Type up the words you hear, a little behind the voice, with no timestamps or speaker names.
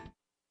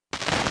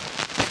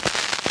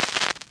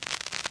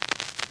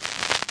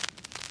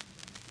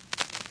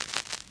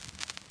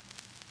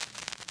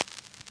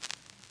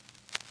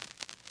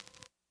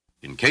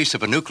case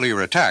of a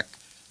nuclear attack,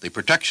 the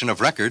protection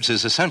of records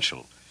is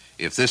essential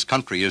if this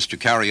country is to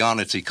carry on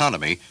its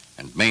economy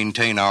and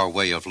maintain our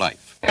way of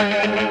life.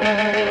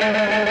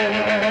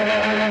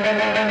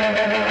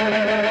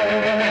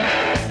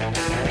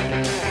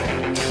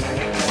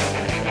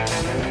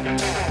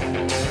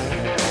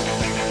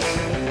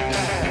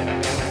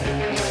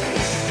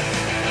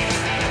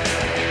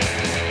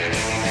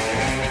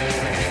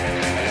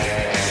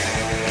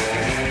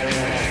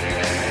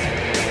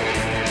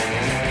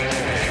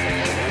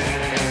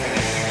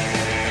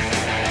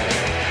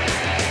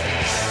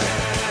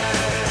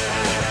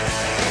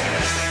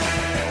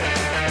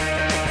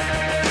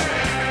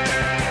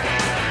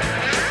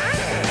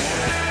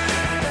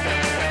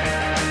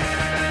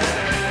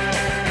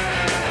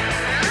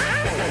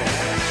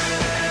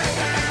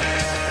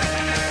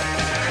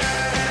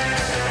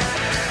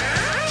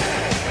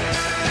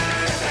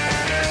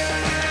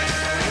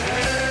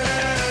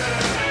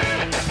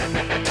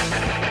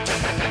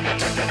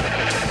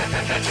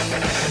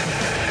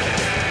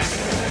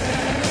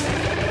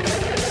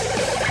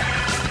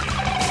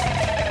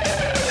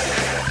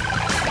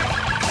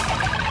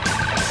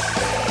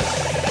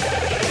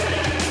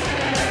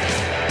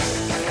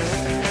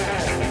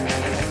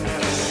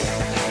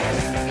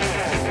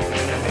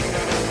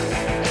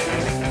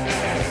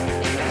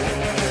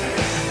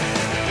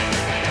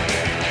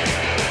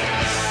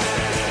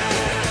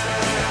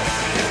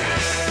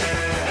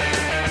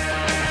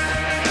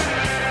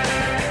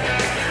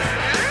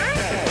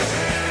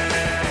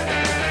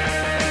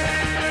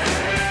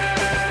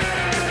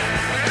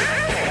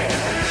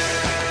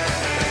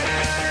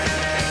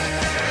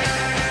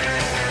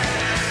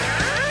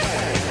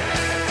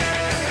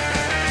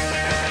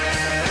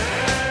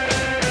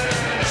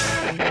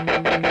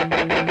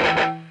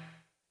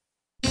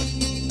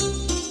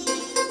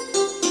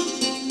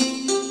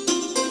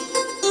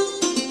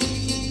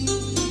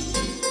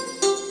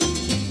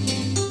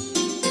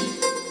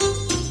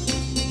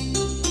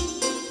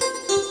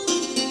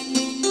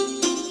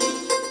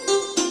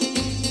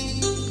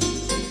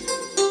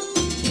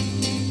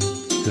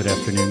 Good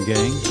afternoon,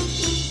 gang.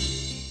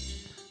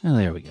 Oh,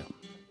 there we go.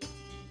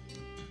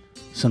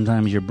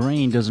 Sometimes your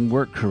brain doesn't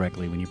work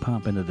correctly when you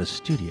pop into the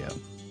studio.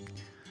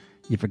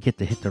 You forget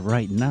to hit the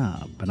right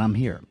knob, but I'm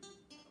here.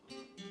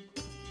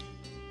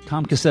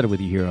 Tom Cassetta with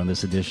you here on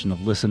this edition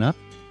of Listen Up.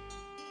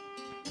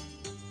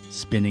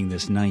 Spending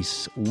this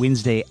nice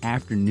Wednesday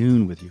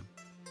afternoon with you.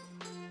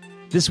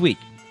 This week,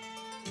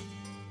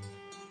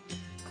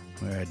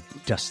 we're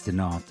dusting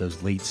off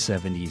those late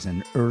 70s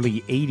and early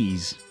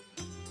 80s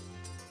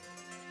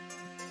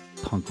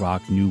punk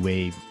rock, new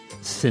wave,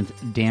 synth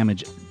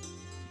damage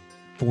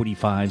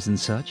 45s and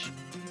such.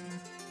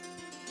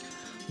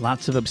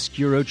 Lots of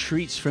obscuro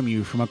treats from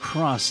you from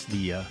across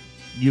the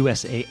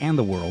USA and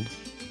the world.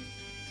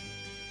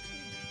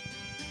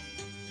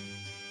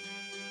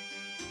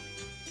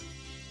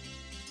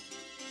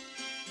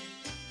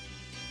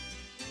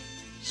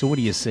 So what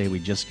do you say we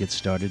just get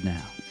started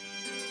now?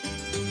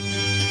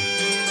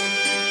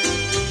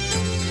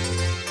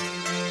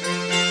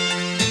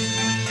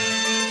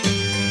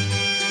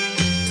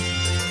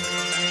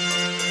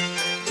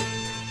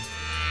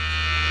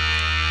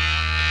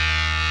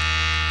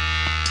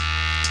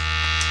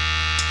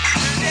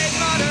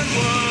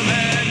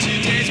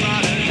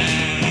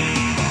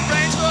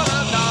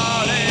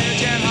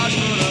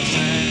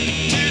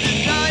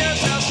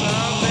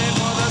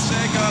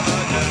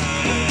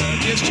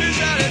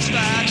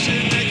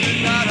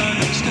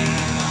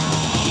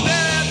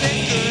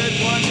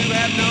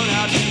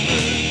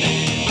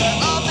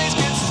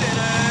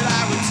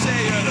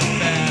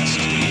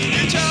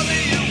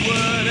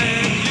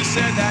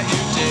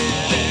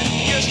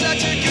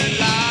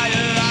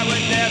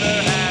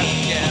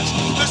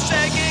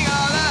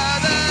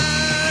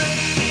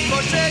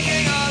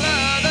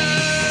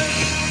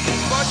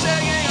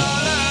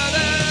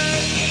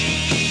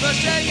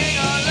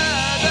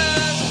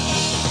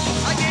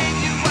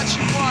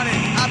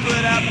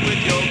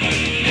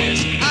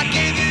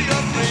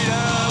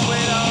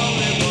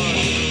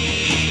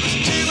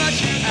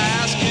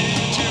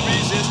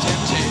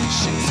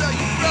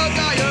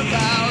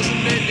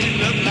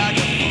 Look like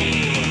a fool.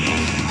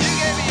 You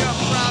gave me your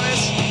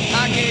promise.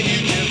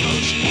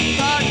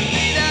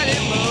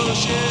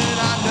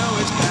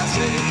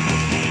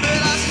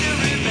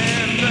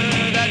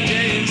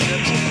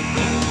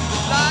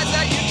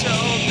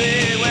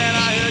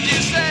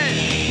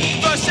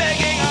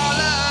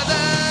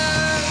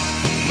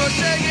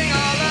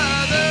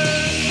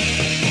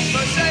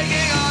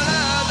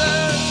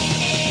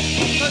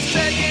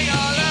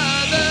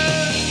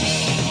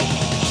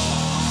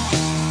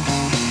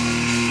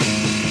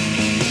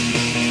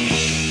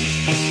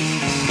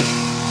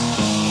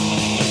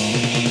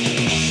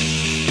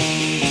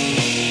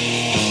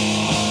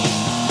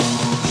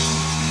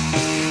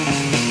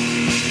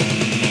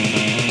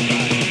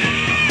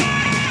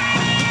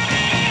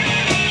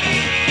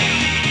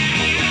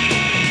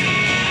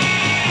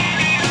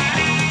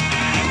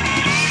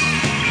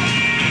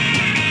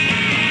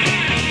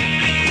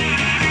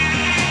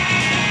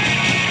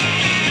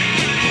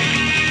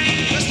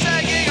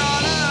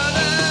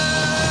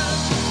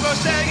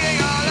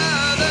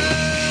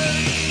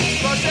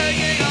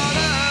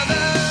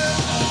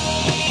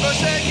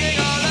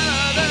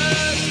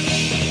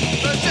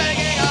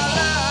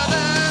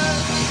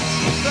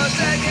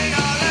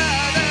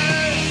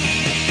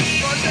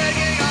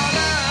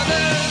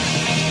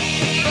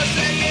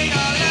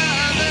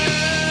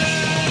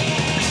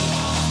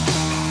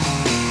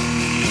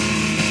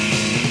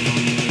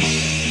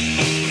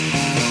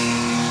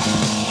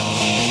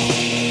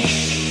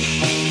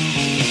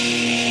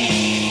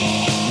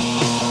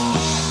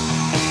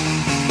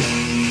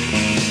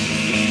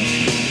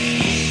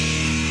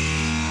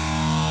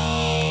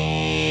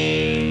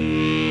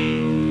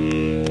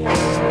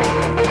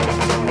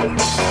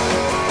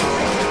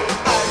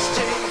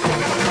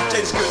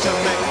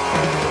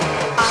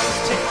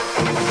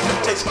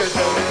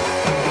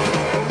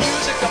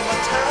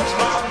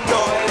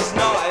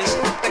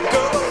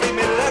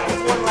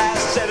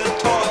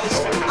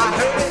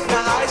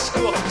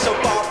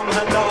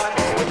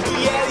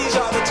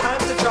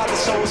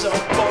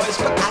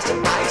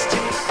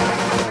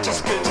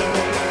 good to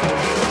me.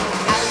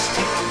 Iced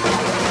tea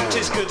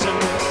tastes good to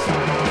me.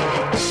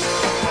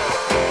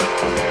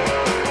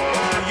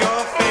 Your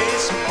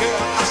face,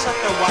 girl, I sat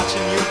there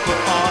watching you put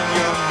on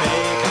your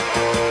makeup.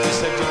 You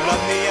said you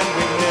love me and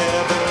we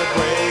never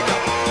break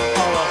up.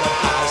 All of the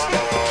high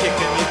step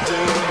kicking you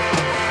do.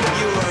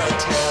 You were a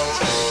tale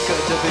too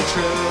good to be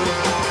true.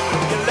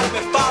 You let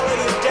me follow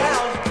you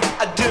down.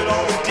 I did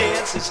all the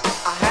dances.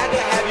 I had to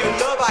have your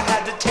love. I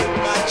had to take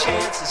my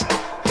chances.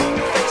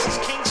 Your face is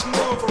king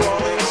smooth for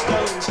Rolling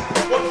Stones.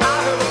 When I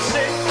heard him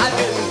sing, I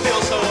didn't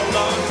feel so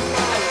alone.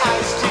 And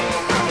iced tea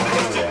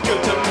tasted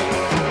good to me.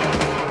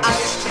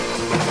 Iced tea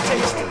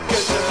tasted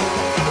good to me.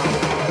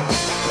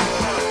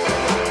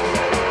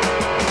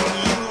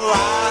 You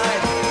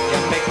lied. You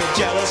make me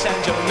jealous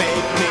and you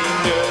make me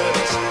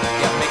nervous.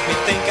 You make me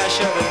think I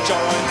should have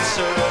joined the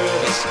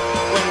service.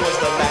 When was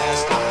the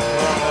last time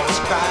one of us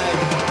cried?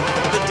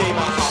 The day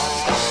my heart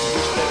stopped,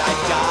 wish that I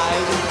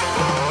died.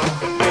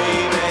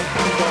 Baby,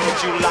 don't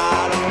you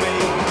lie to me.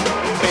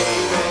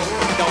 Baby,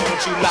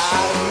 don't you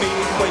lie to me.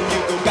 When you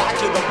go back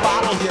to the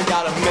bottle, you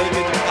gotta make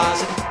a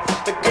deposit.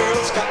 The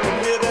girl's got me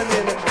living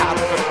in and out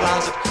of her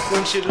closet.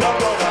 When she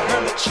loved all the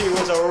hermit, she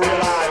was a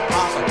real eye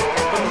prophet.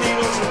 From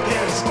needles and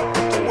pins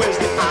to where's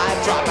the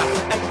eyedropper.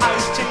 And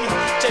iced tea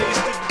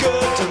tasted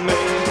good to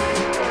me.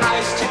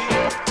 Iced tea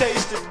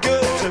tasted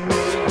good to me.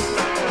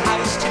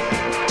 Iced tea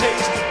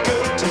tasted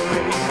good to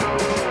me.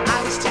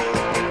 Iced tea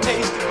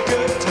tasted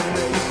good to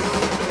me.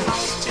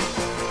 Iced tea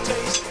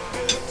tasted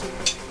good to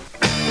me.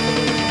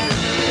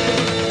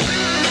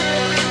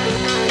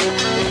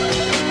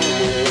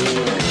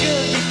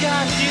 Girl, you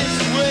got this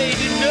way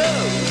to know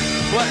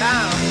what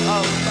I'm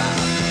all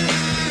about.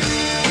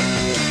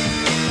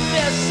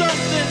 There's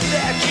something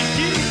that you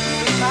do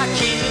I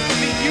can't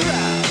figure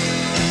out.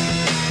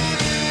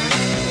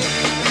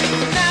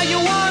 Now you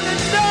wanna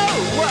know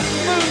what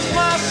moves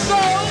my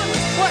soul,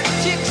 what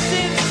ticks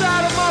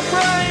inside of my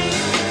brain.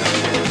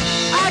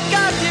 I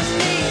got this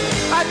need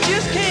I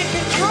just can't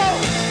control,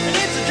 and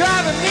it's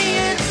driving me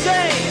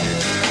insane.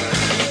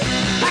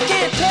 I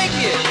can't take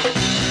it,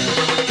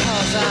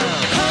 'cause I'm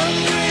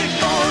hungry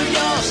for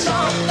your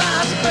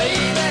something,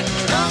 baby.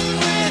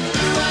 Hungry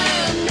through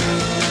and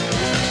through.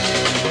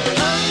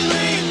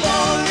 Hungry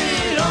for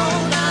it all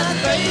night,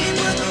 baby,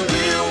 with a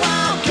real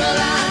wild girl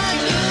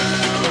like you.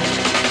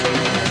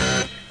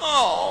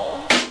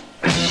 Oh.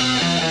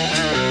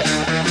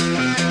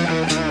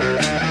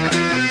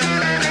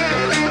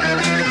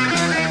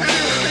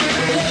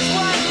 There's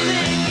one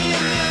thing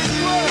in this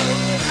world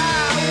that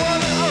I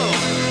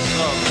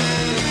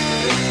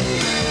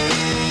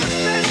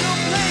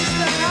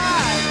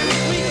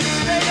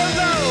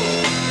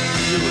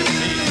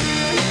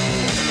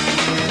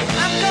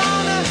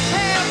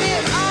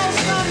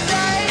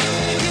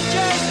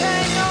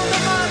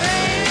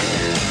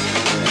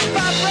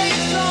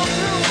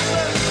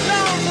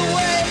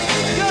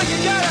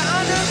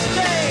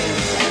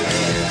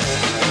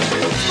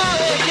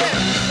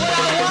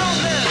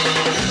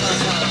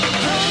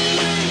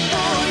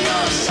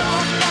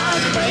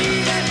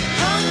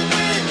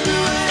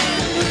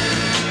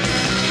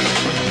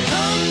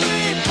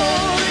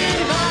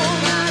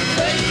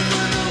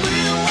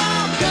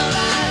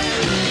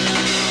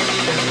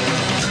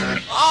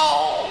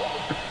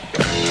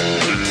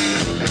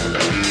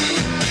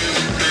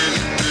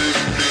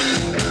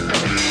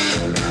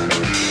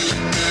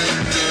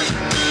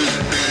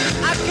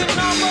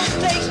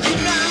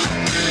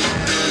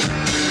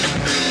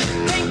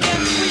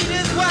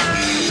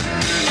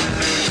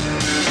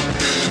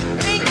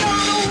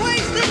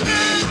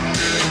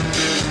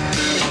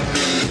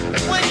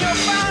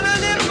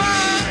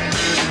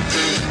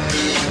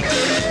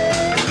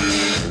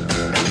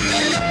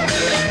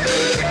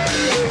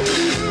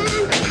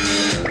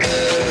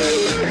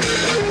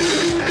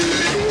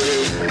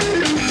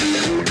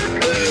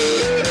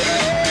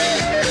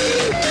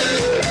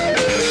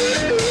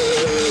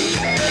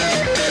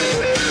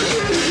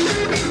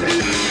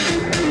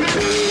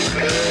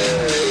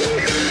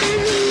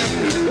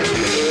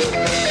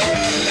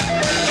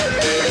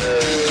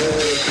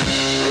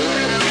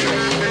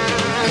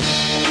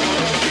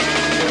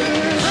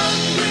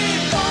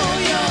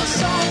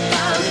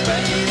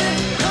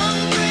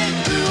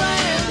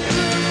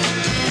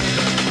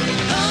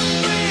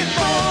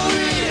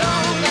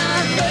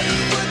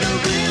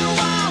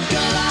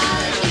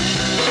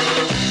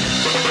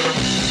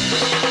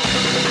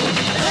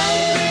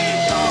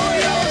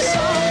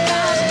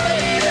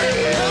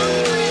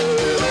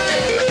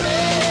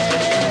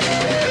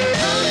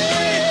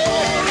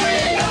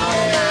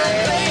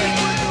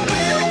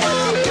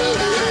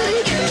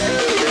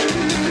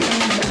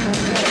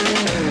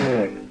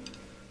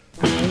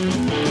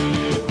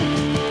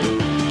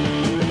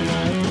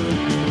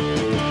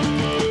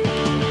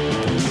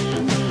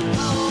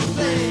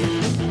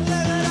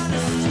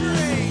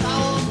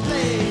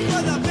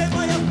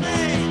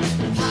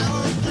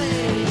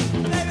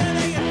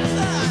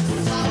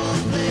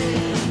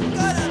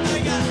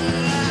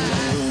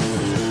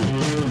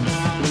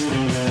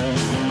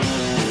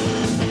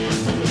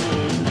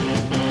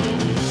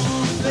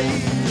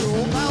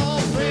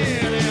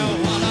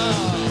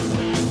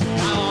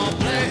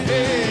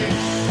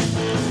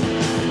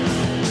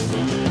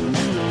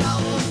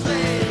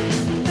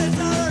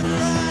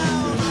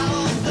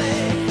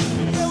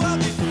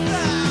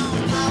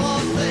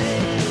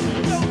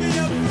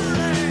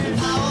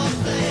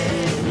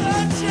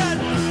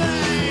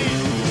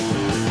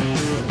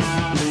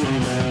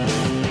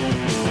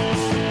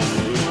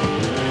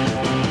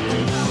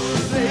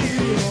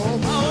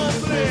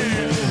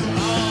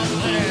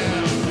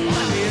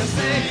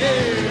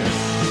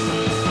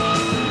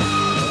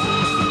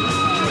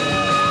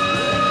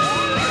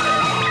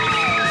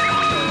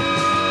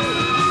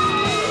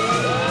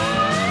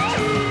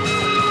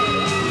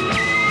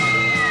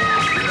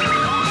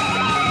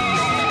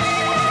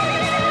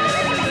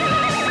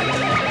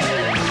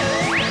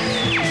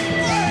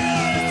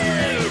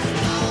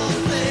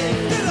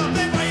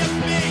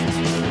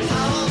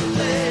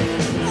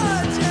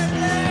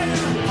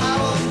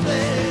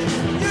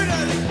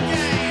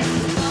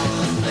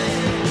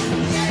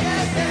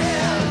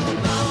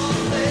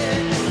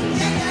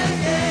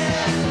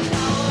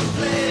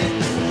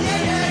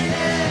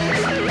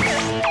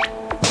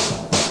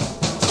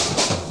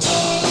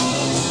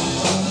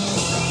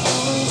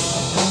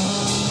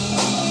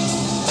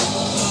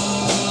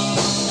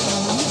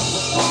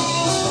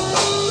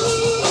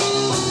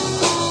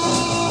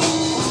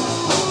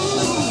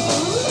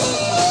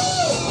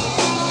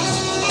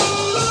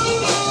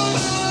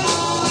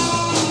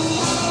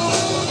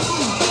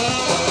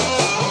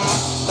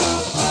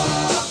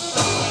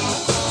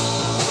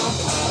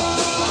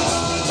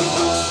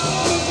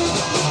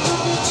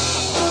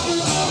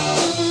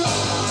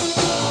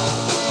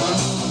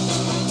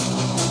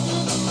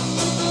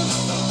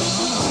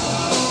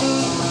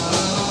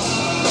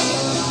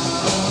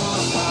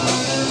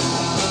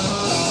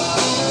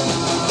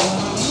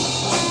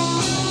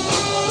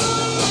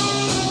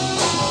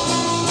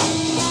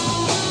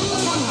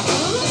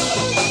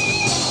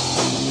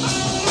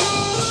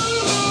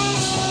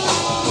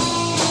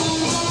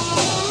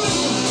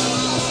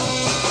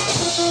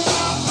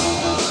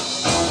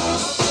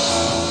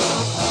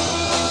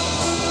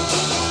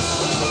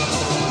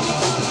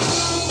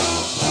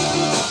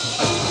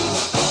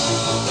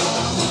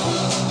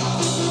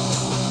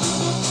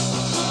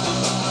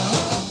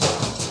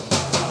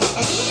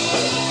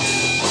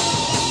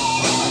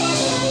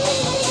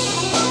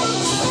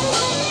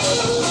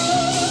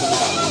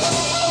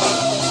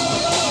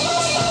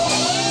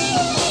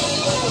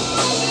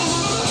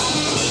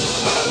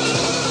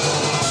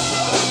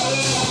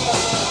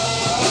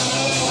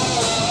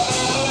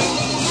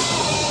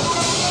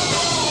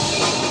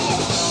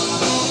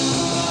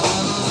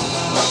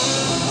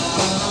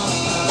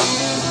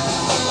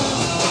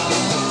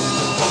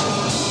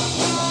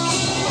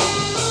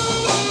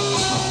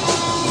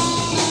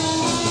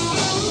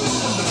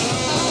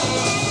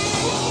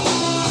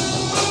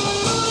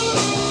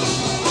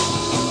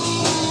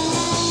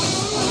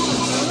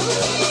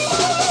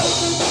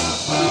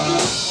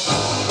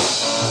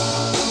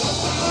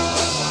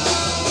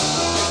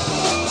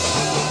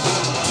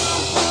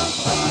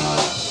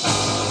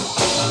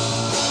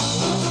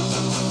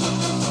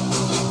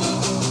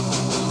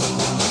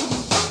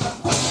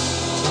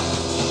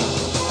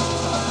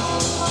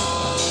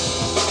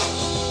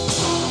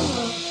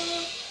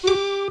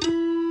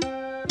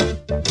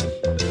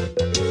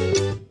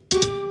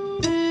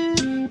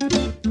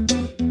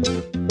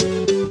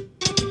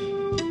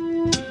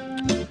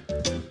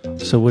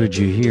So what did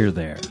you hear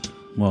there?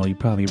 Well, you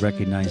probably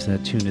recognize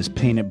that tune as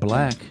Painted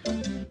Black.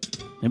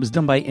 It was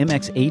done by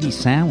MX80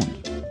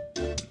 Sound,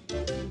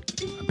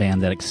 a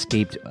band that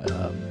escaped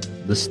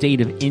the state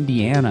of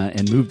Indiana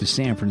and moved to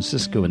San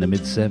Francisco in the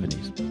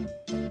mid-70s.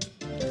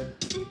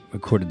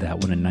 Recorded that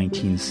one in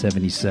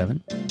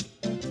 1977.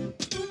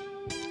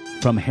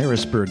 From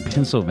Harrisburg,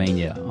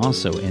 Pennsylvania,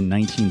 also in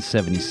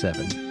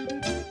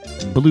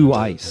 1977. Blue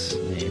Ice,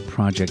 a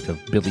project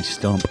of Billy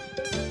Stump.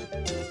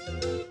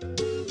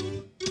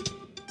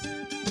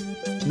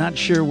 Not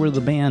sure where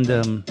the band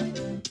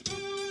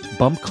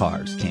Bump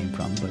Cars came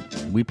from,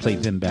 but we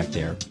played them back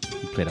there.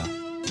 We played a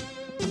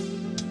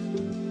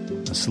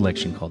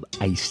selection called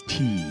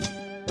Ice-T.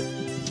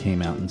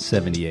 Came out in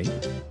 78.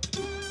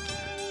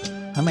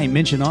 I might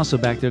mention also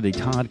back there the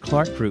Todd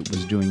Clark group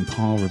was doing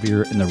Paul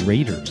Revere and the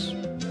Raiders.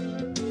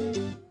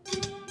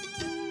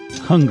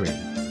 Hungry,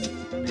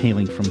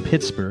 hailing from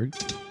Pittsburgh.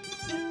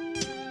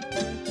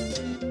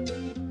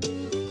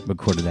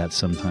 Recorded that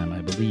sometime, I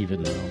believe,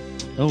 in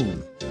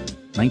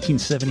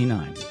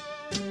 1979.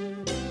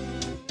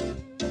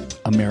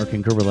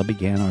 American Gorilla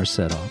began our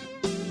set-off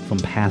from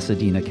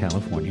Pasadena,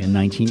 California in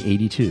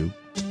 1982.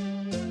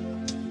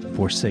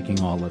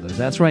 Forsaking all others.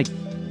 That's right.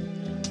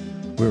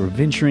 We're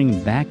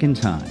venturing back in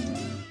time.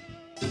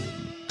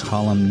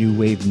 Call them new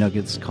wave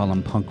nuggets, call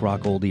them punk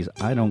rock oldies.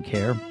 I don't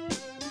care.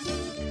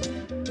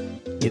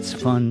 It's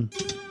fun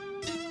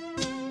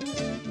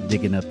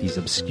digging up these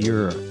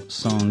obscure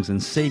songs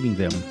and saving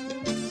them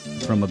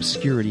from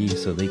obscurity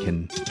so they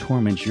can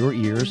torment your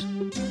ears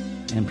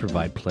and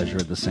provide pleasure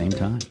at the same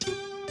time.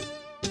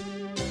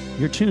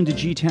 You're tuned to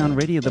G-Town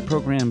Radio. The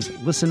program's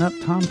Listen Up.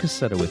 Tom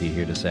Cassetto with you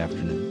here this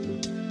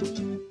afternoon.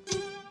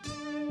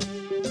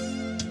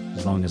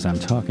 As long as I'm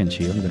talking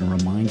to you, I'm going to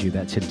remind you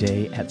that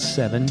today at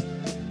 7,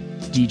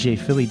 DJ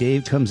Philly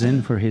Dave comes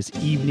in for his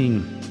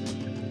evening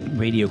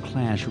Radio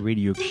Clash,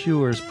 Radio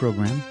Cures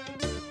program.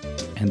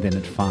 And then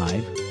at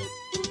 5,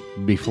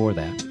 before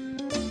that,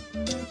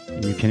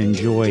 you can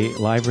enjoy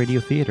live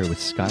radio theater with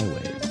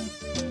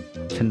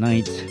Skywave.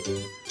 Tonight,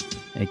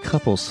 a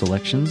couple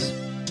selections.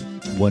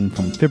 One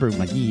from Fibber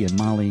McGee and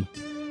Molly,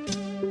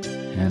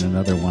 and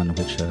another one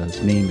which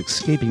is name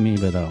escaping me,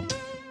 but well,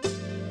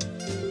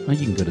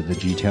 you can go to the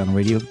G-Town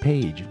Radio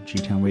page,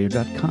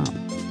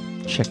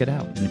 gtownradio.com. Check it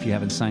out. And if you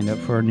haven't signed up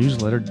for our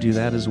newsletter, do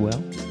that as well.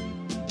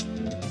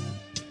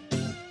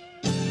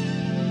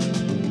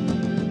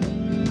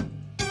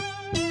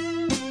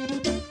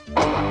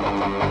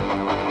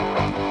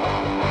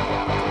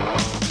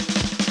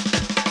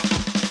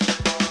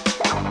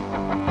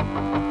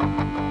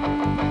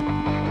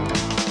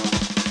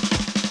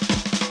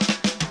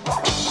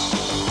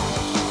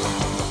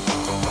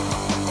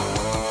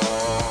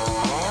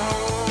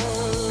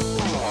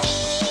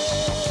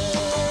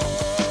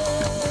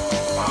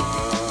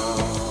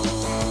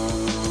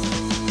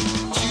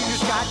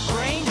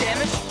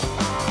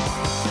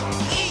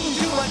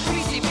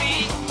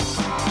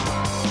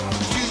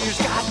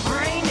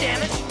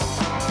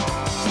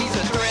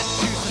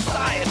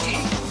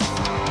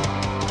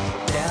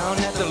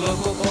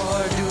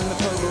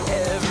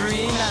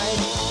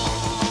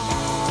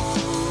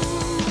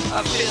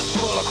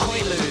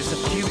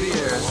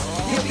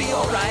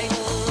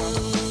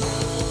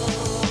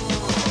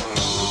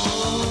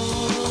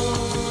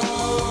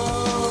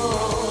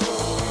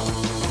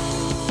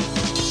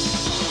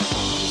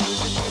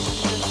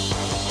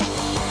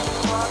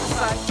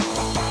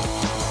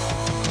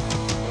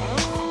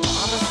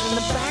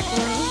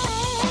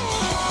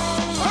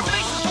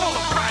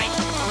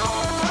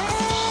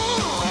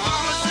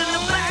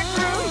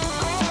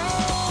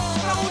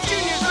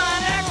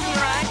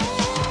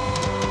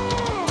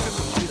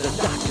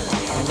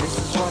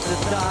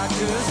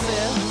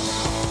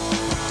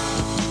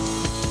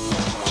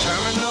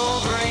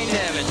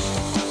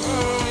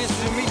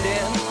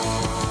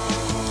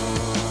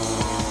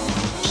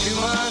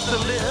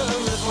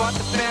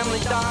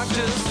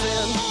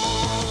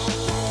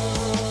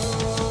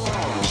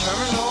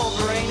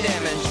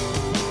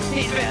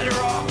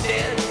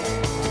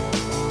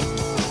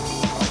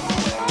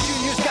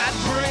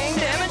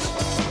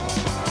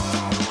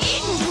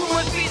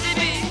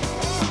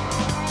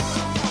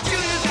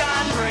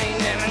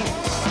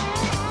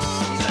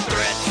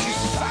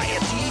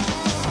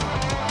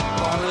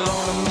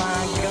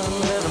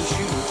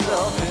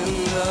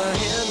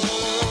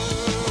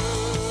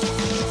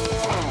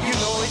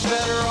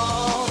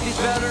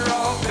 Better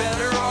off,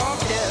 better off.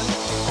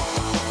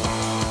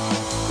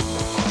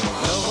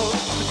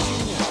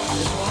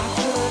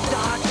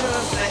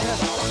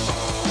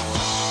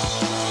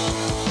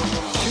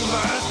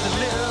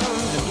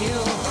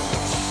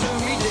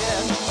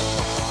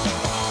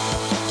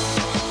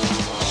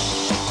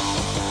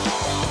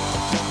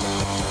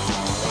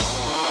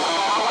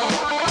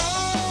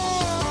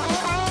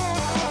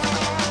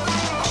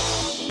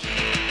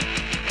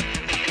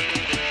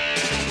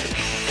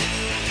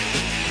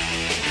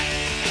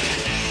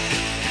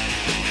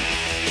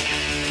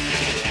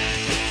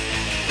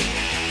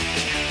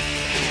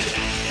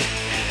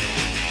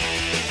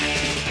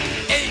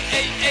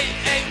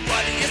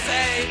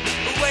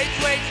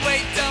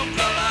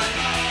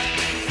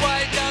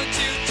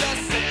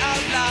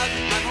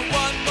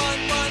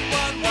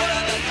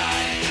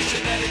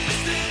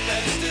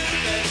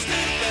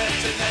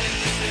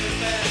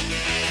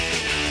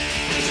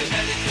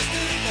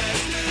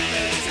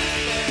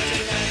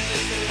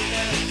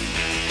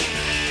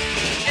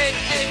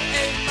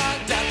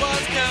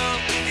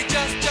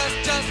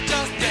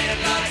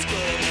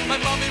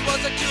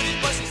 a cutie,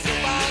 but she soon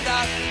found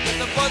out that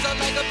the boys are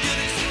like a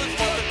beauty, she was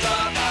born to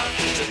drop out.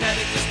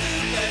 Genetically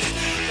stupid,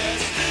 stupid,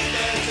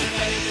 stupid,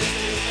 genetically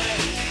stupid.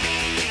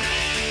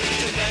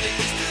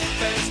 Genetically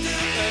stupid,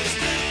 stupid,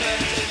 stupid,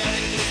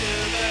 genetically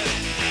stupid.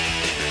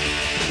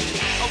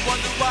 I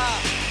wonder why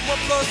 1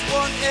 plus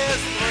 1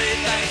 is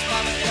 3. Thanks,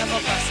 Mama,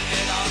 ever passing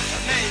it on to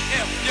me.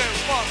 If you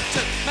want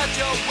to match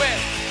your wit,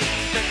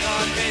 pick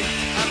on me,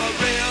 I'm a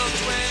real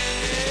twin.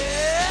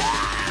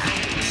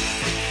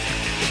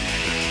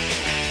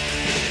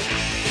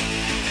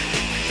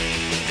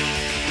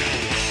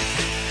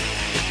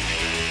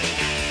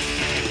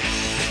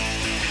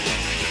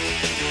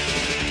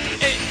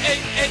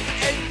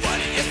 Hey, what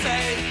do you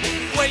say?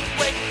 Wait,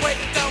 wait, wait,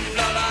 don't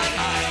blow my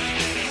mind.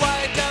 Why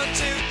don't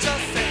you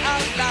just say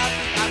out loud?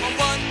 I'm a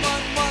one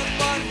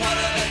at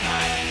a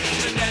time.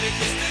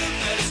 Genetically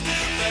stupid,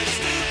 stupid,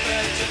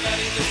 stupid,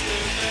 genetically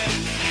stupid.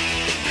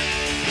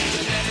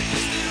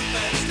 Genetically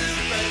stupid,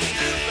 stupid,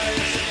 stupid,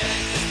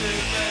 genetically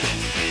stupid.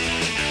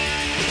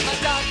 My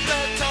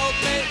doctor told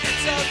me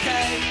it's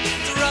okay.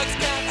 Drugs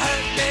can't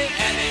hurt me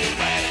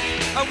anyway.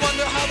 I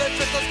wonder how they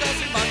fit those guys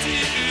in my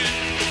TV.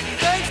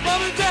 Thanks,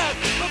 Mom and Dad,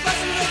 for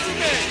passing it to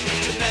me.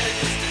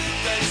 Genetically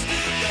stupid,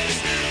 stupid,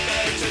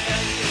 stupid,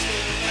 genetically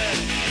stupid.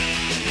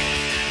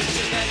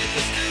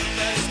 Genetically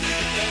stupid,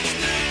 stupid,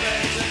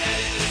 stupid,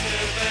 genetically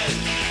stupid.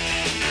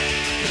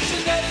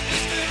 Genetically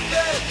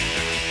stupid.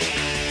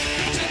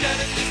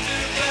 Genetically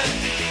stupid.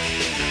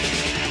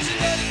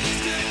 Genetically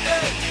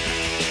stupid.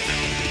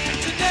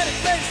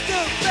 Genetically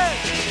stupid.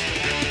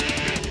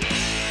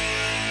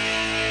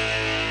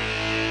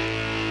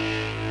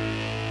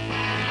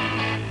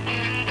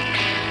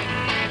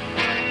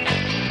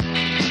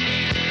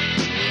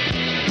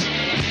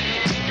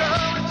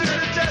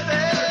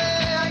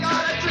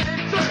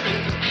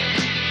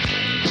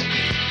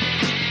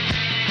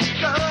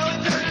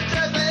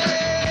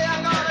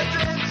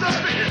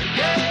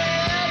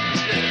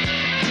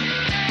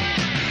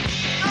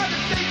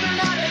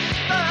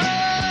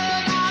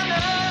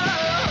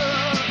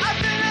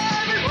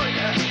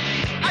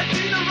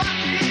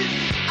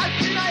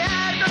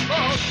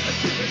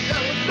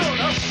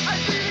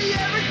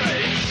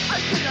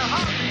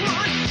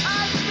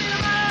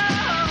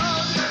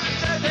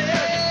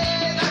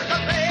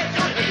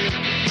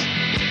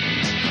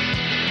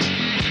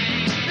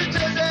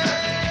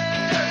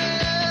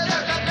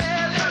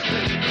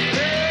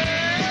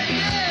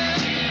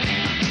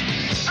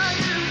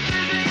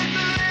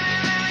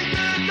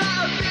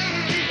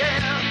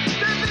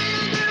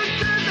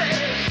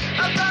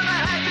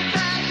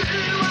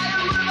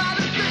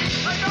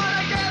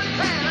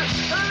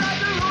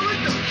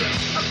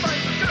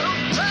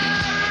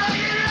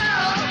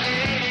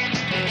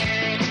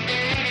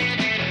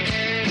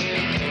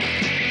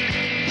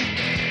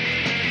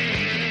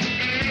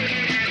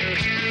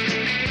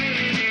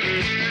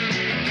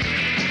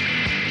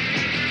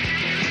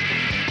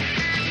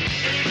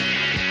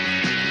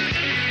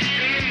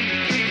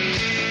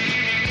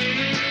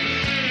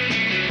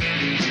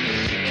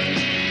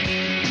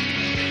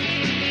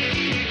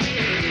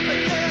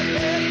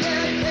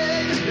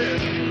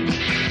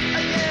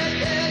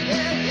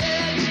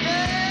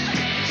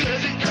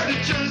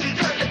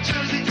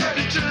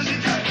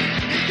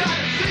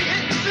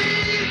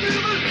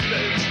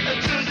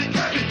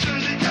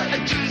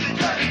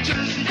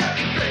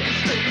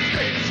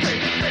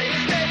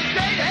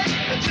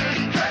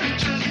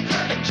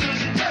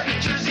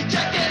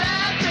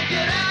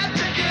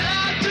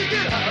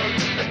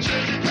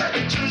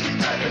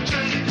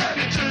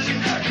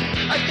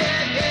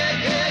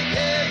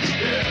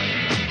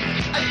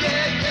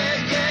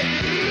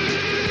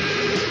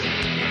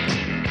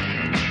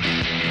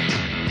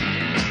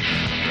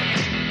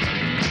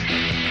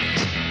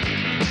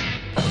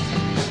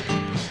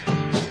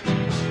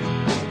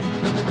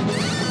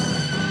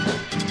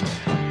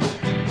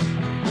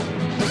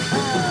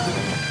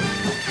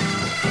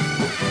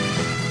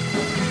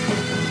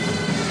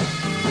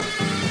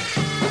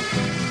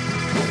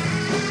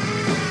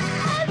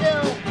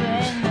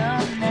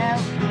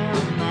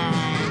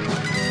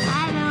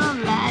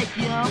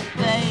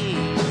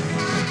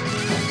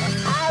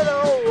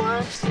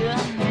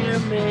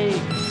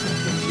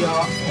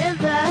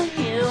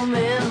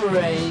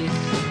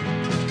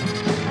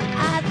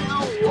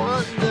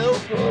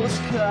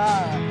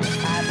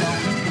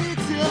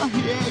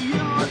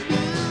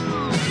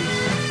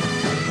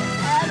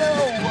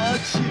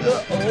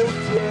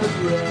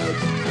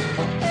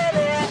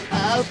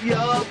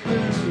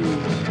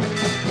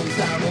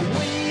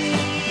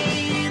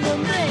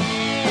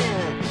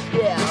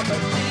 Yeah, I'm a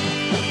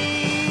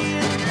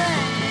lean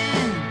man.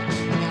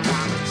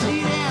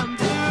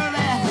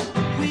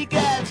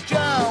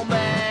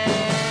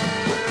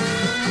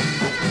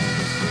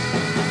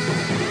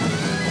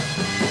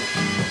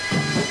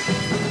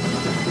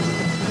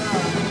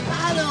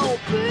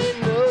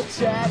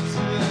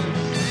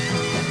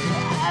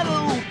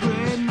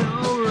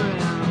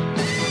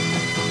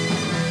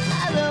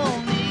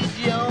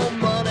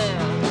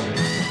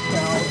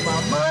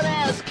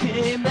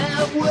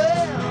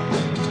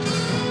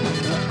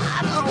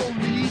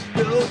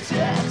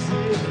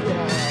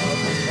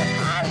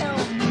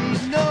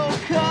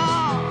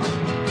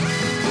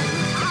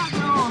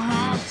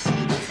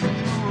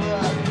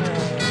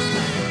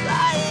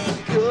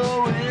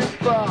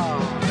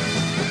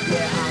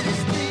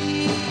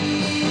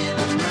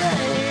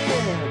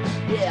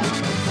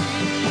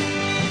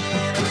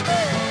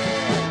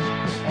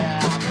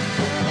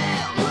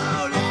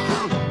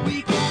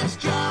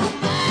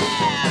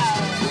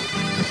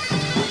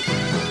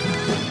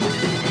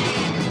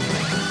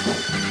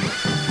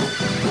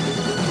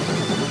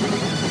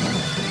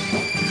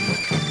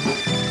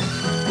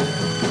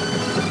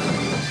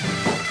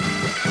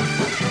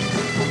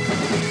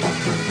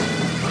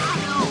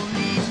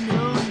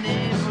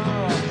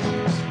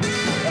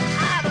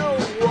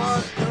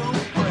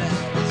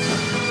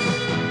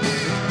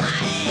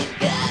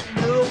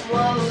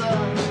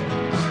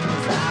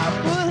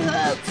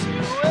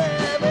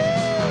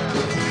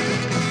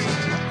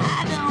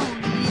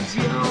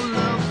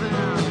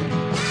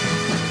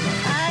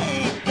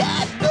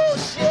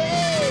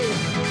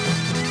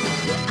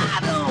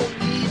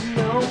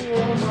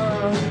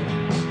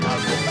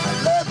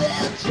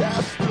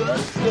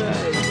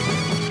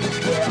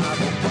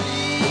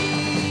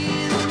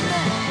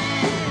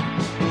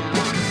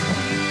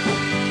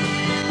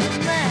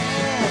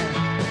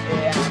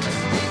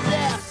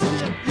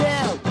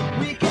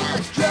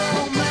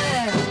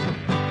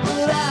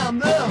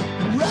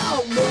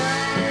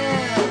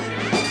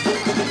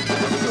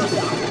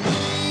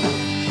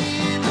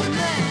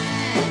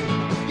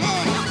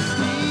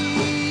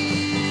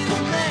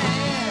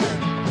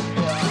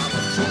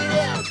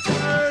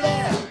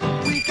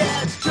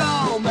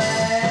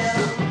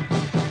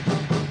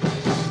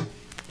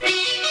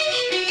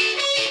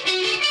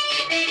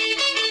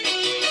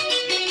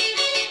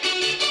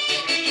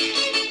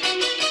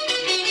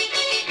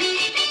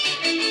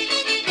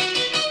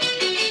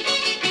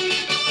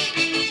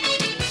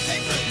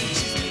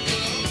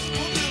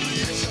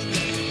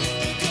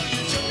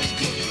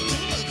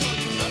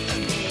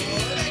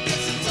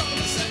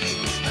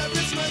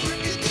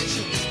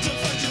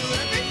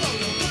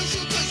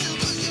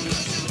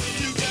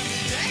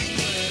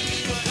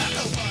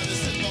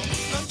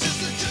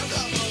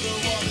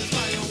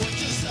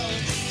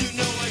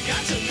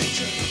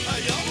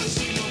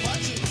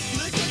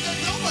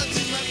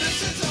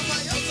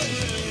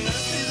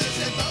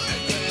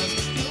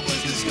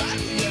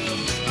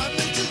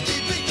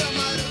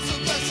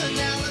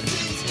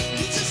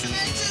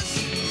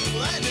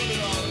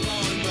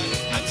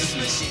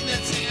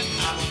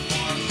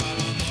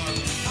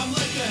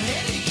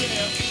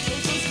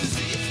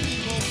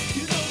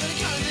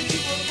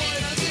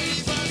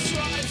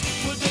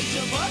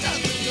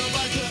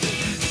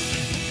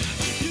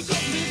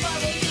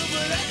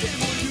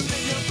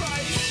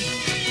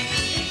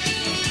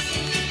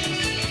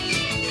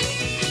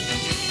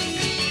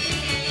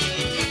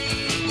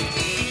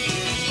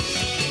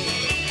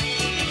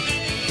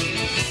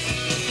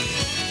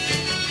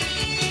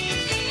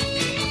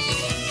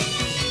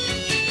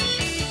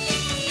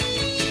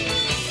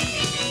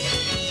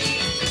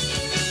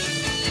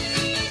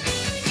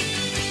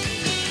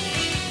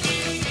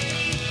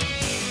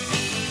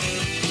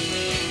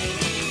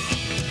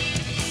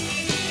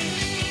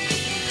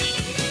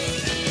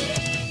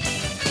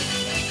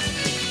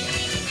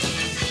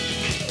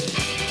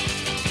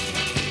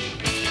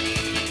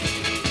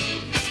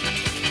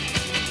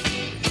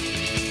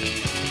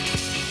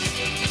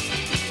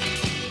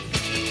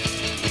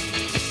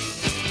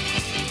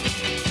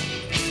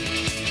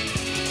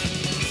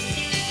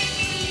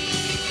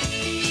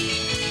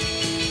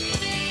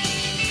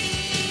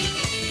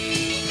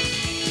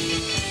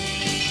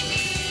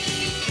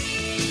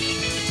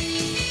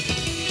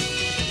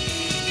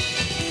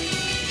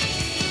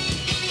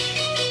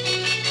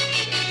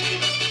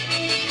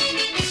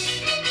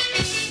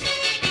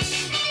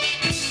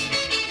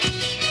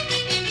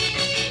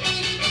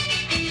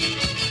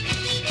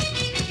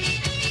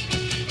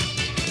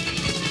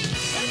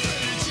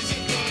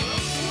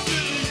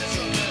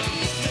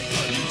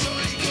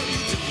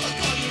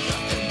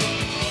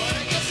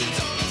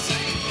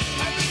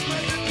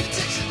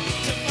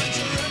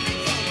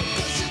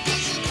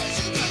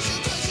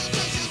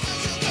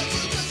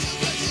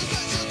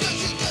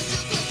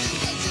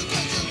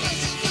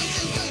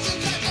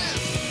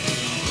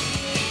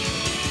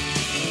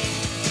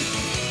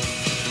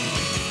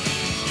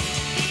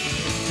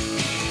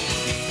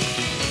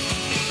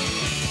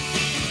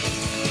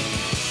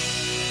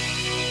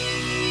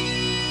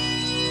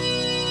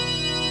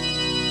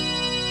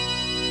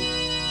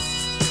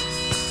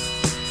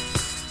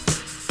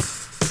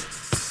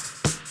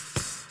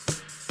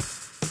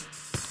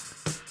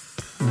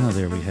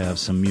 There we have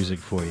some music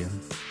for you.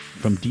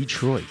 From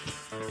Detroit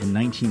in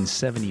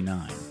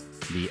 1979,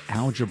 the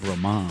Algebra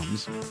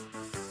Moms,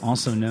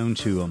 also known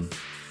to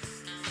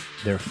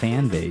their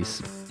fan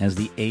base as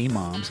the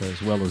A-Moms,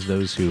 as well as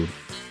those who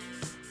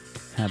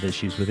have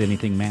issues with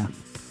anything math.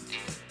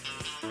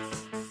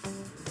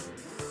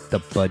 The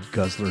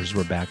BUdguzzlers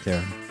were back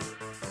there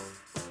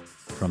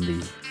from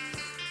the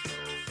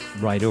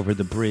right over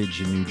the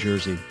bridge in New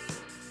Jersey.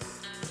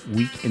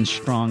 Weak and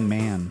Strong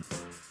Man,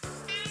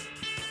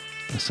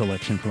 a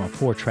selection from a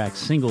 4-track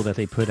single that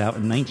they put out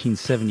in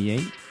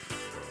 1978,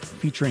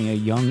 featuring a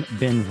young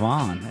Ben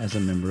Vaughn as a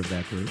member of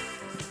that group.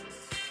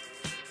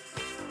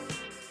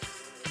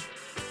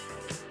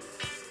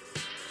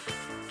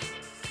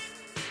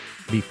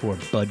 Before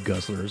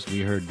BUdguzzlers,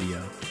 we heard the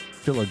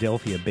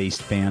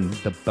Philadelphia-based band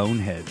The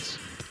Boneheads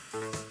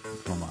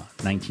from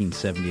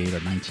 1978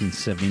 or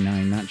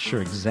 1979. Not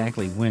sure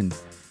exactly when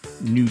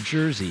New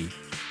Jersey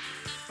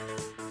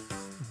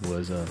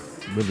was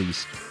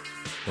released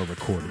or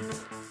recorded.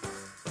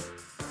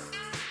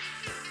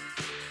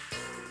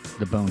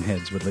 The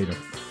Boneheads would later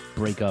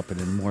break up and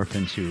then morph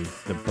into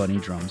the Bunny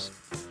Drums.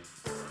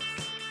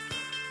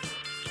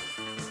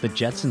 The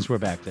Jetsons were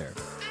back there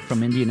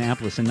from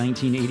Indianapolis in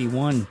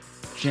 1981.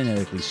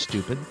 Genetically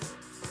Stupid.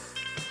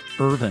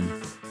 Ervin,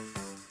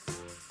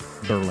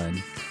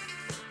 Berlin,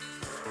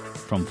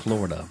 from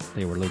Florida.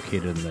 They were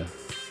located in the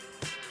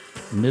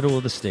middle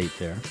of the state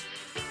there.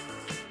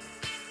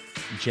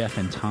 Jeff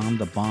and Tom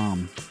the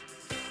Bomb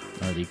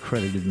are the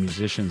credited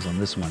musicians on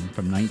this one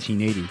from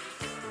 1980.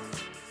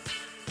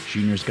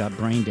 Junior's Got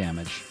Brain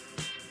Damage.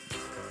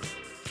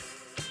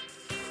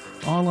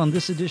 All on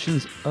this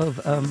edition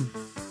of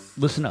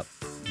Listen Up.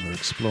 We're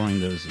exploring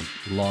those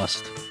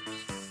lost,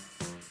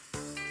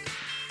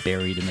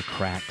 buried in the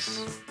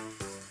cracks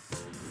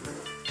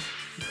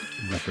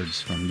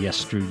records from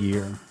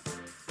yesteryear.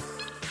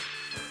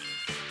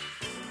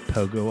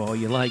 Pogo all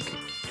you like.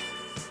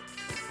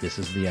 This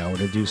is the hour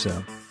to do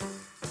so.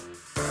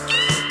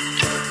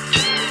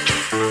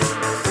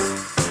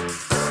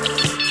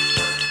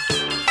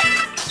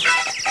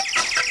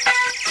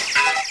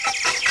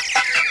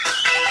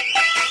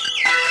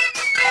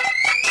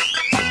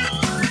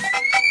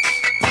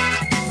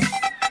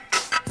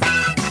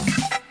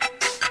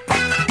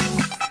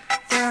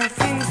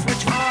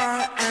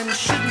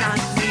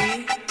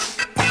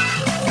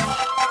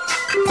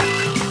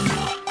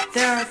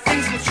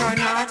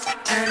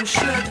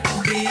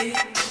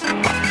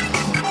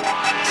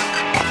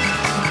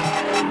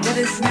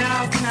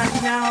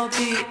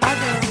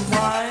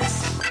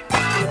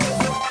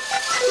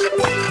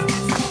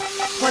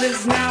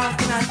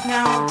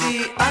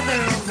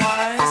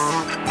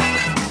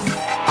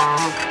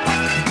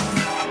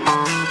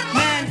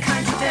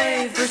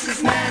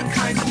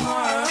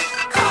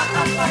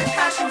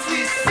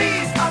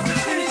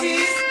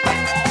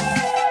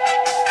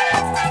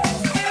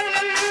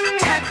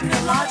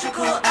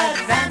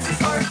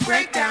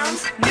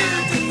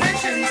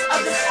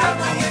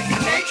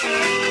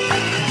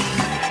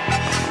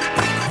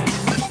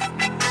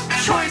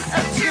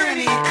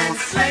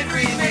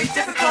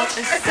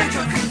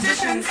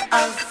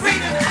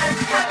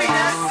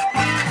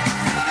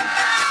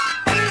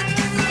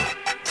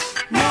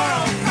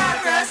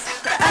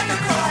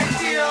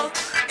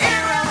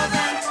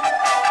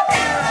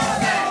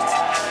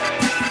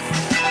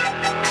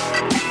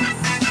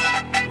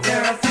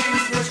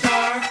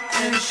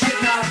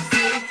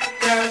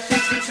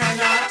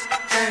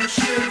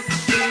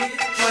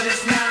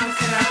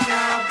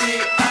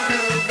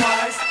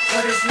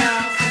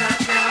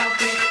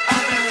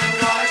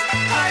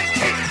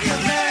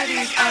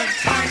 Particularities of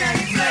time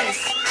and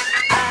place.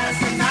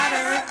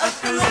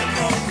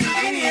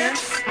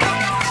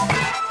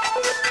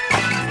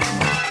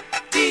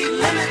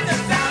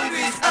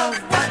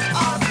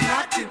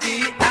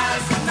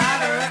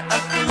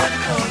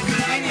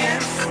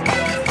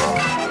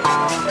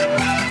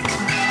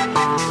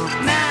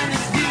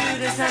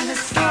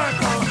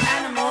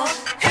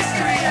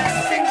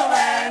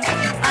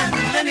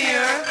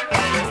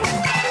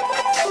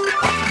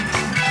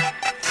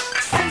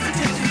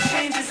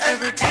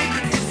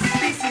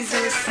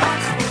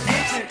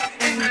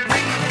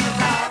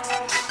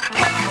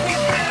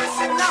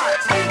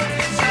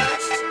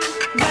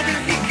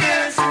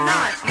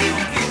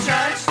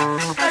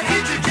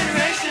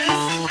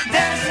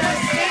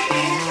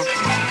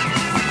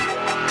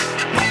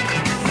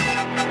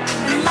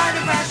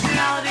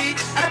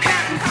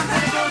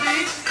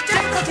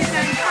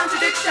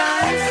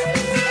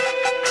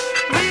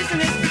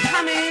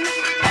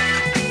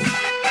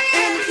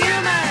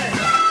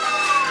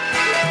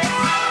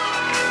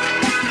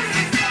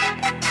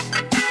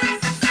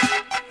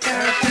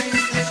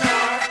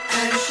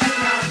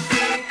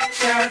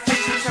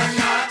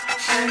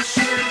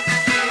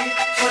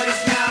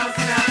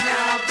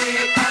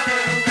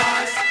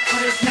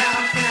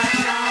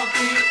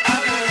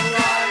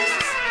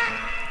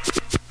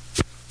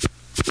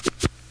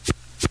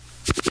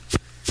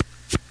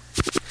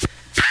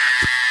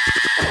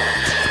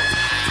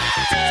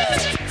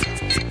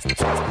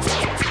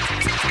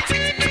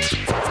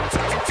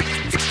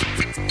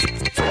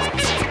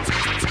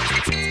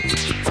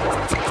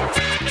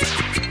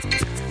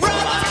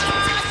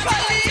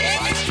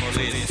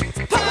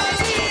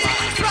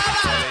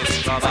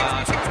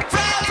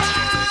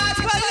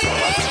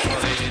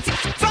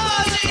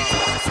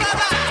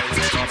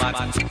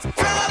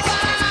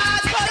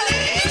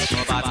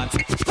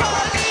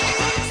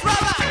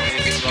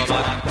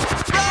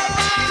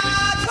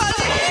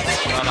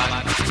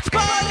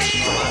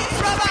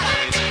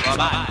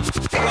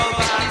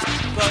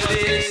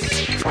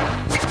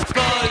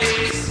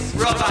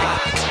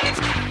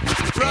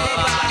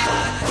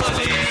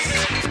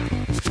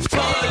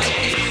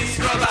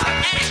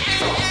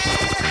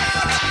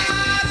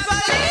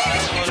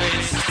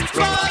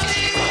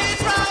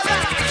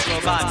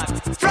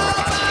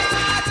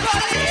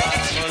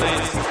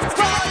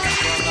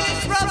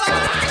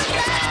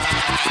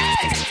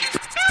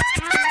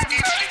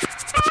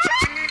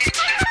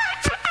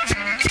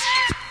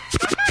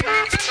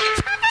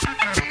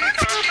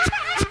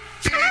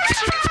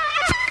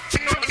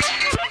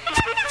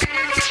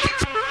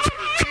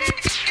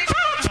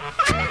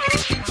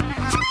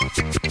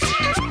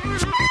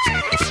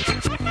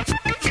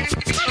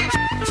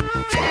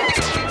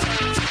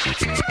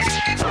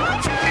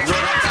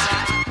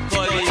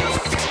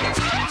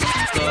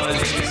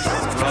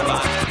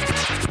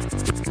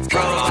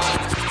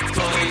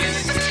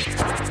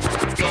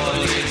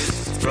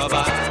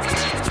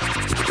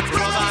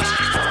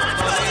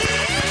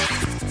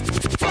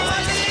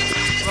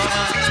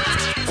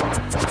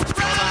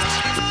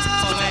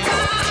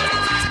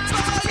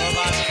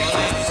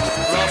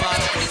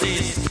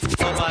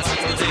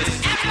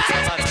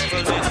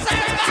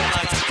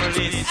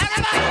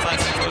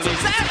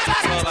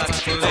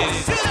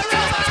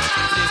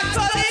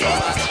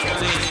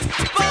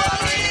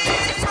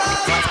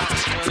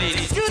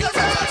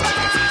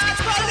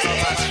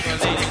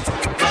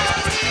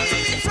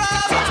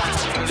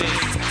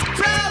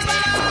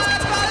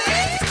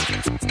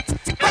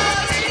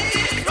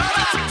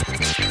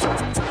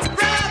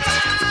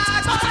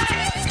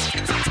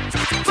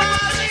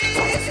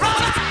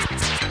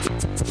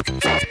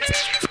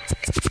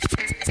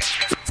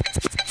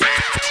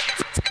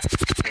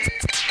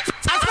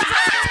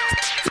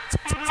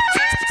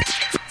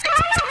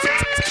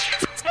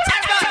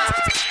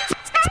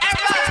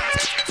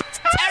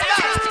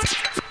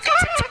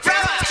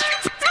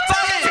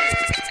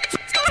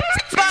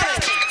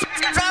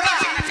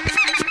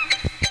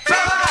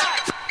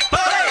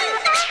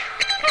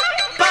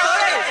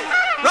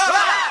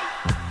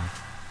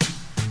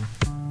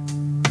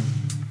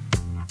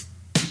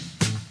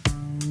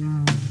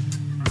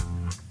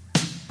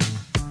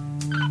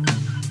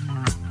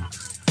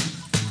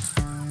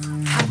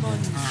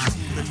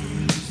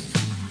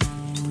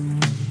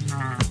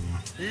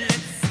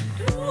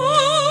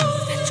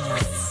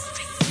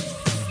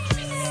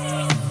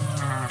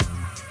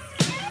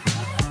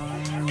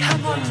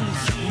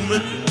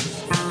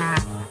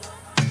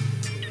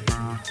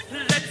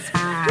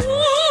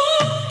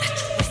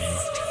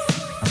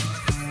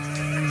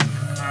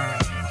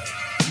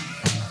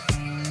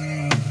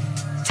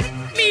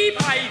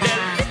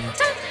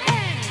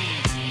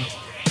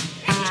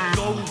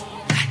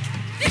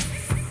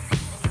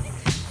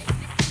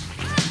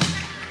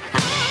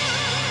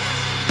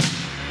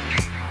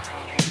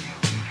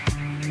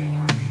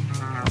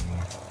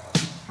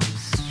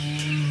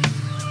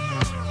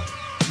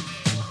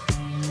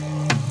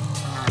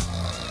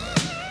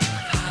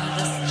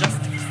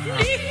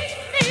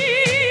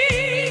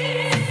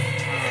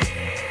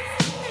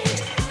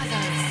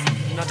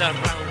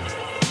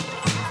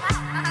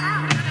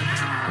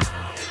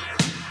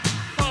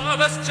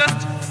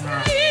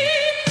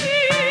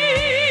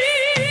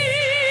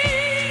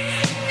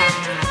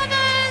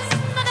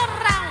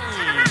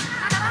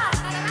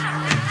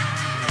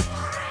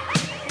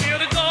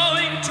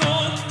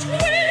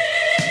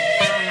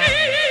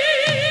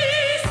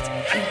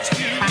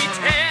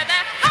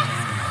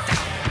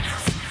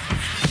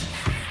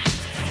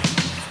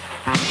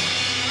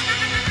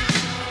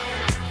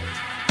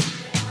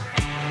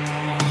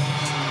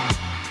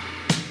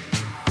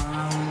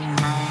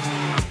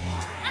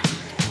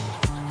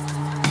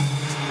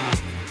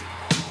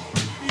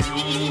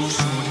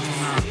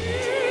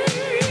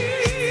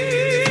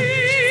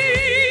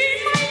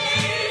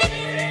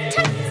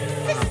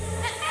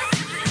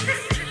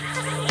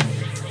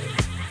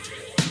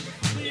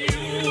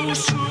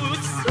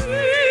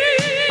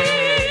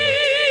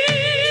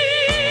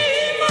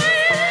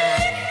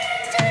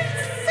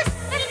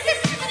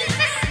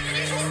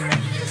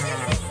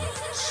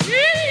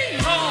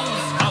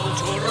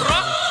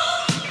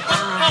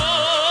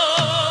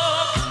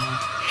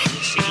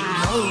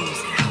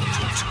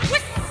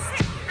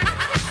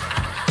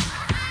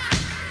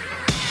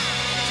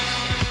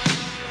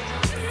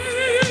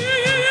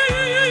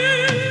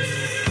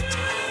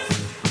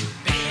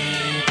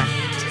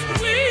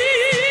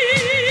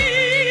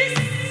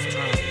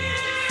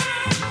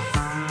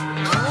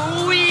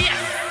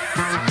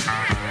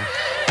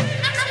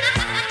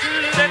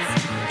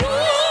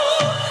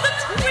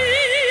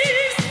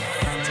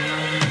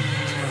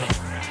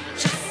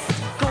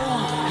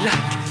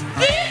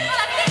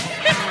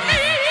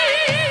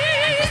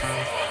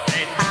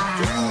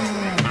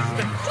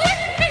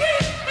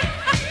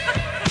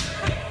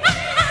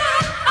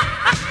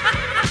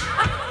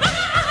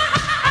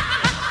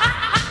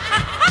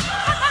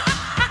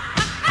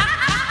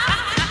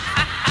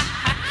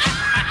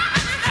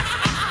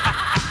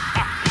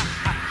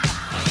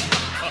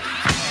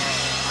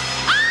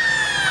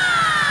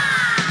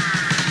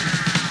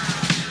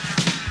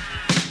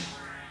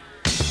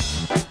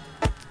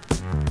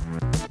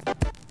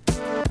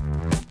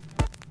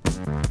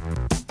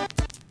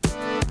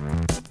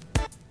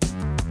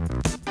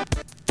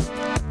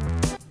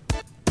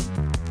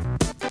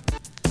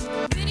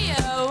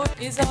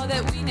 is all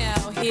that we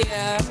now hear.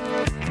 here,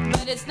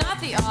 but it's not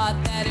the art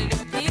that it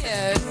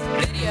appears.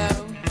 Video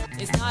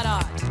is not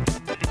art.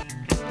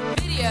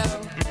 Video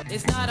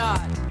is not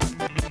art.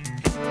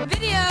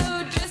 Video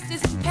just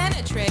isn't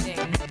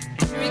penetrating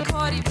to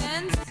record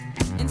events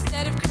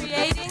instead of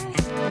creating.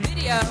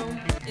 Video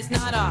is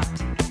not art.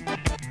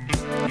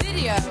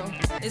 Video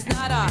is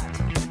not art.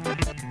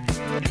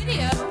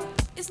 Video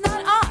is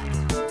not art.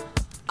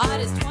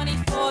 Art is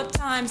 24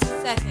 times a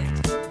second.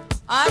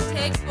 Art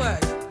takes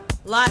work,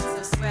 lots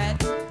of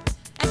sweat,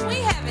 and we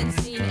haven't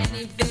seen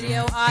any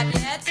video art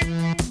yet.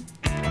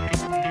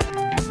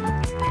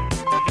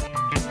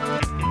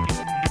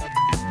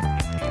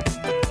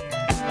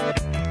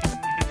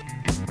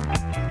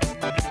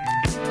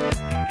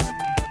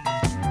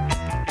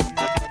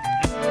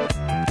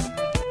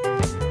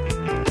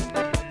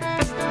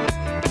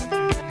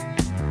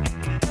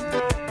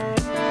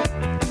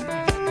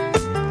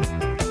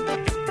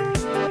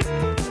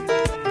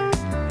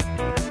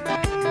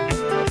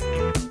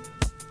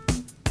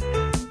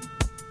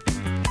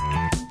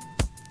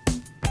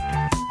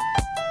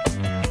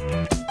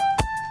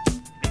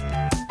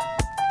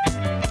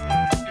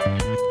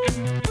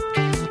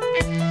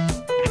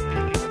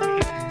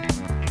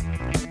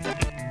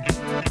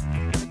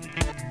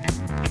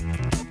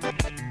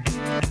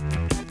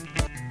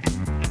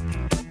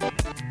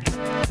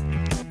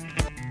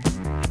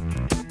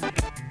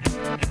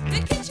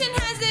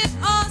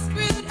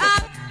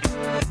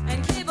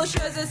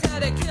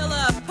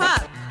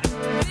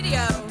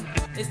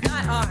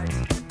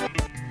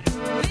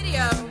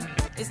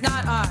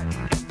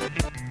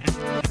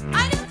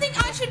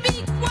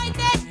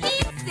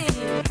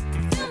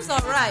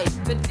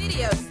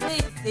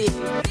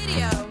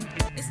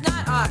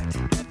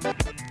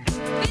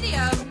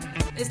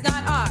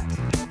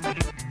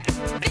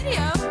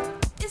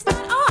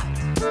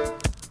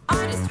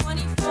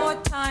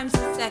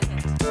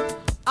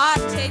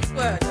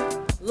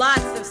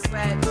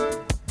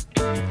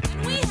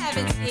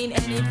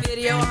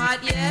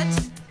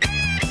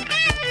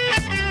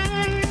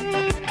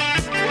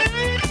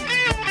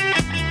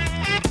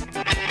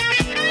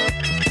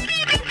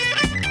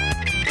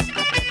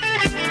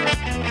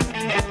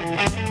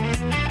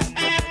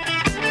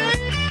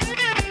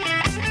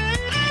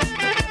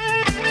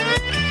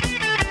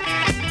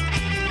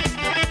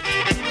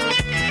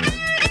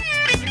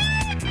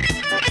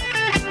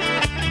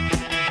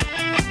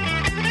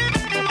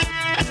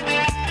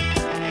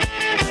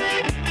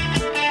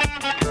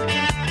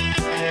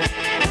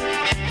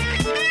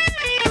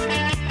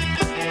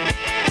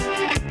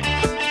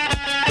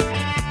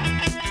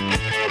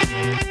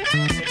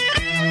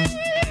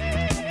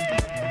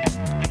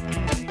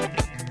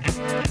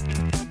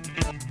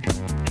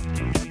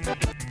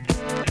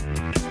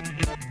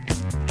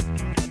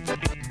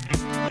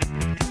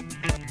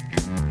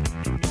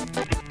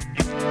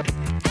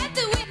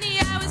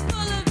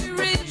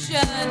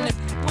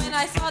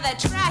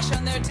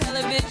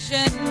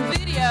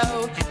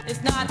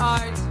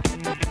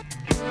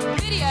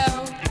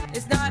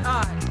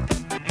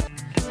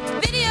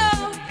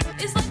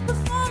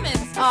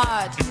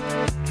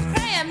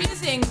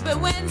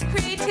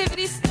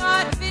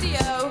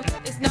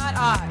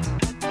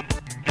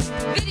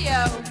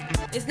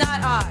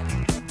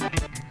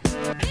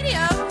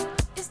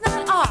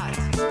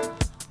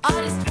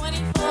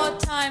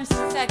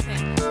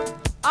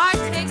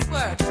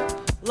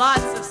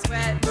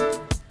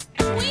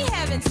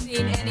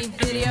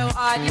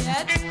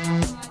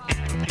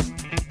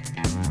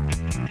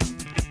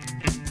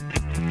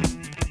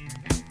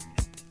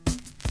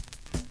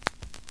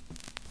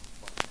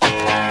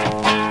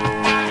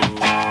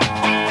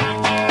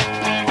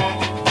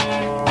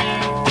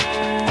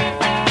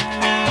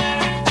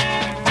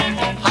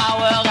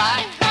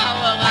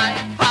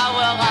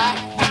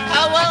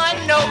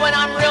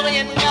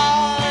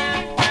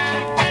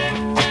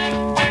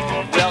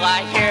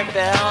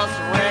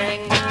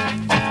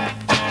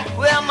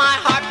 Will my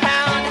heart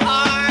pound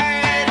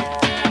hard?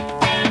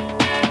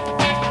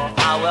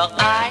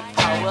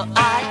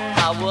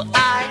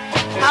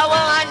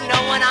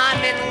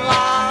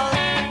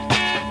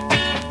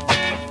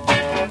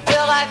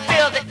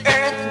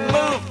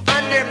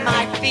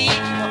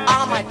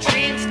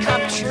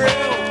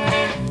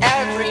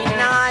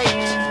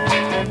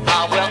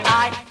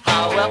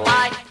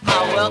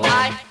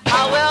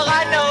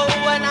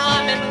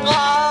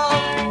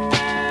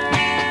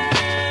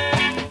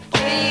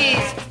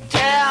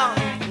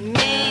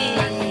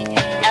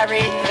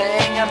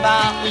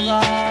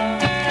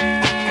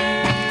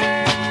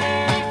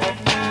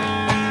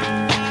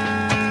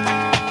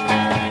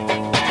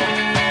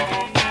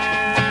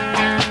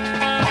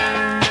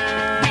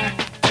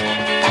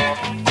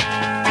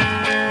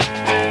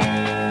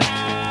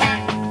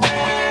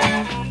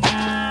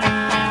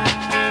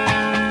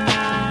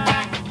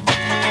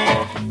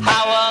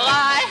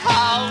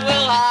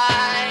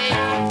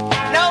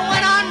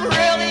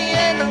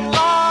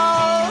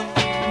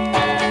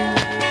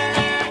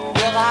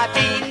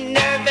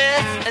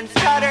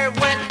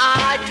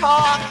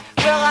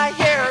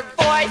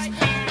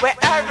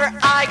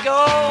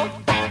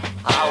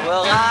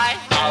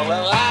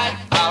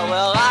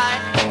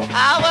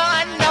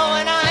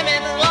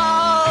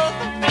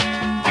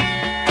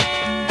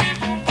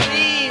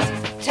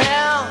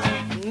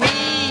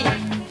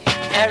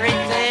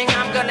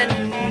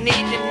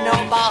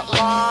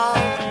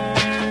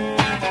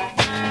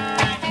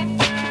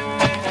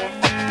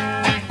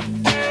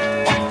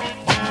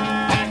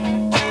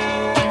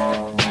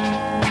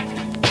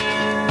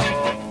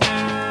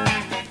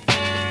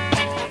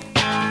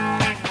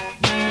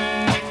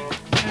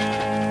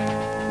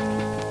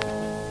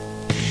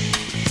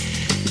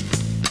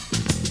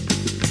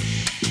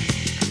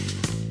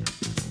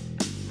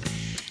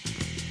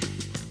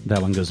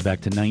 That one goes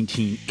back to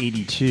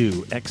 1982,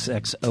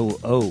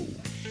 XXOO,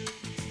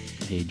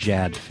 a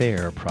Jad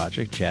Fair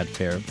project. Jad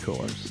Fair, of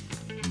course,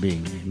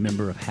 being a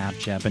member of half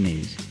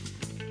Japanese.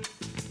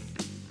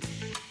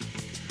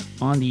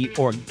 On the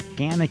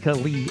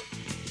Organically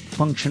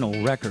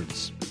Functional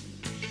Records,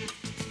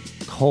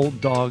 Cold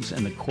Dogs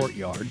and the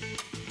Courtyard.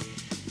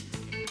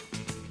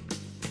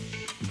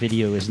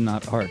 Video is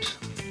Not Art,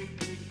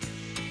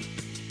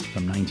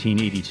 from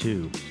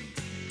 1982.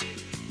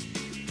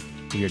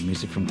 Weird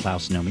music from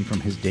Klaus Nomi from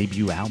his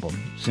debut album,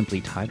 simply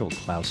titled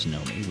Klaus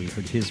Nomi. We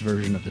heard his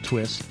version of The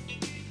Twist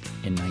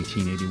in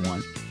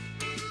 1981.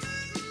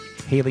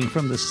 Hailing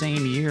from the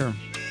same year,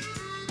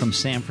 from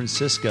San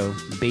Francisco,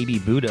 Baby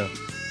Buddha.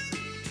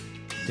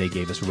 They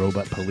gave us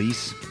Robot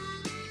Police.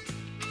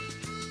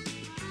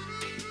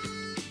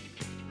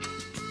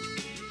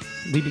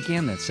 We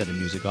began that set of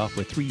music off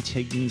with Three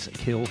Teens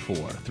Kill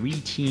Four.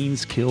 Three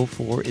Teens Kill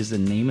Four is the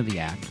name of the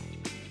act.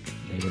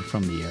 They were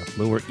from the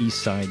Lower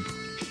East Side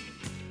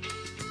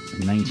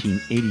in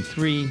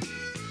 1983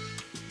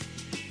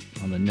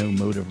 on the No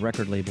Motive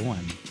record label.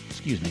 And,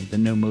 the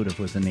No Motive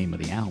was the name of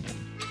the album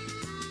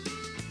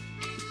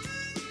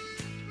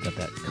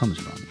that comes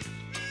from.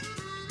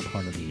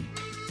 Part of the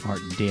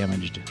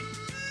art-damaged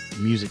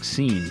music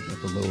scene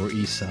of the Lower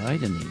East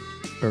Side in the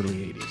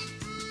early 80s.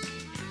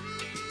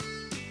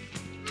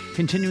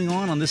 Continuing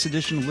on this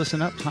edition of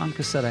Listen Up, Tom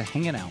Cassetta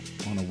hanging out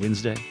on a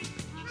Wednesday.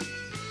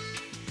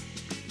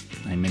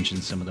 I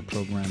mentioned some of the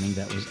programming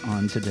that was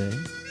on today.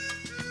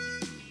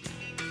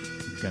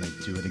 Got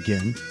to do it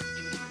again.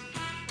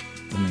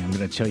 I'm going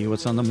to tell you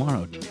what's on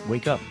tomorrow.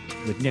 Wake Up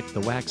with Nick the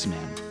Wax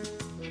Man.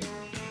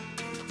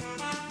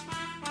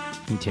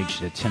 He takes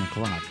you to 10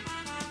 o'clock.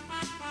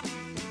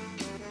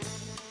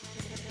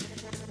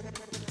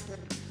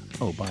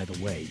 Oh, by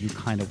the way, you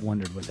kind of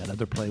wondered what that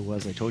other play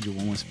was. I told you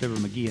one was Fibber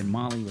McGee and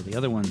Molly, but the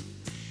other one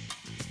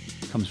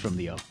comes from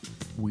the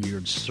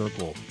Weird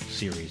Circle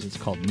series. It's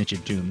called Niche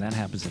of Doom. That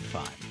happens at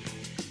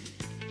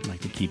 5. I'd like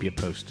to keep you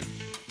posted,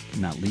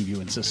 not leave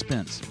you in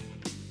suspense.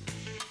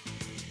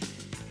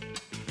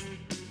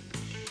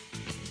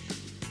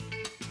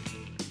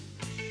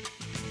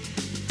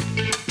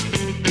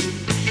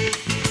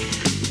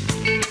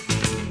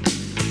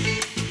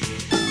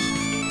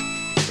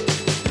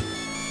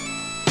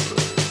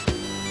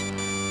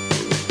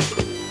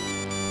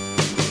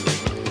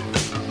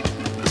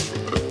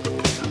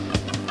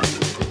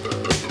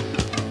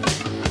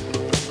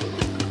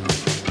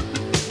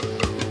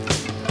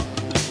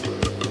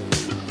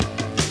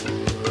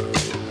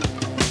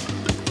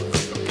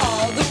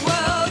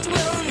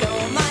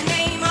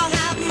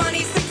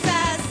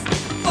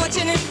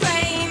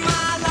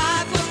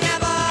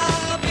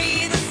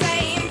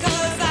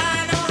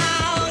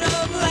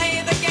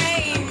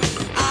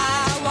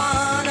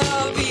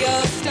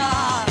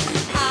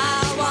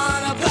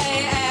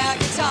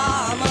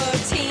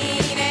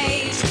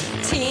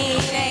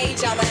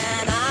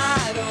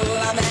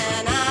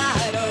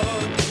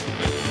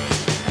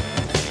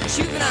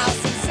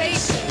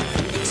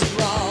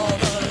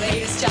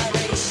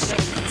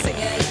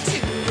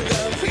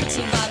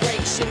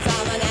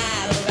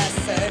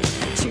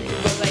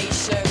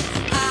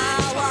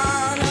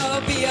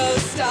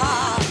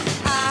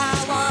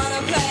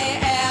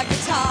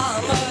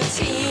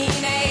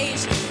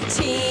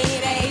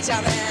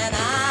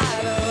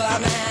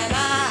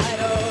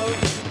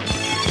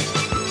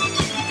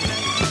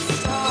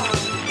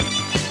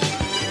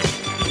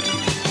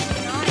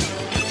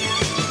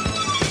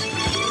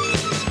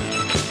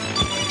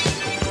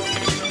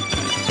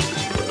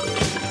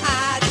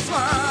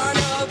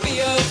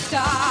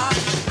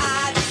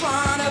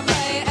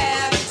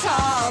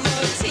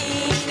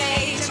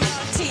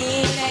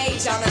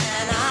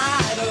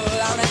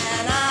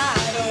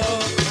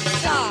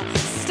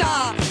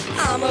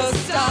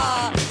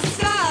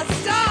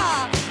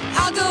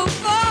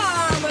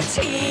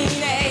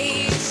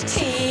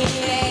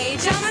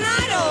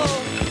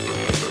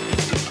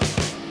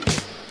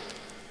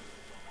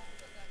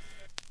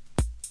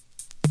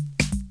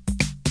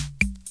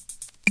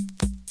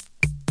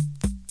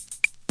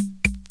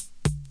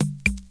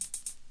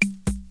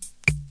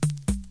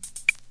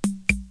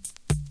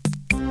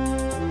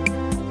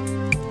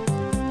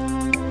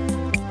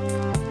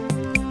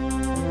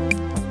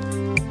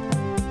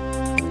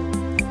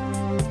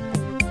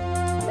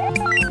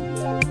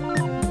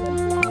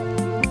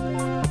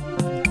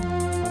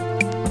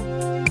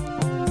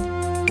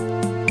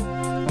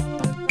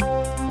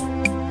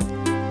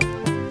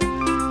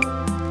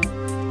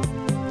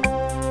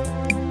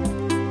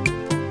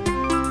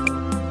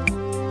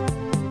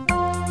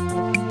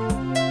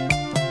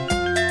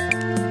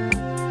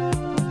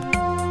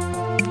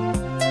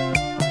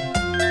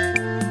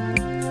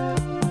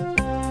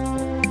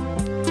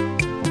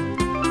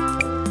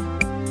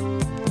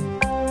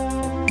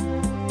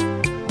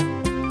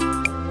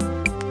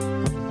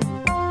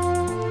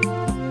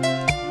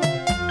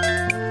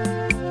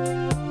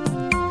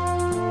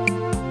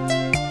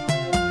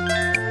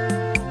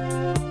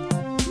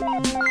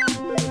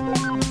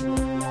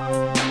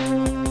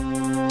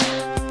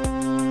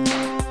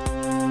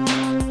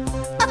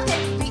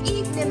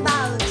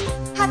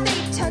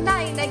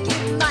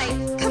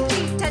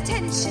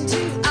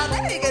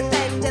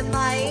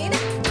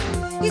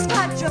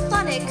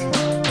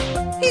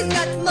 He's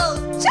got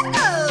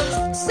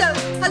mojitos, so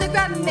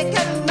hologramic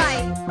am I.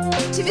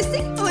 TVC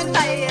on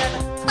fire,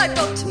 I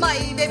brought my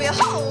baby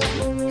home.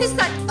 He's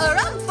not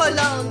around for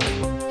long.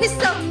 He's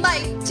so my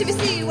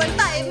TVC on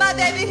fire, my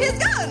baby he's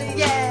gone,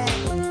 yeah.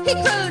 He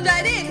crawled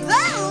right in,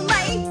 oh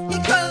my, he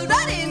crawled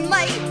right in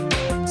my.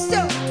 So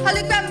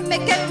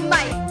hologramic am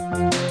I.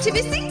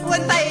 TVC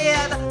on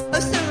fire, oh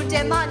so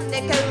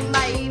demonic oh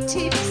my.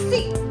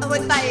 TVC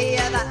on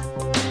fire.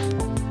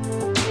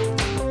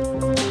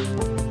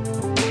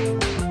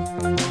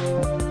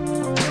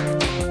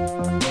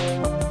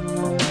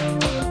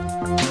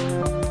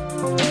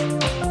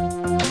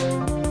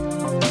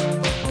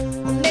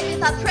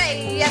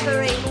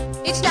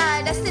 Each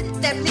night I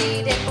sit there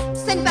pleading,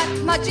 send back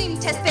my dream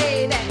test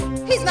baby.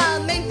 He's my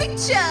main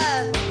picture,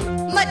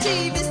 my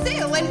TV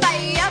still went by.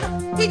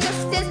 He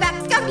just stays back,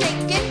 I'm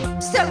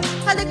blinking, so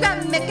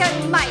hologramic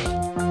am I.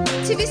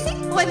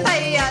 TVC went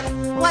by.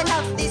 One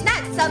of these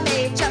nights I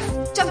may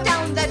just jump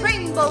down that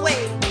rainbow way,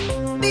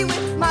 be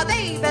with my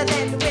baby,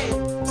 then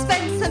we'll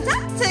spend some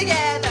time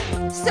together.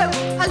 So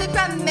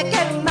hologramic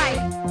am I.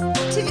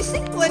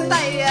 TVC went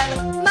by.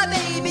 My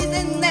baby's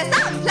in there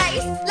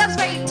someplace, love's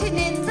waiting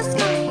in the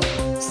sky.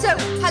 So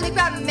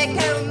hologramic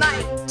oh my.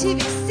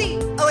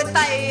 TVC oh and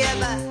fire.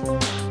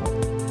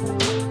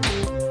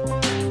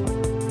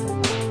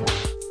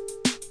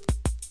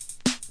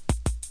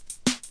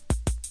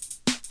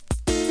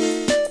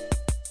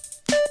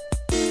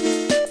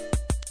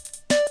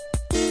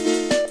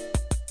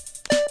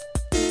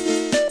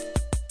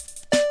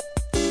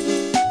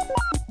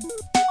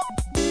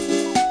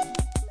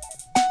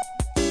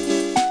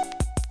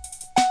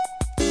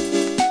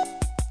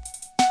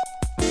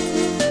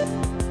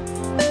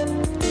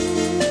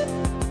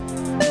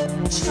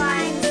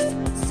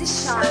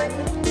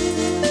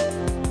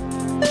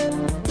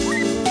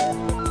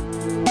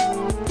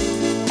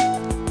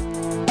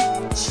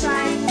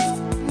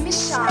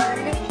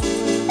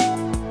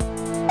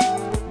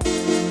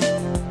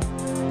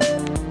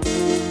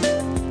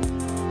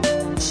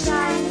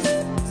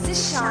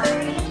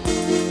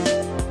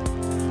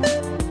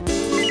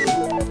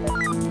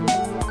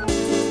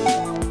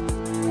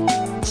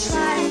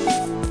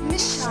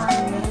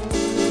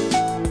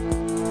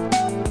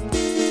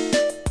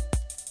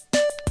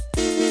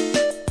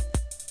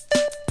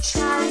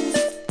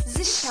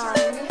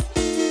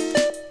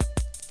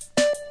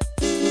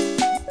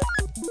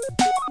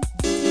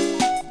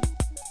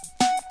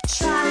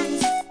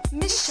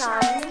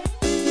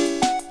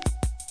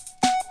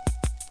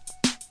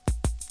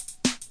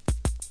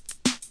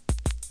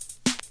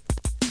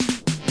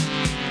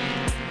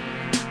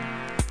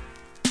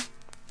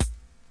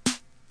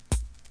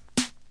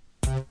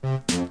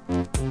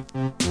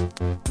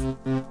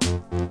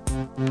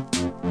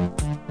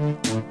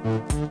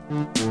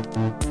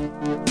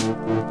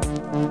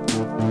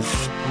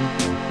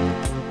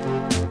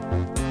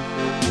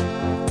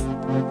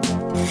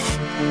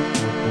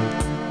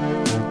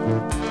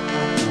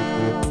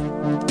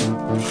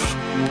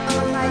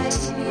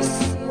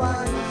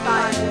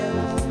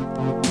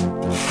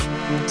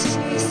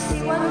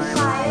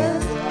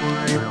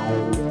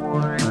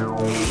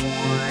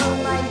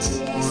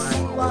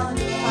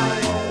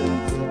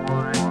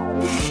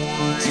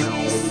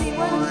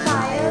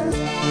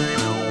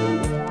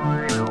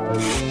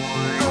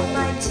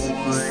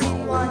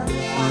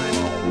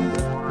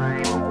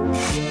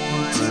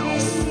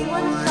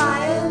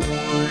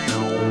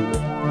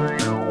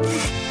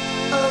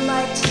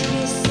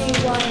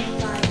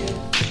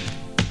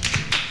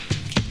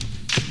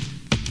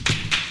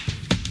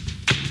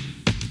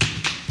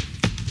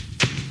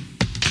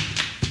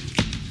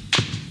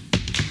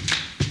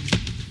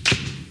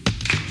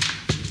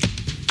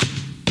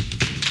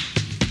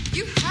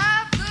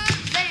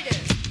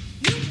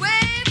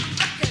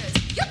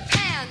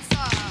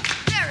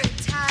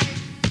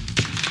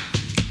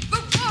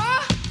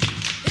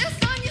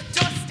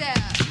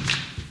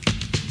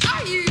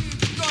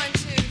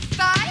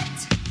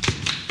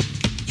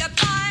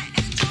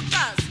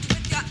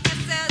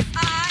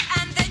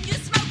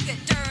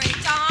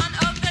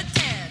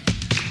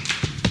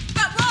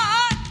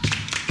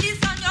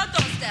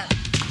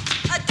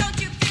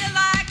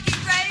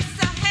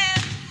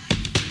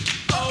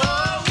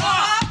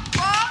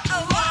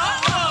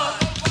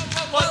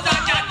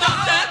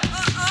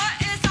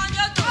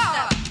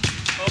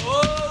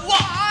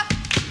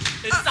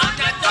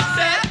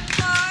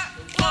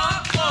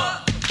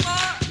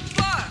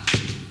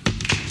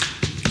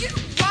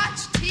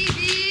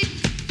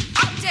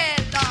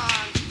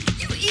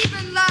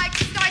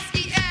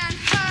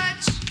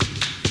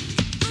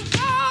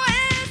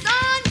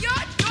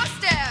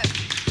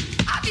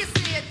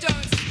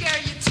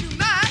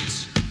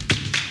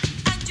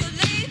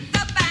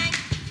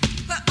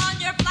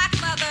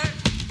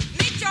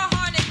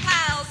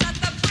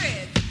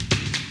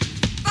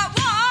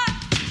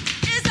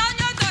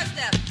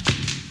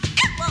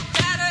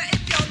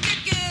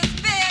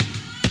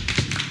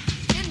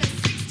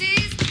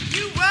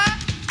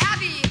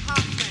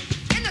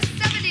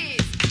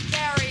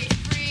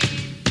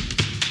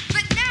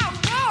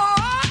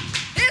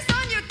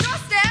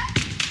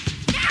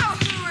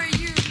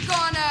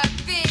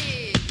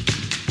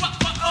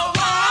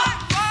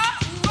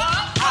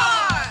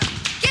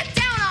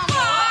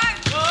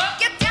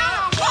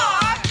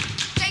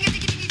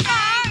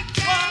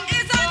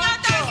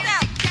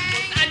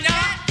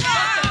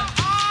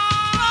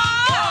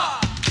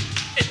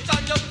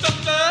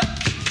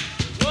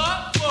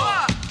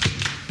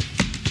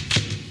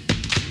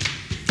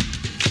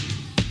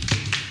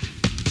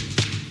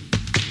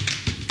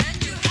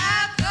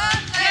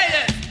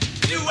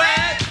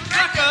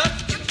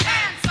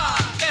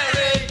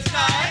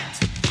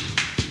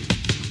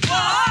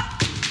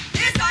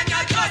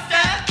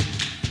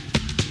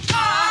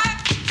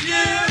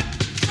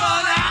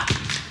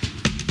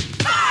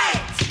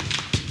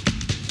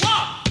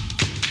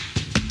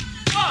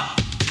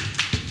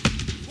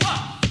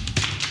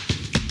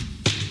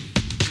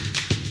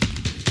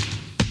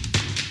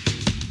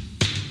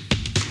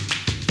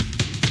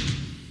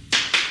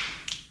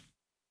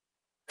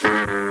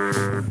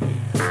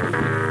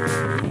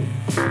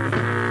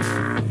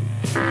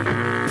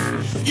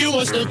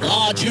 must have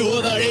thought you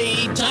were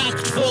very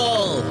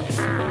tactful.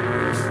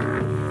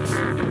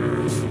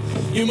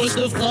 You must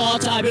have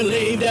thought I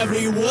believed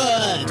every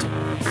word.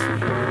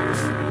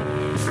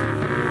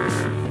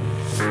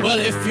 Well,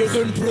 if you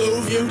can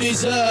prove you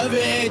deserve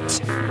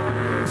it,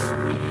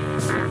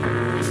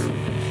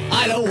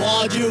 I don't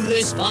award you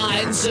this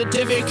fine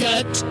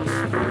certificate.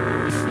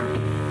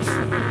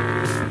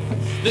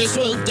 This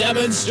will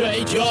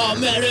demonstrate your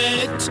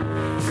merit.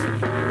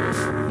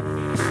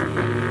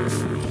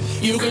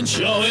 You can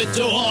show it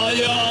to all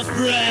your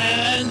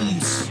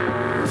friends.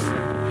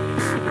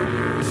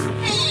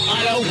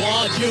 I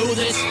award you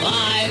this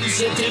fine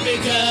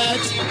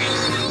certificate.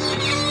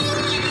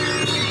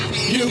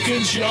 You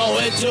can show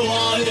it to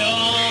all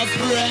your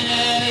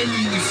friends.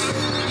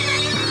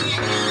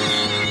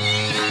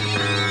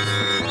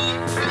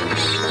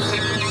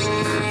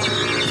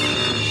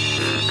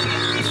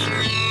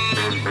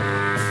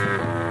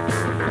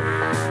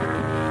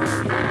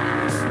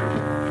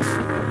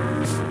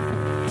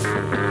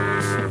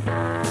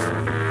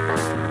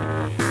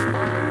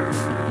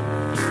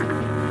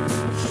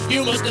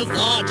 You must have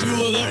thought you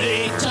were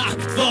very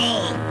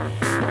tactful.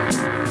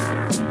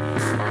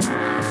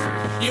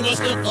 You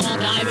must have thought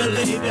I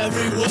believed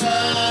every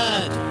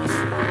word.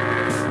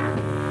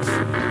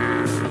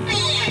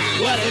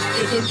 Well, if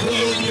you can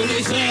prove you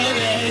deserve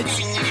it,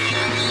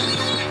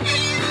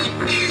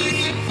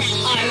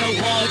 I'll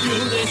award you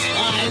this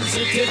fine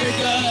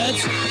certificate.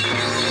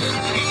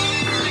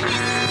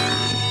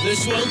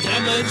 This will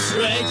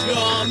demonstrate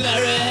your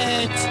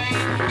merit.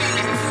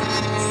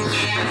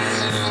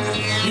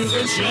 You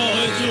can show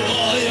it to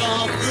all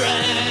your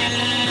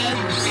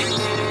friends.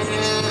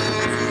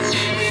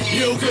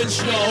 You can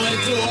show it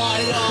to all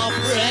your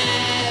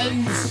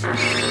friends.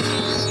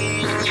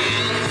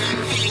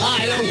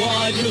 I'll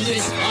award you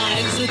this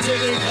fine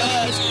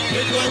certificate.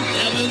 It will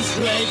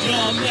demonstrate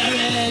your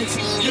merit.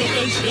 You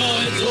can show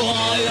it to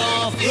all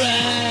your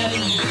friends.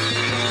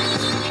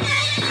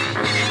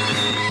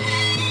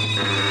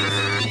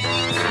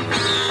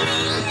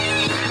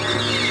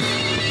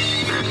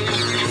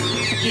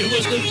 You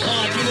must have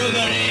thought you were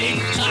very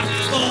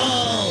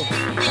tactful.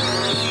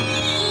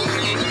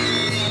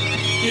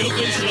 You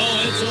can show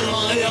it to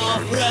all your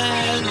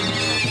friends.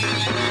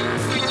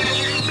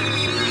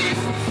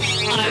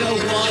 I'll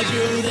award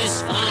you this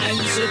fine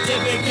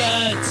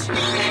certificate.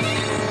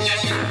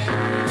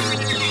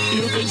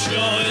 You can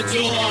show it to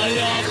all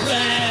your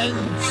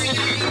friends.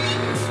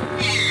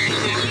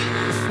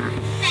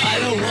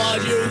 I'll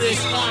award you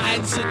this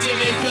fine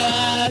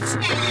certificate.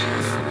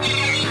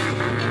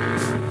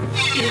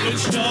 You can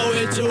show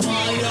it to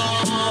all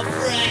your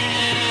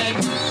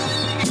friends.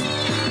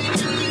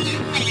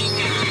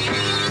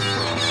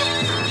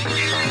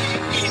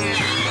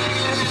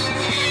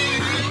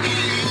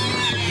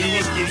 You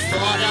must have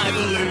thought I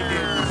believed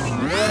in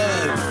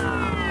words.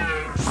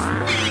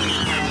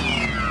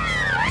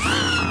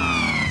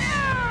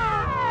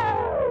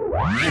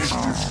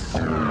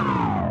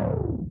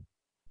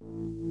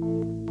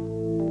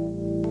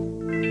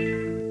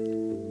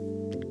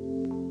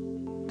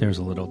 There's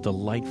a little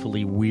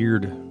delightfully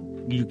weird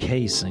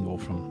UK single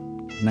from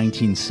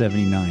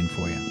 1979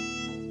 for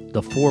you.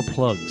 The Four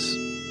Plugs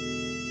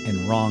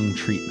and Wrong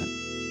Treatment.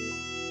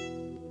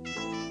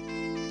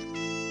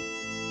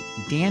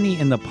 Danny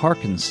and the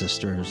Parkins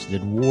sisters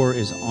did War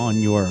Is On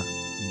Your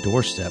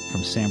Doorstep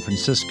from San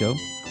Francisco.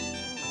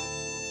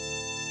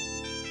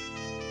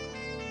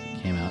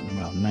 Came out in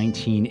about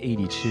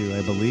 1982,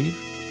 I believe.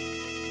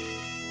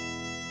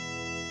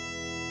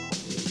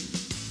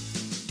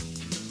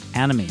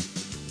 Anomy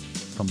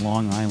from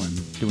Long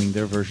Island doing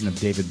their version of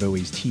David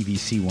Bowie's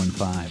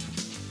TVC-15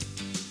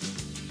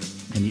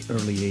 in the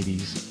early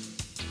 80s,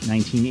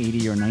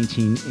 1980 or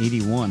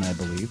 1981, I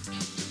believe.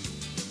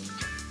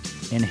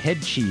 And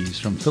Head Cheese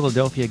from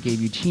Philadelphia gave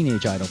you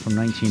Teenage Idol from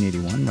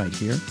 1981 right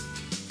here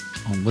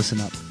on Listen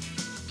Up.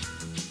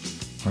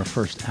 Our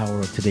first hour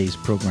of today's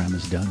program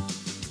is done.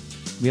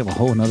 We have a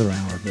whole another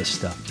hour of this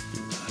stuff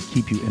to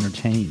keep you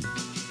entertained.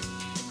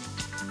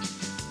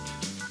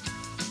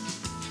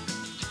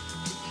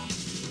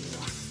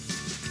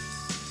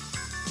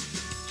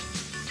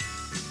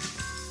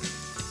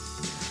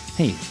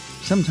 Hey,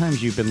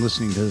 sometimes you've been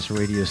listening to this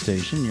radio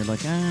station, you're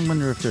like, I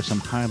wonder if there's some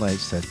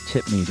highlights that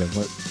tip me to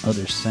what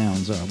other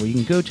sounds are. Well, you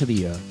can go to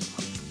the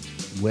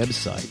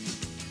website,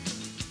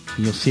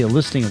 and you'll see a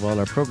listing of all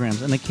our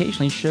programs, and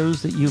occasionally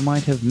shows that you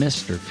might have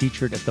missed or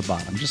featured at the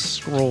bottom. Just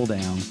scroll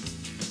down.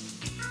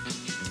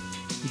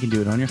 You can do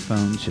it on your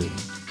phone, too.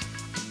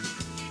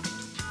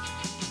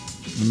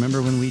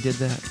 Remember when we did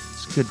that?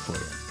 It's good for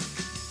you.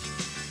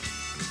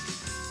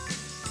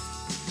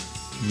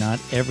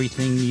 Not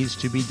everything needs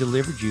to be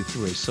delivered you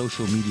through a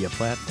social media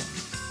platform.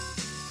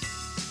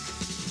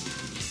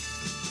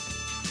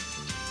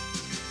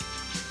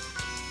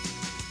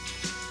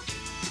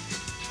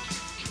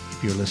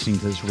 If you're listening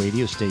to this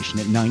radio station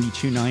at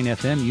 92.9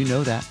 FM, you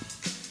know that.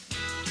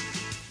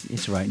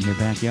 It's right in your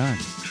backyard.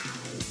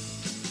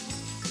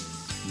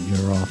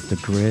 You're off the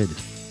grid.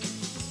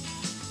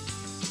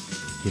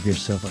 Give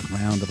yourself a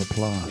round of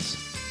applause.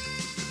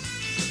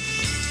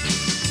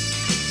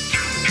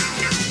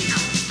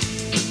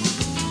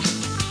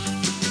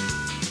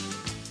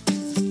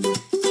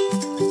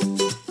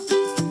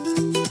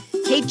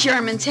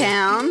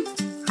 Germantown.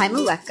 Hi,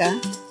 Maleka.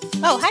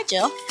 Oh, hi,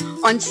 Jill.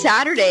 On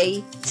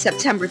Saturday,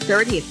 September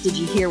 30th, did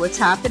you hear what's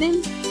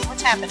happening?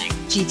 What's happening?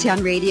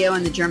 G-Town Radio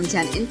and the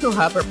Germantown Info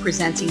Hub are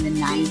presenting the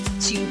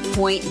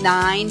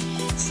 92.9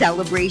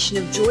 Celebration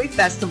of Joy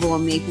Festival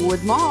in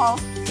Maplewood Mall.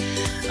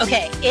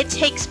 Okay, it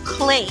takes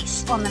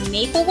place on the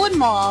Maplewood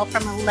Mall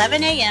from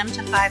 11 a.m.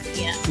 to 5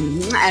 p.m.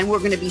 Mm-hmm. And we're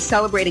going to be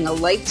celebrating a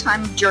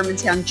lifetime of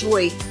Germantown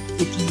joy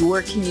with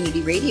your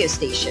community radio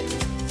station.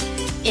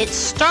 It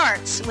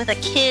starts with a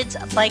kids'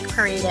 bike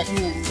parade at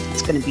noon.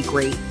 It's going to be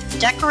great.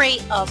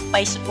 Decorate a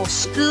bicycle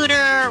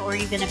scooter or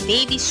even a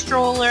baby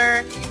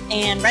stroller,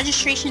 and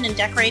registration and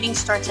decorating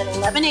starts at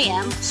 11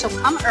 a.m., so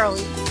come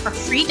early for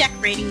free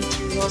decorating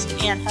materials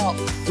and help.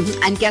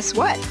 Mm-hmm. And guess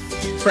what?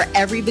 For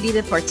everybody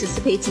that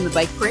participates in the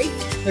bike parade,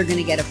 they're going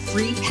to get a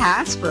free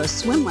pass for a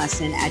swim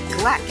lesson at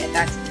GLEC.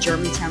 That's the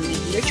Germantown Lake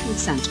Enrichment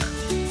Center.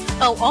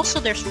 Oh, also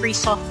there's free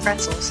soft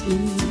pretzels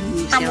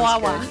from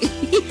Wawa.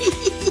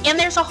 Good. And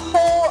there's a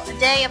whole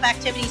day of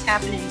activities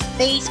happening.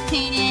 Face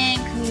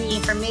painting, community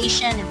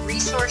information and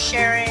resource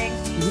sharing,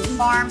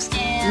 farm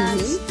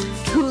stands,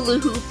 hula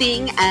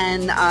hooping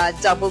and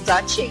double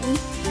dutching,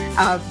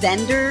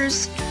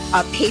 vendors,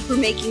 paper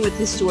making with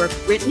historic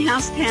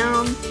Rittenhouse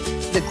Town.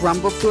 The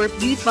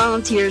Grumblethorpe youth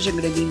volunteers are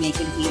going to be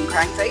making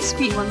hand-cracked ice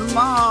cream on the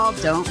mall.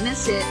 Don't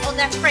miss it. Oh,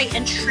 that's right.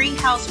 And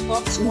Treehouse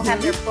Books will have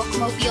their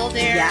bookmobile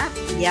there.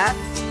 Yeah.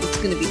 It's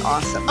going to be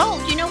awesome. Oh,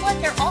 you know what?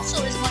 There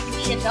also is going to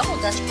be a double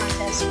dutch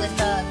contest with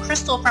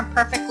Crystal from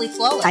Perfectly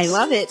Flawless. I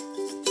love it.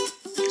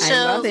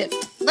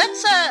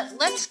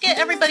 Let's get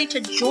everybody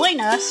to join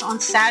us on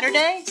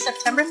Saturday,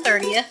 September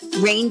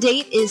 30th. Rain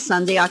date is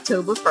Sunday,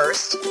 October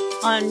 1st.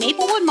 On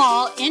Maplewood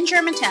Mall in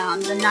Germantown,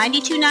 the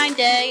 92.9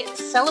 Day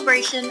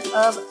Celebration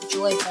of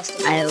Joy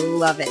Festival. I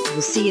love it.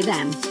 We'll see you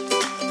then.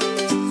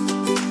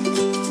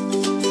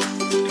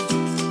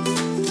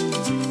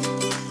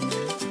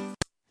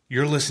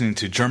 You're listening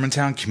to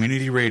Germantown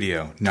Community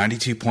Radio,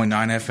 92.9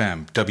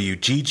 FM,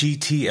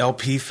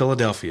 WGGTLP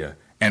Philadelphia,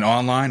 and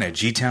online at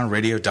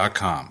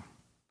gtownradio.com.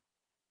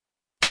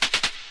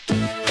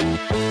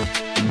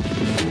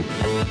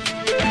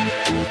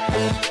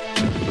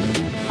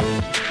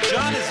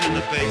 John is in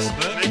the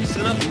basement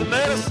mixing up the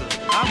medicine.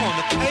 I'm on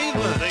the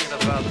pavement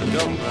thinking about the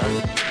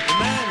government. The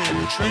man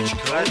in the trench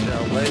coat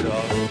laid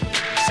off.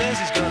 Says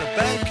he's got a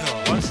bad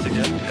car, wants to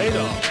get paid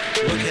off.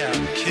 Look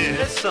out, kid.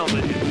 It's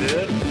something you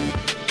did.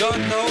 God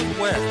knows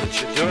when, but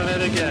you're doing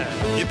it again.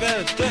 You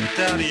better duck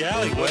down the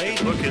alleyway,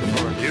 looking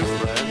for a new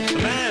friend. The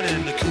man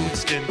in the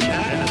coonskin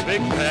cap and a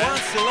big pack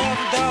wants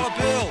 $11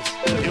 bills.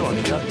 You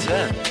only got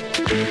 10.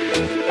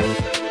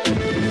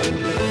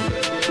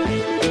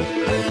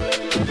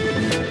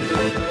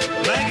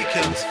 Maggie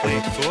comes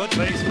fleet-foot,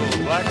 baseball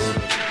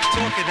blacksmith,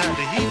 talking at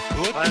the heat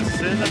put, plants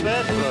in the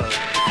bed bud.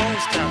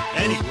 Phone's tapped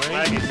anyway,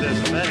 Maggie says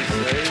many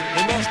say,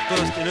 they must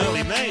bust in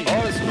early May.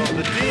 Orders from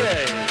the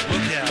DA.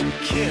 Look out,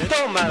 kid,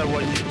 don't matter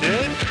what you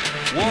did.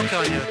 Walk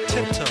on your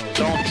tiptoes.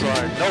 Don't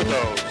try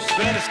no-dos.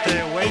 Better stay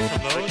away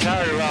from those.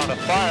 Carry around a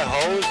fire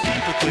hose.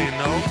 Keep a clean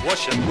nose.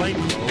 Wash your plain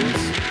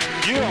clothes.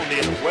 You don't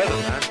need a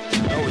weatherman to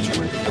know which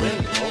way the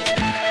wind blows.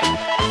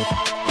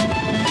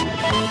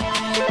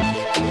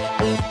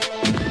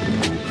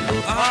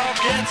 I'll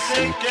get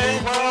sick,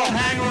 get well,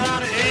 hang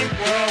around and eat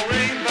well,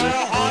 ring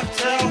bell, hot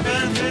tail,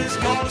 benefits,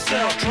 call to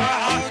sell, try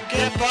hard,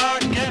 get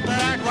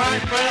back,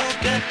 right bell,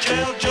 get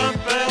jail, jump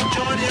bell,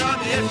 join the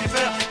army if you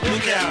fail.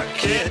 Look out,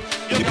 kid,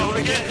 you're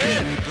gonna get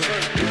hit.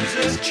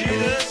 Losers,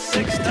 cheaters,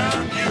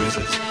 six-time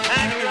users,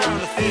 hanging around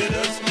the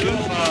theaters,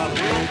 build by the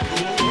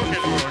whirlpool,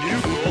 looking for a new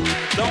fool.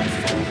 Don't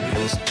follow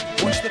this,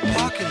 watch the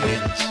parking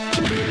meters.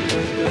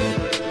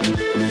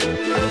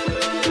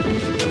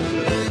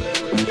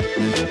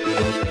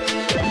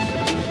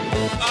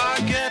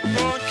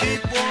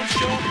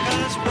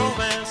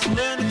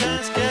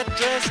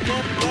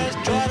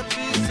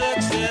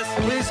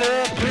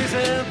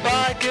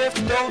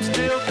 Don't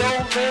steal,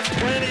 don't lift.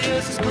 20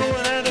 years of school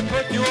and they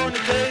put you on the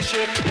day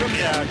shift. Look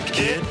out,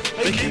 kid,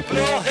 they keep it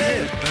all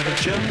hid. Better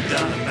jump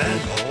down a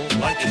manhole,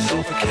 light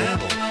yourself a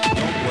candle.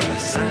 Don't wear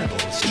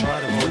sandals, try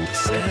to avoid the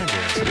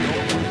sandals. Don't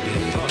want to be a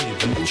thorn, you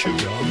better chew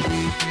on. The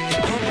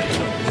public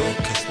don't work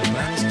cause the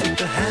rattles took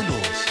the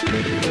handles.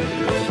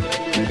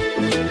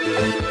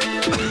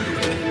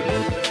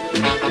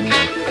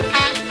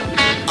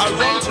 I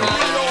run to New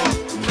York.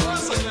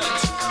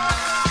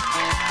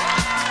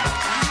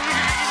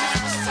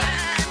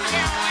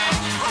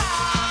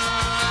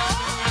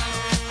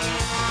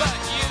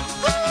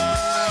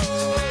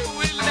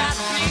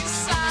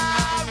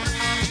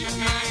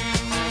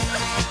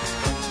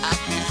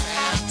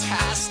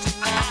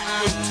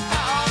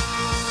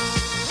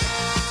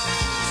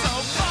 So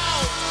far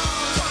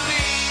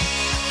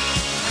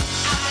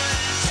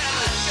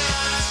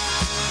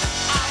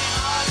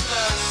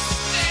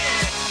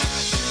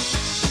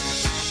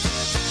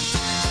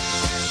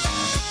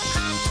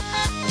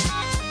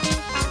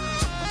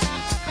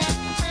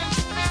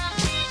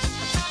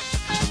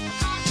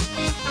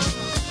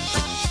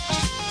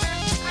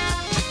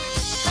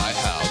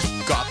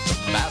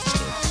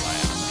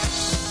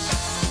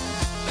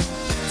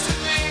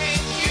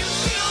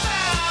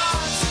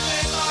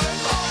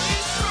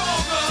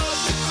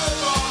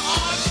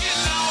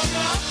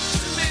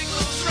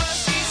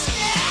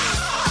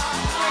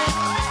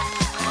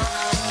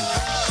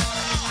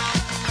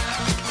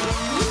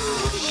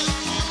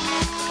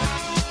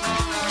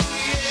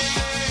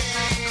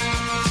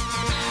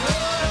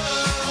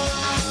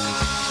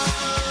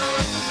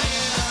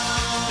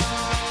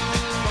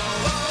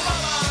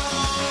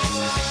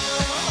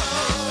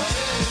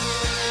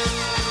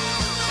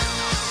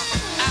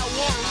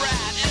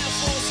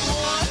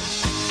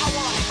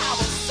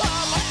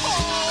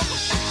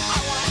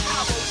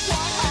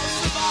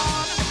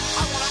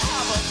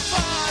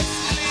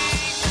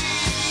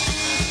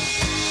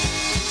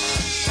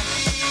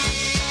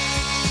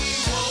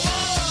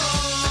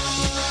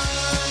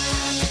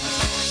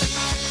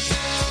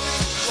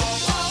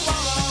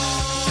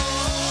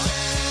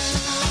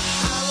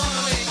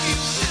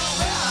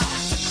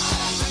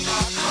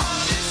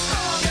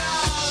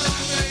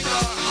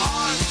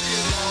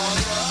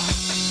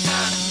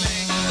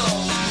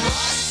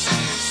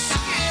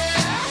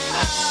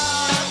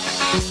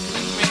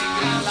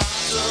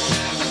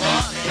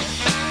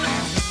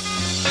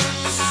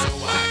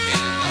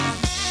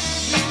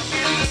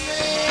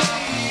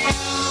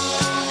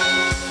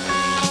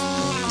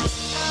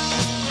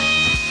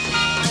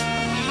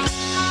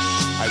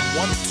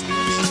want to be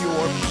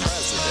your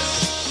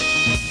president.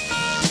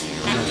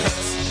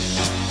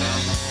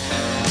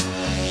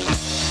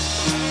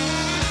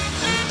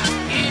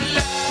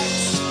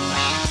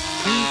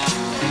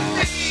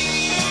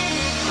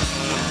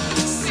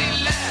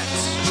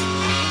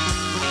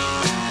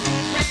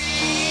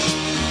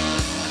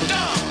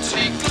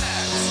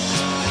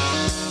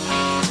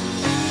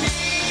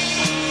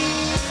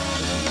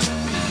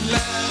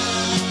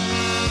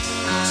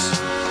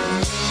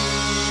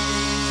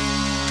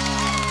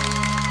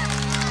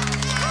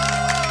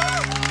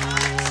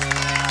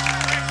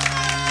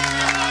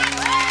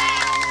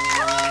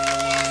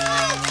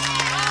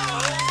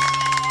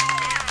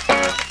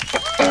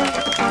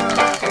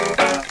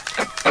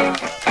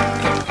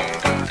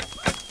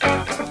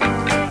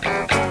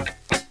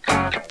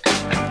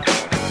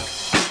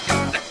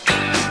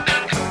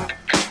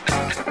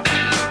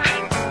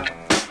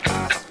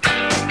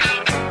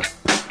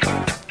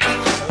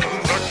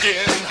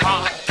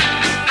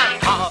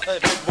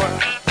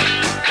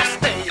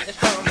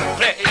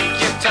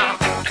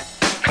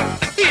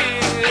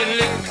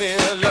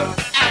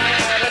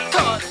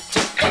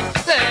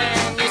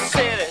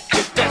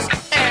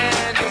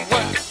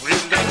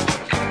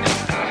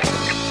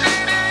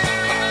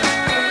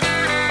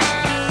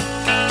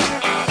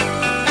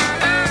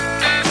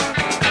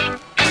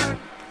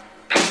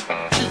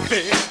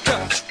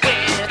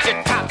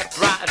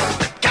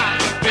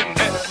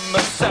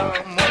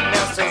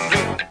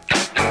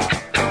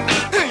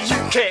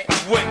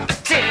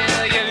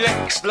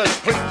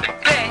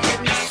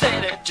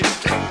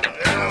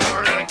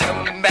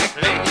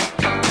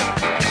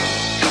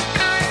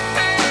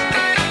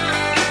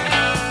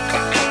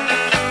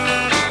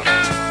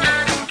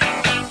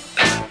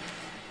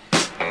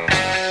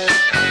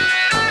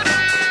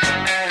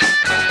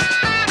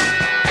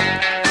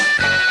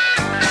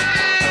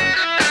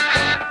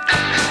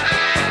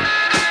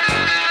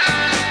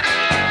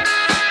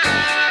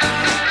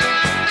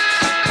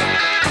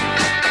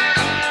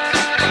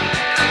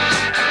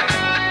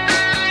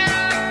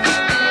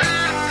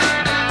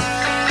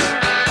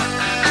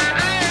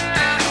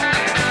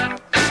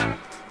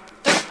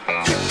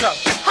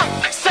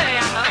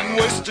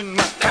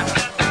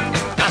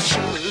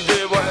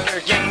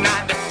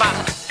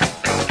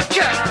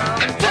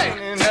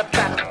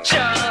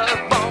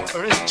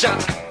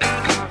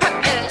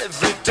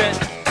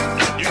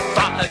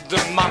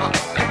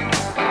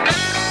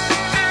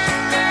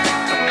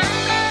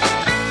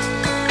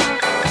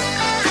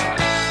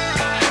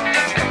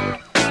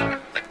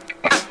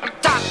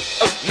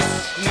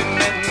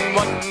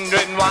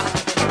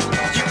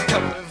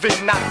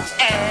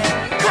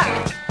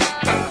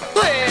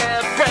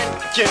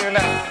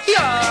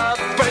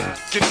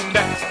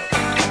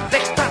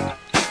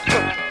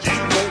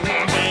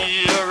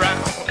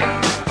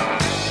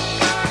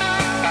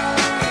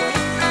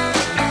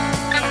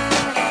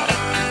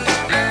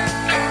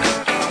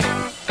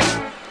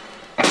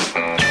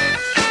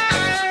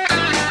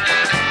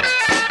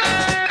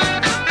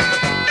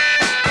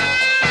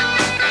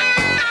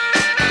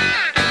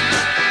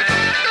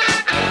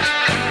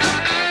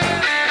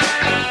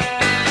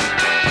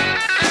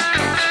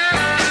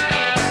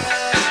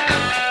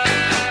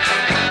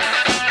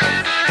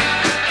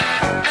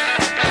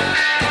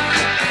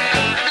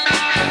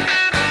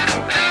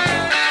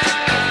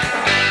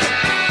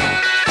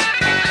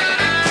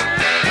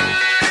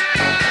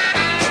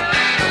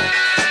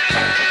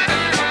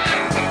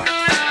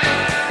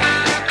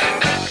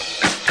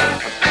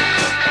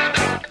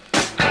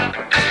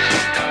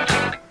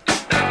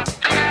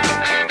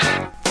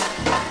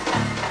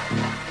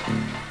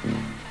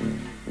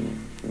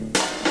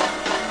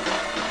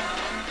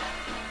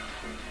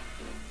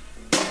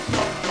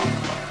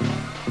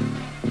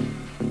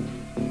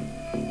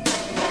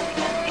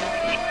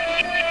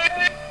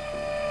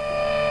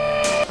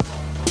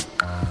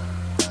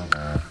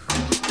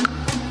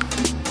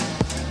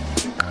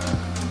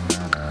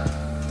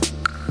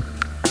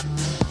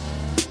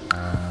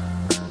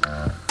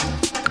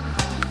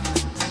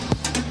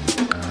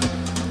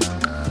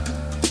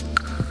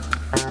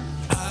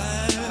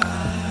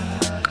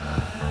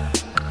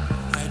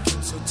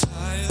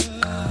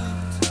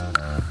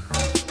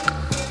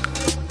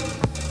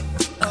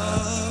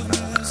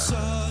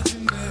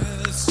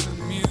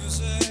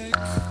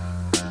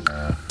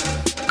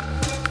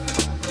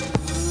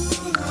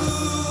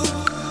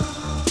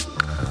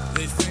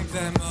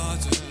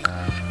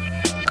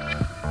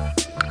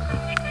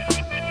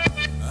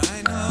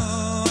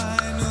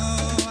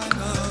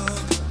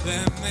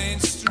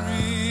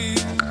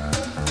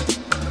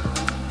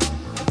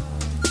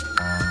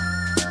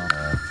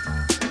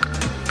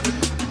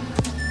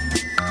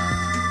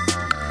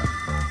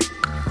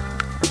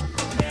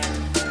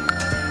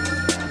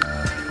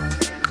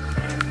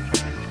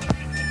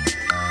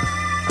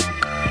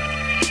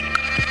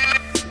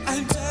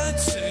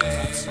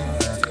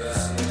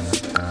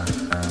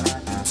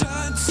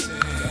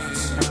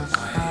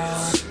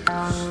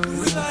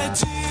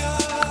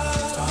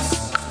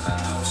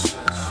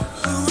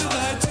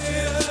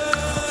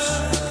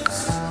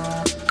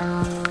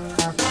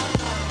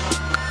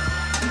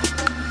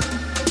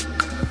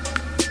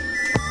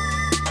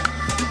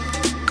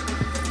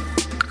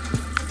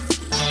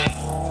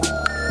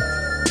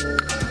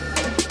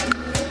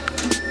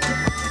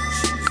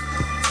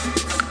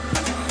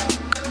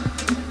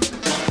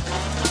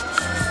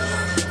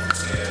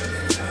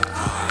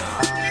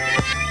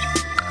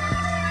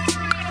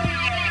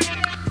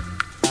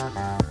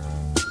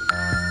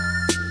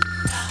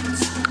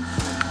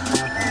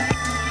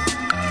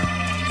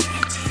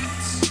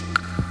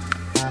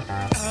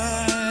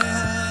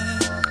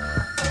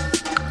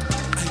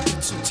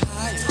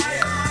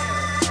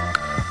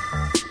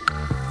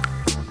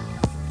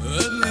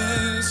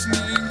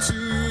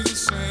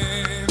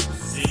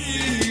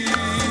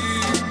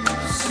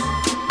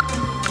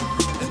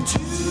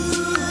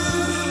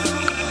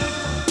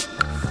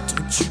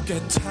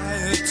 get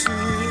tired too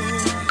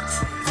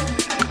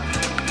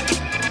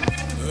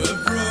of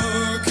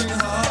broken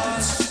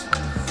hearts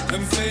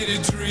and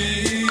faded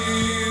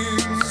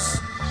dreams,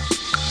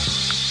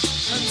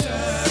 and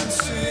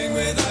dancing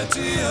with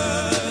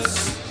ideas,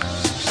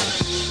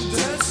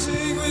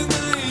 dancing with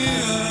my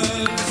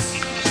ears,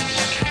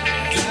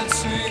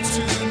 dancing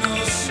to the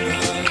notion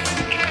of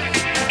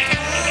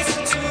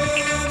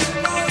positive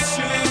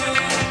emotion,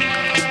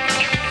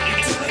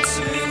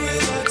 dancing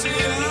with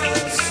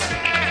ideas,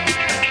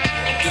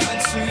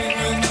 dancing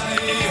with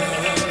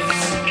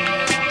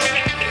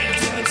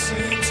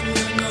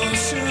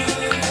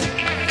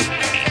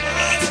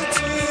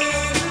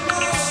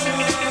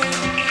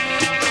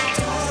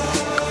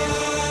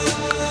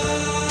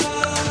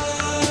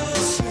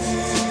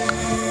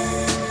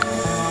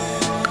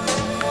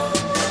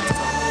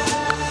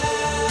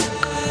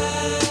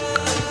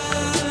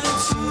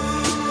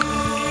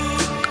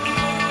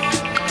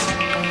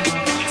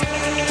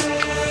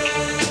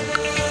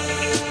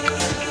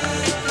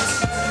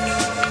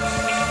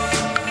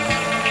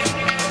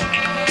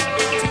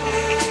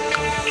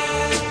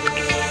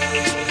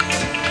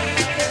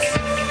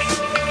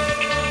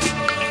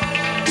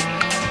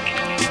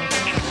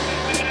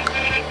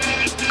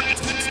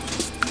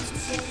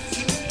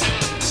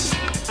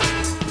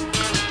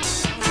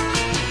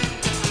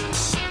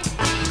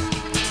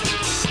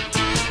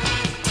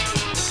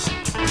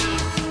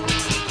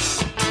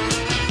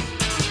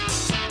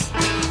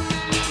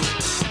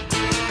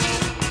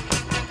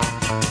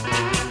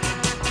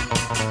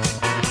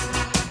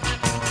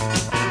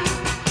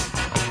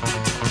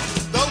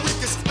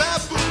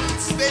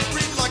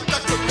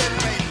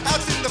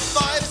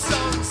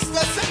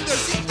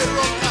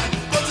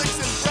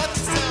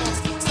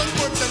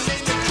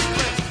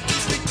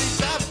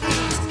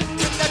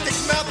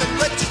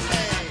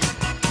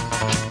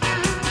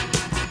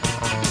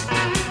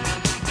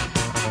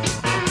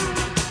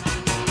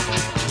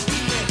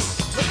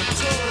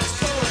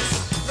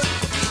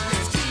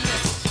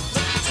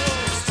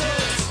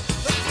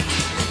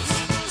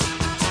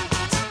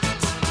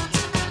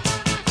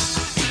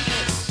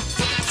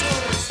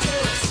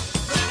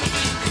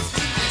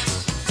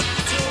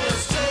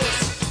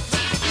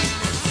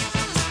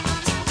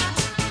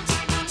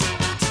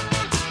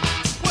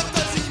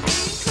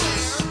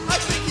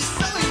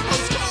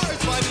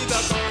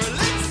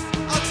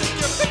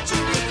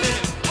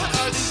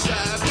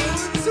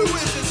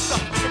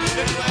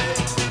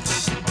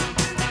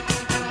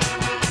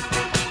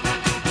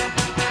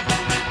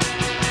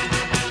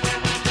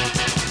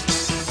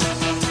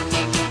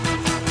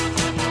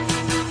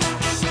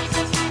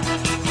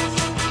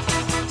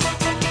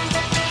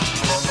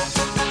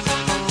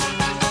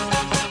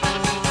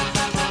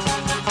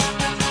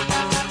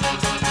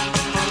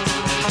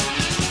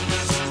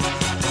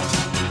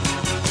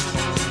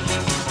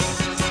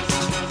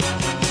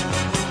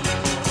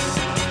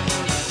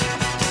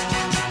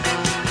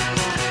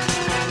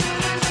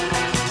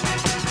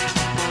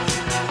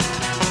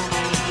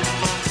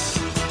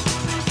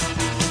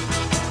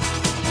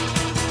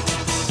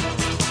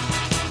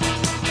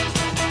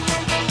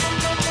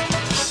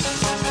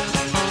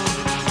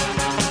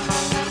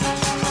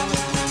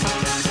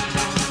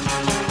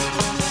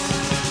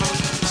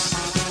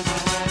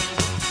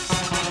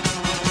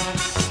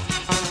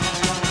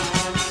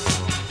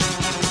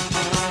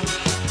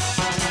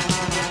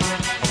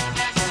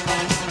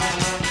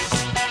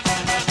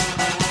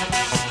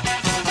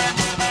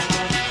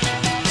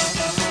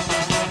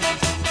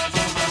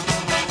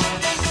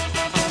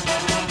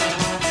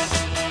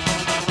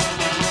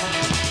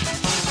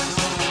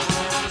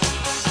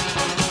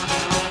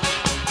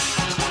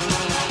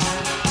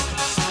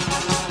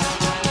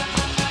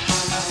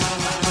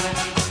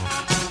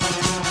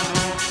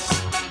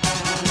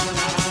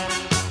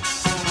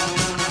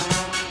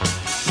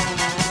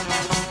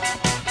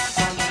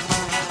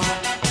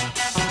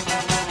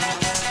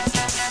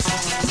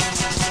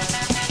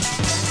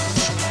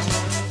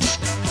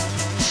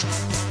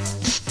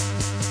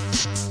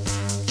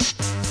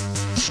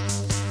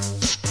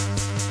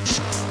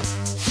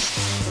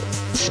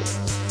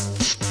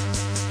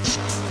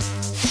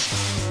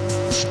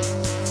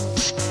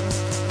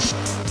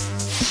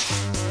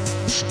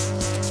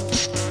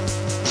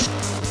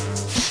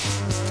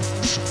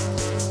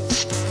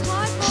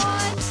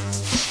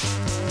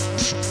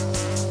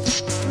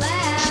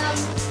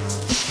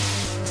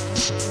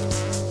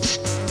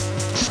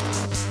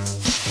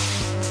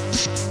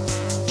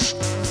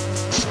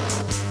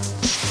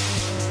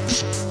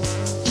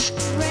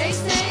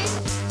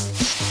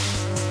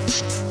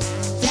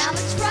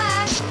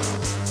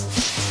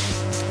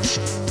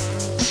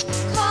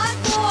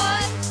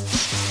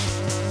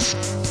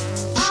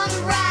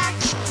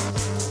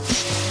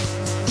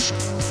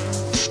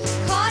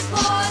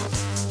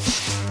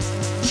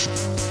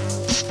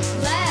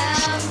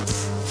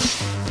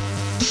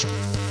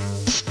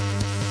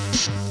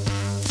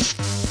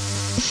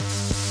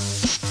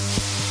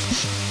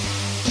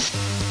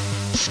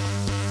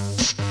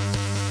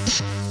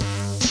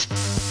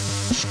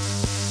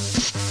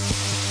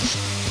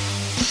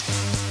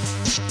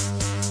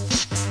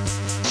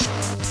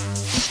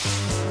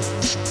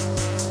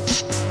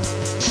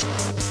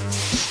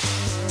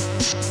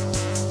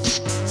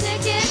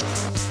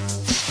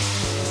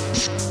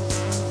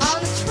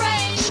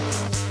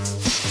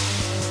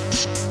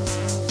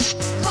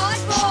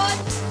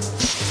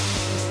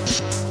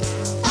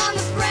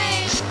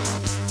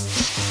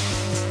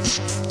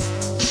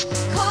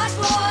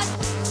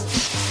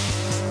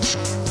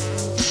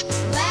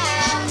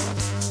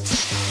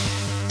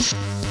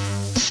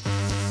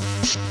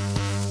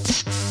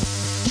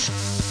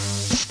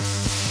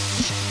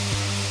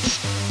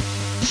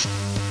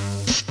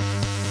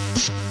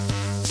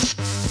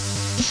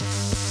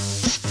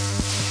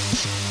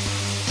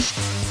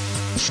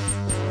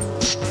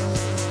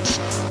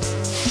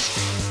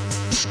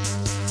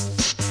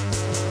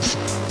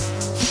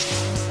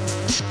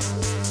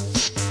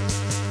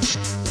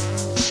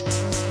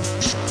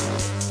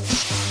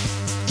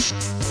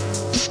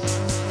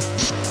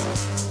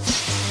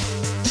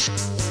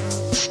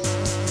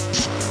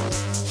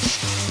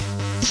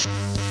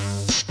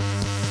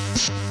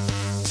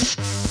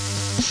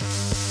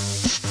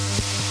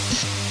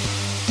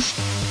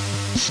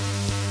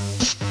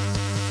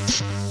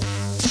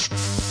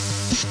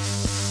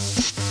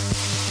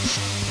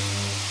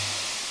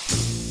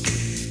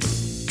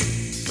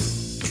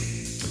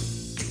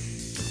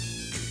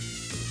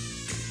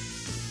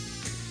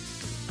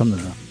From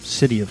the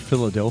city of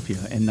Philadelphia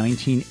in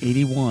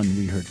 1981,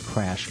 we heard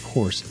Crash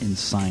Course in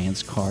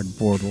Science,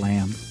 Cardboard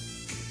Lamb.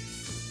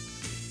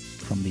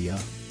 From the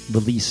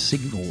release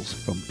singles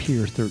from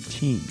Pier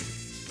 13.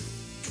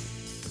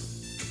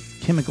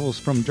 Chemicals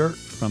from Dirt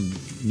from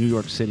New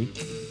York City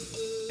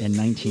in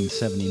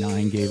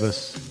 1979 gave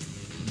us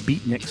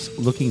Beatniks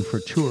Looking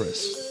for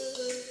Tourists.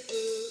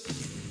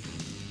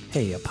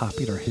 Hey, A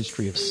Popular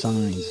History of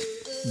Signs,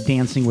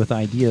 Dancing with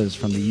Ideas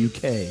from the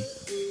UK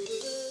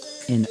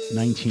in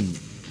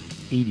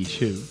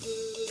 1982.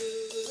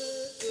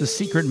 The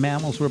Secret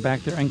Mammals were back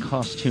there and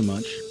Cost Too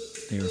Much.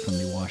 They were from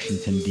the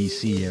Washington,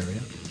 D.C.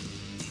 area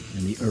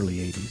in the early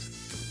 80s.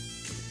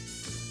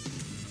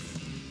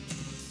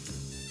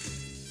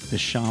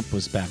 DuChamp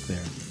was back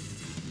there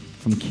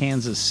from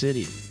Kansas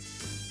City.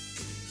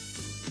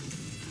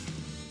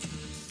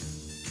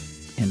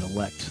 And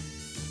Elect.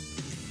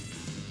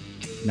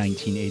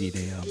 1980,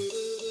 they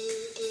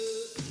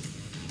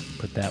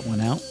put that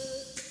one out.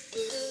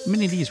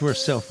 Many of these were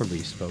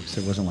self-released, folks.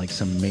 There wasn't like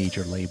some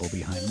major label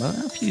behind them.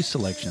 Well, a few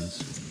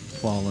selections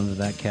fall into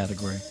that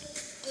category.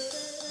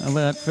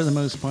 But for the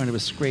most part, it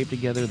was scraped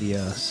together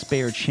the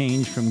spare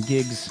change from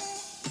gigs,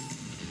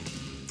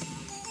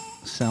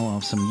 sell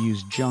off some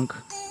used junk,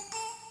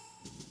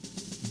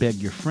 beg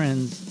your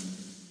friends,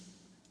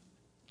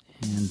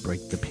 and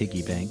break the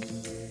piggy bank,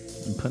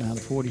 and put out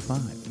a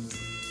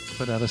 45,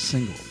 put out a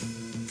single.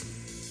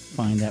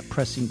 Find that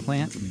pressing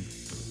plant and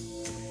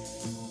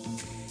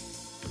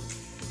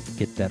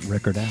get that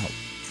record out.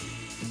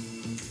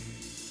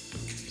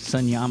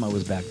 Son Yama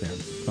was back there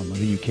from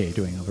the UK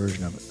doing a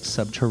version of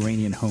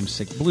Subterranean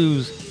Homesick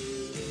Blues,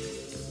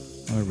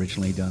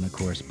 originally done, of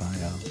course, by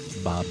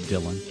Bob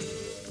Dylan.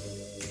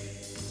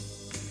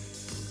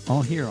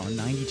 All here on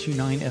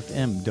 92.9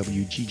 FM,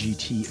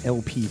 WGGT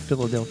LP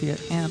Philadelphia,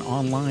 and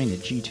online at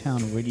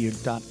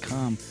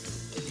gtownradio.com.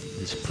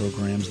 This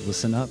program's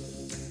Listen Up.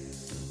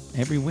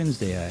 Every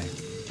Wednesday I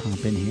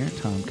pop in here.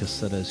 Tom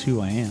Cassetta is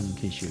who I am, in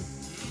case you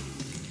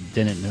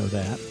didn't know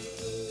that.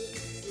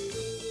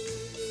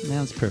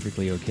 That's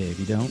perfectly okay if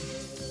you don't.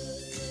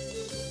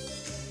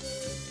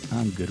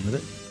 I'm good with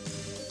it.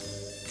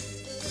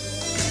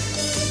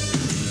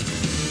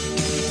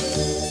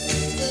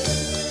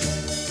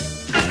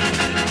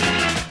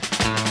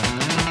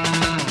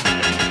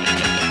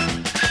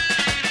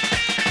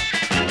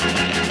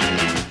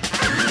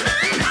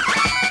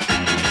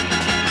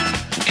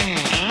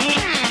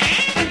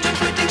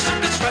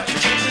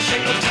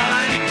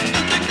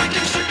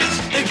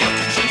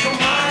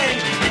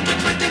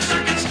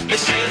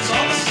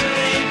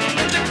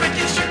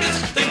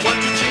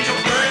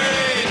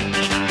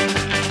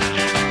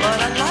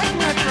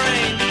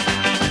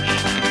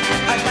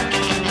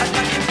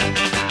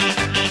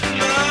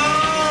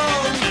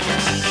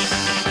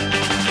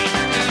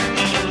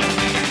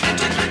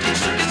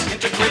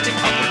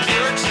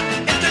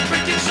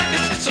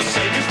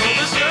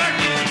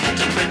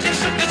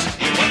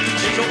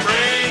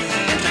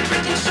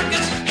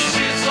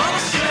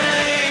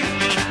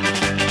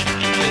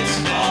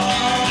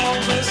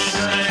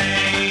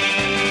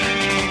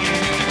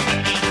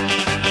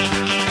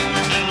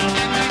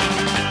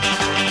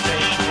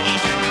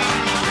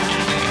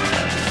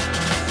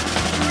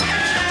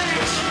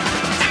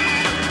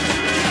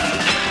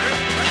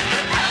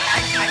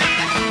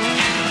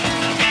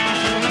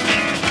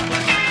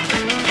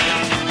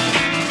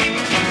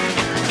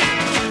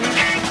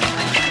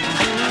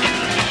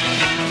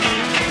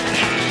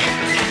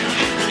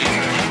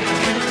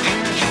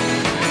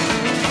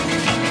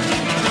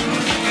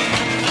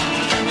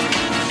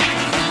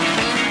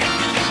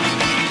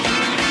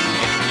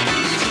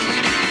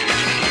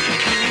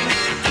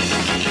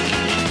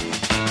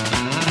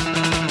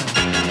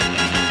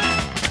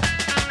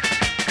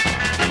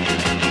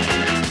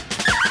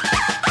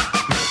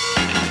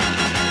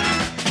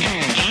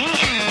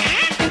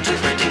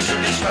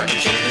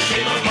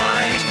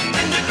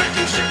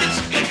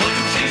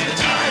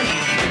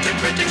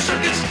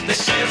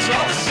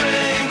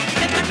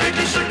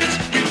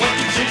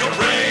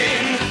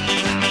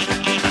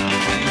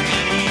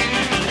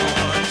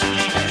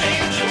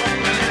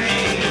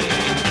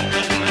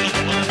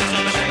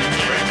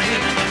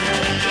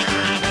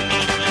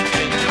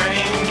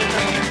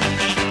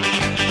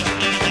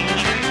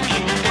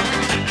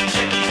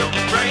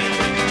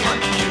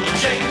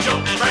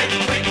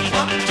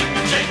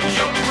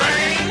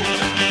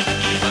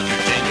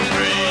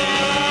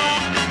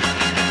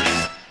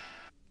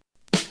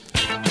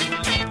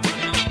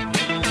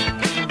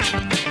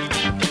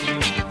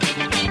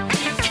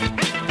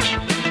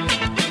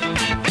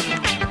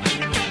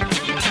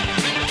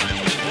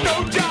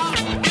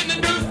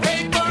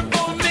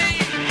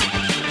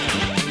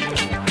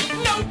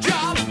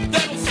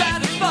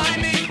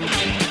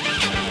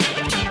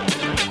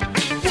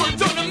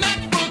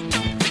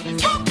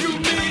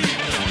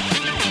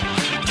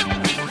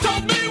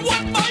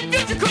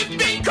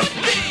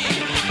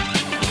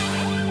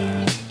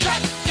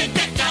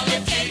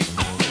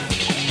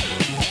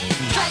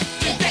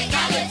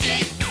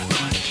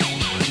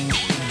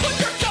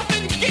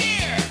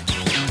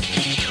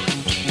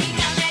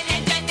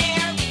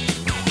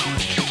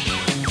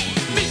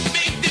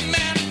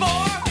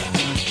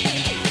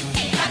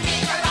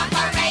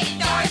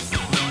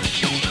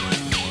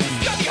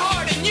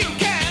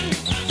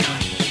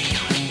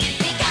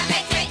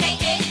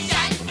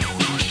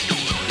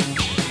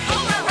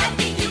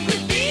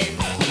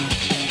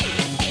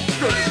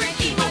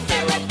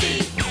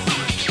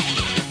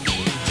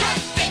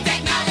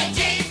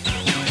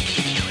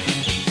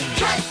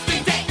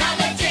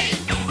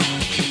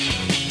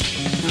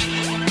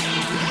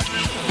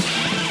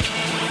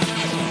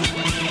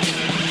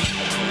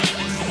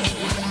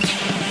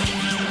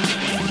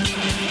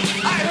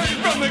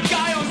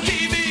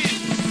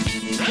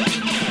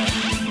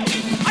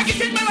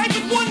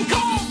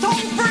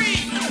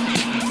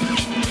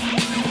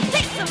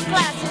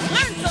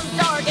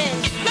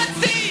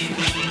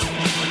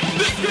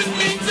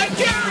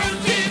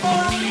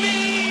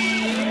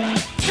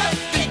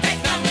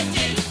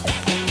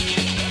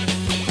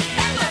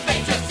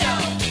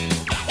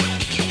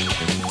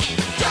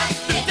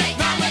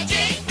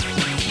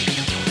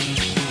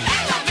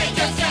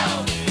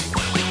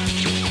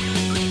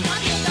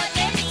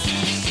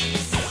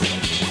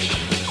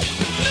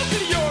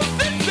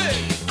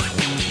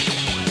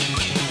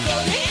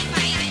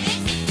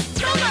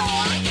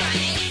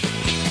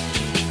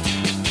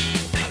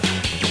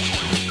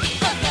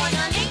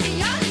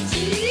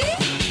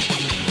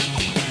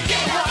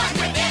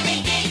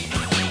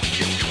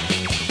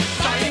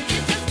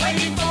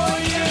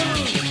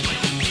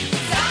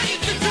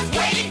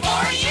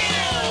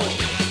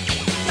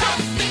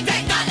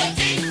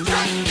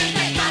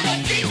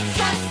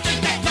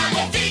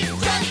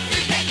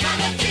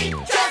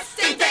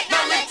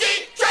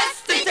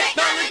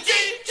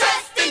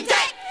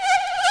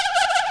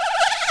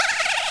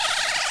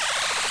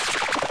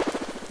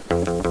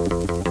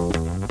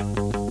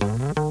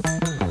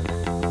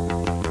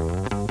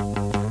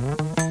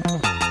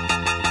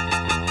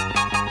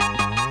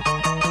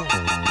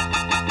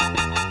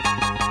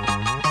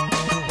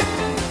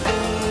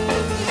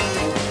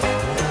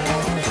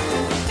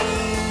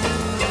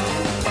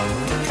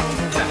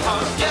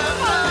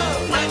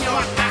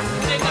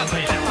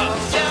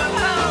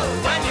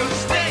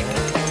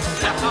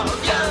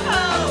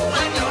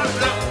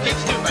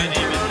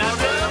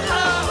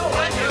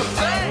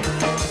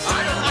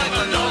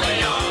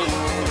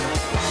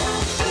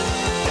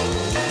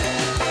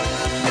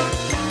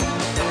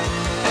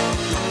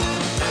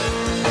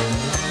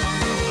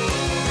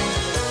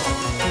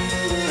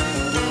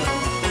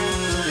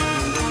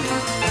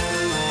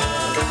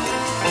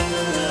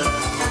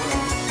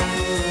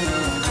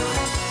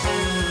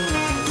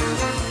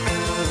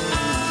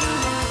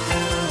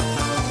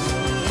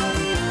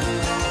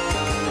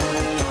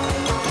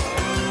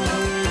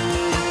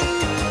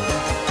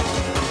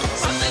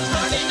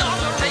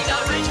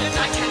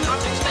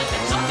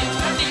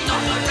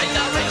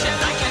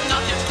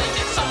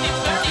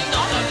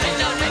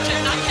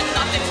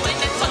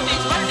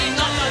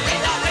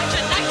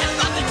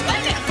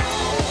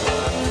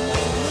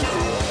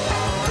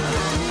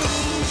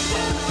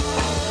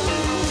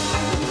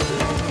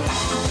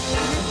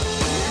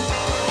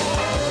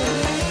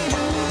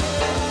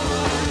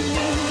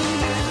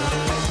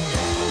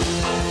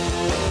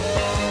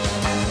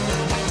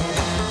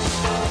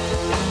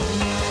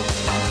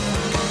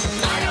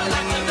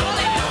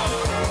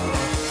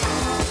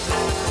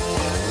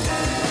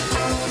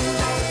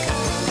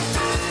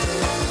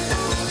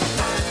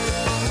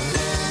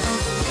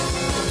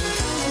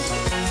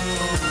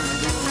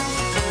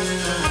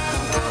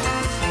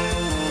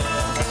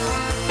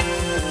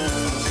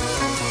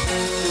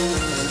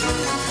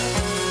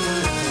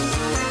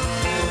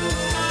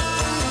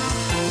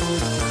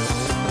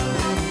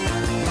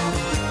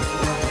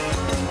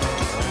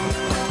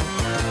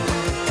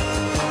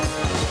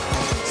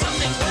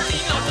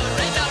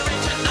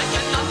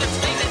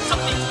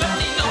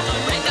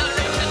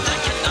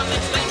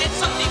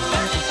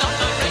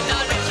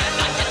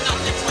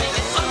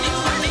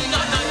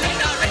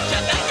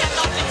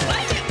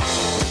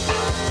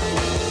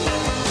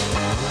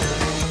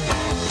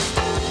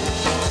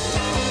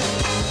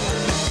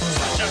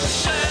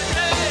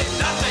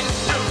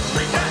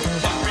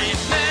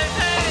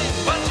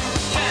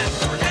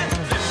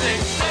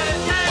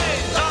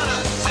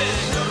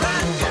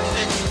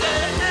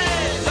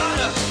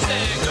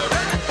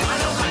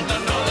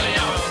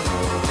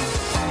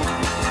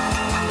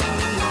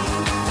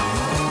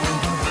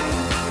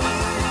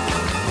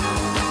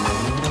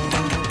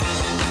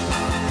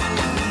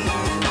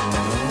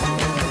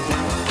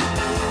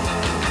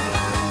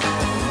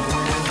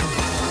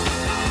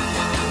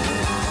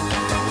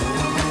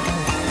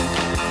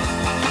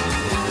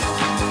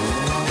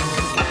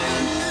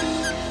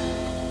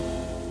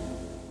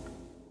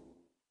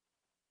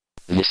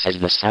 This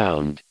is the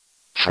sound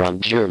from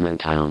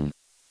Germantown.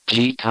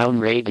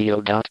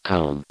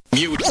 gtownradio.com.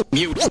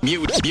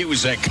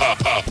 Music.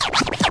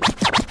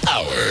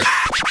 Hour.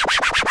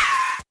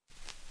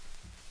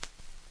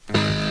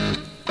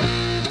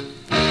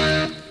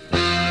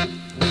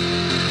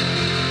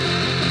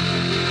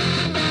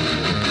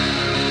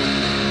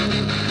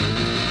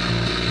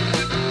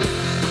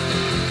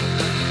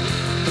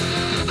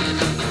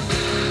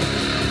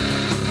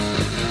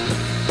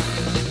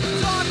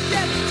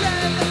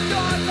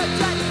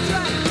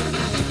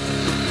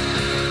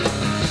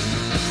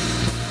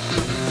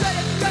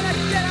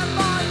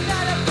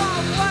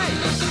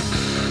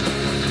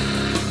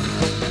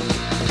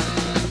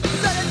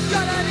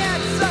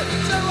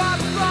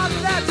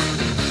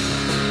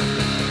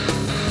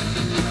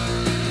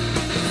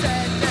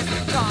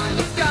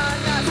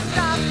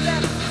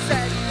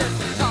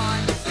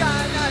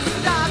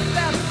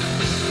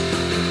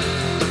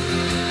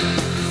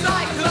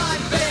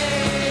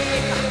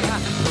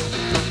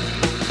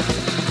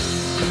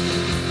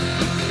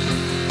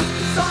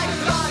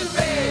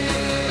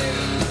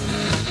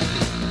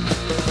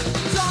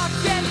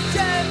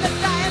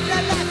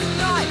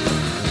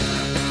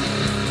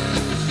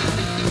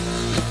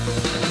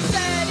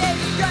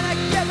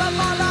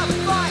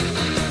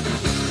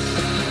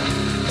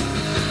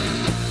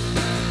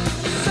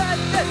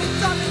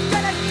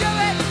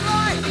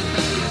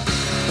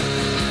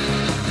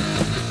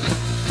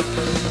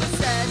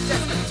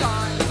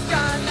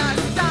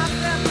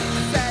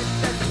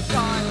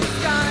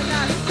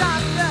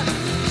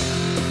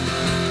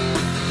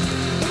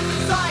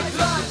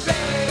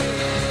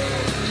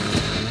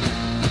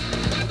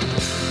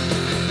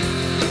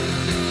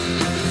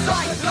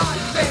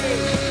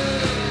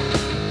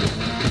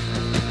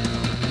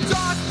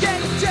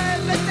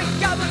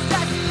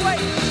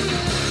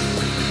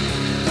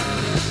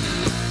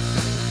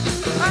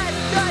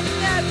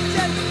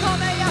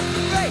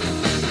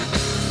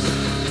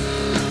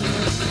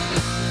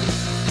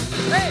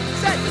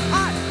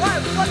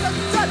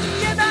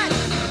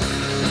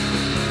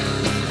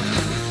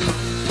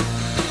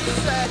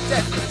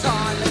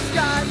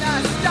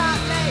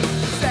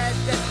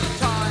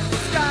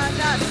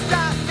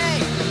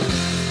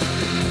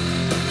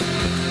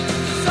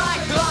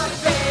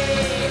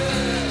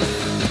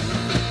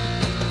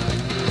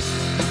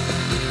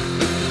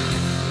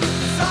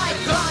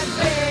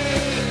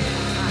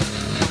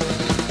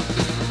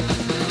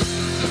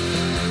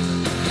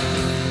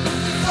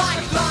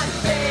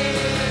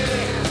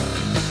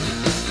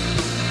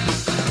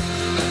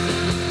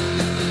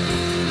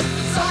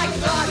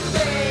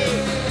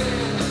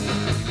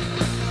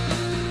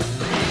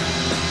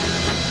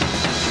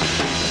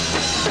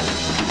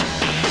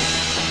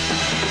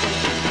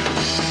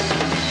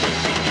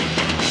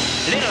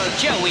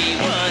 Joey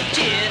was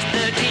just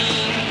 13,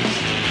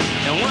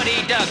 and what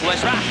he dug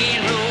was rock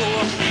and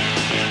roll.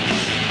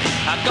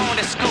 Going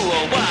to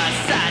school was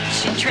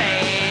such a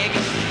drag,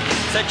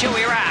 so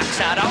Joey rocks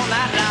out all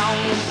night long.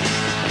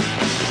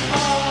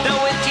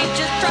 Though his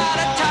teachers try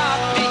to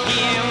talk to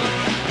him,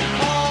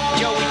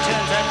 Joey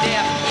turns a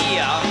deaf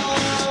ear.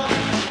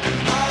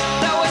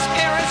 Though his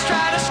parents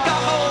try to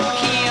scold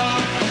him,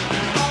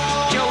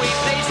 Joey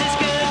plays his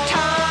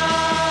guitar.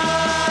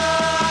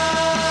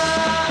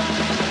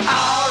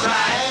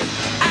 Alright,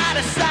 out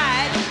of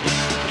sight,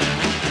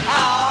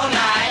 all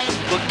night,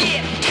 we'll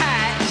get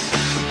tight.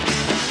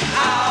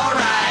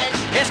 Alright,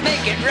 let's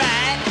make it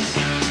right.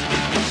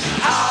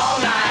 All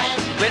night,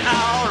 with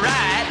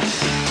alright.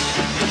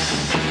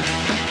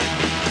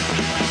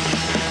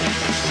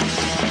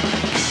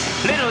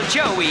 Little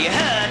Joey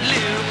heard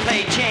Lude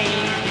play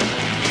chain.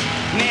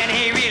 Man,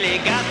 he really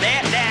got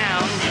that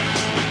down.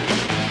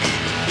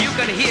 You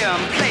could hear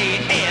him play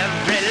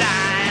every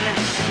line.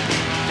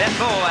 That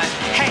boy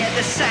had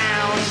the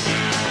sound.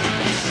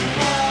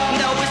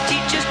 Though his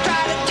teachers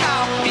try to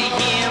talk to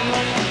him,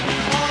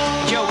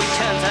 Joey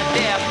turns a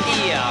deaf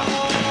ear.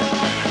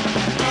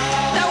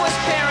 Though his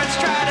parents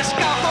try to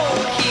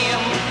scold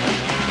him,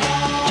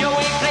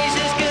 Joey plays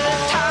his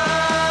guitar.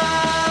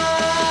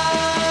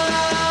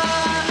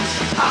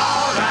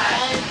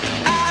 Alright,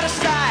 out of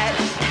sight,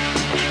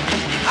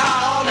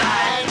 all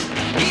night,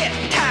 get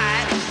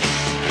tight.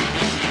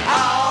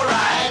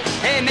 Alright,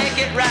 hey, make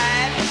it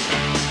right.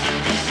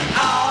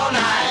 All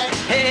night,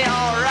 hey,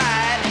 alright.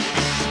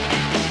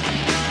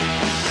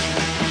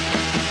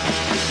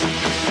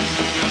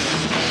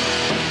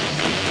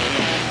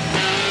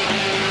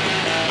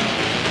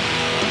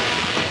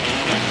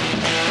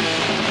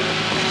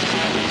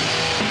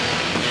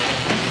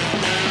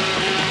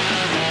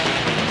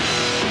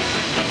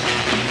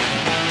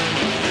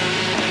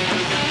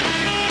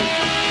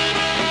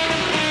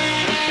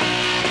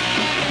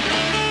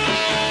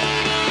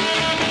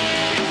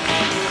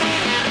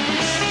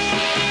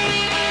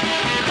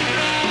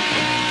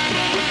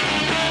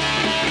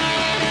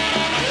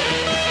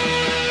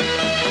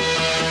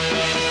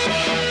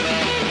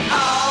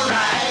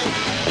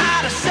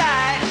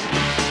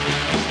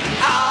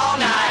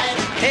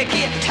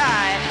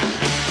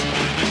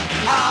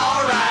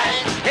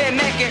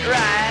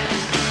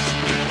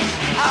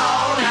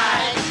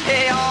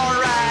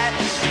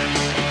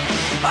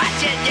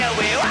 watch it,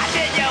 Joey, watch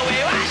it,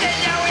 Joey, watch it,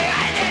 Joey,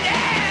 watch it,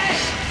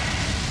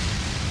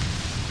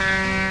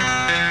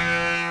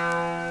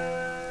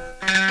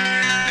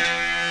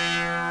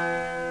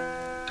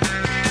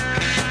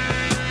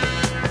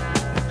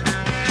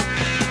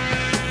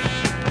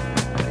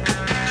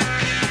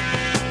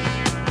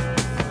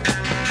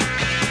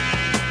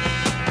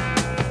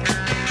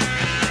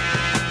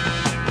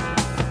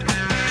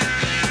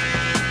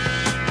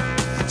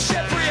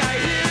 Jeffrey, I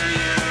hear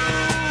you.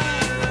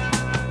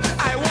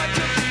 I want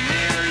to be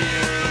near you.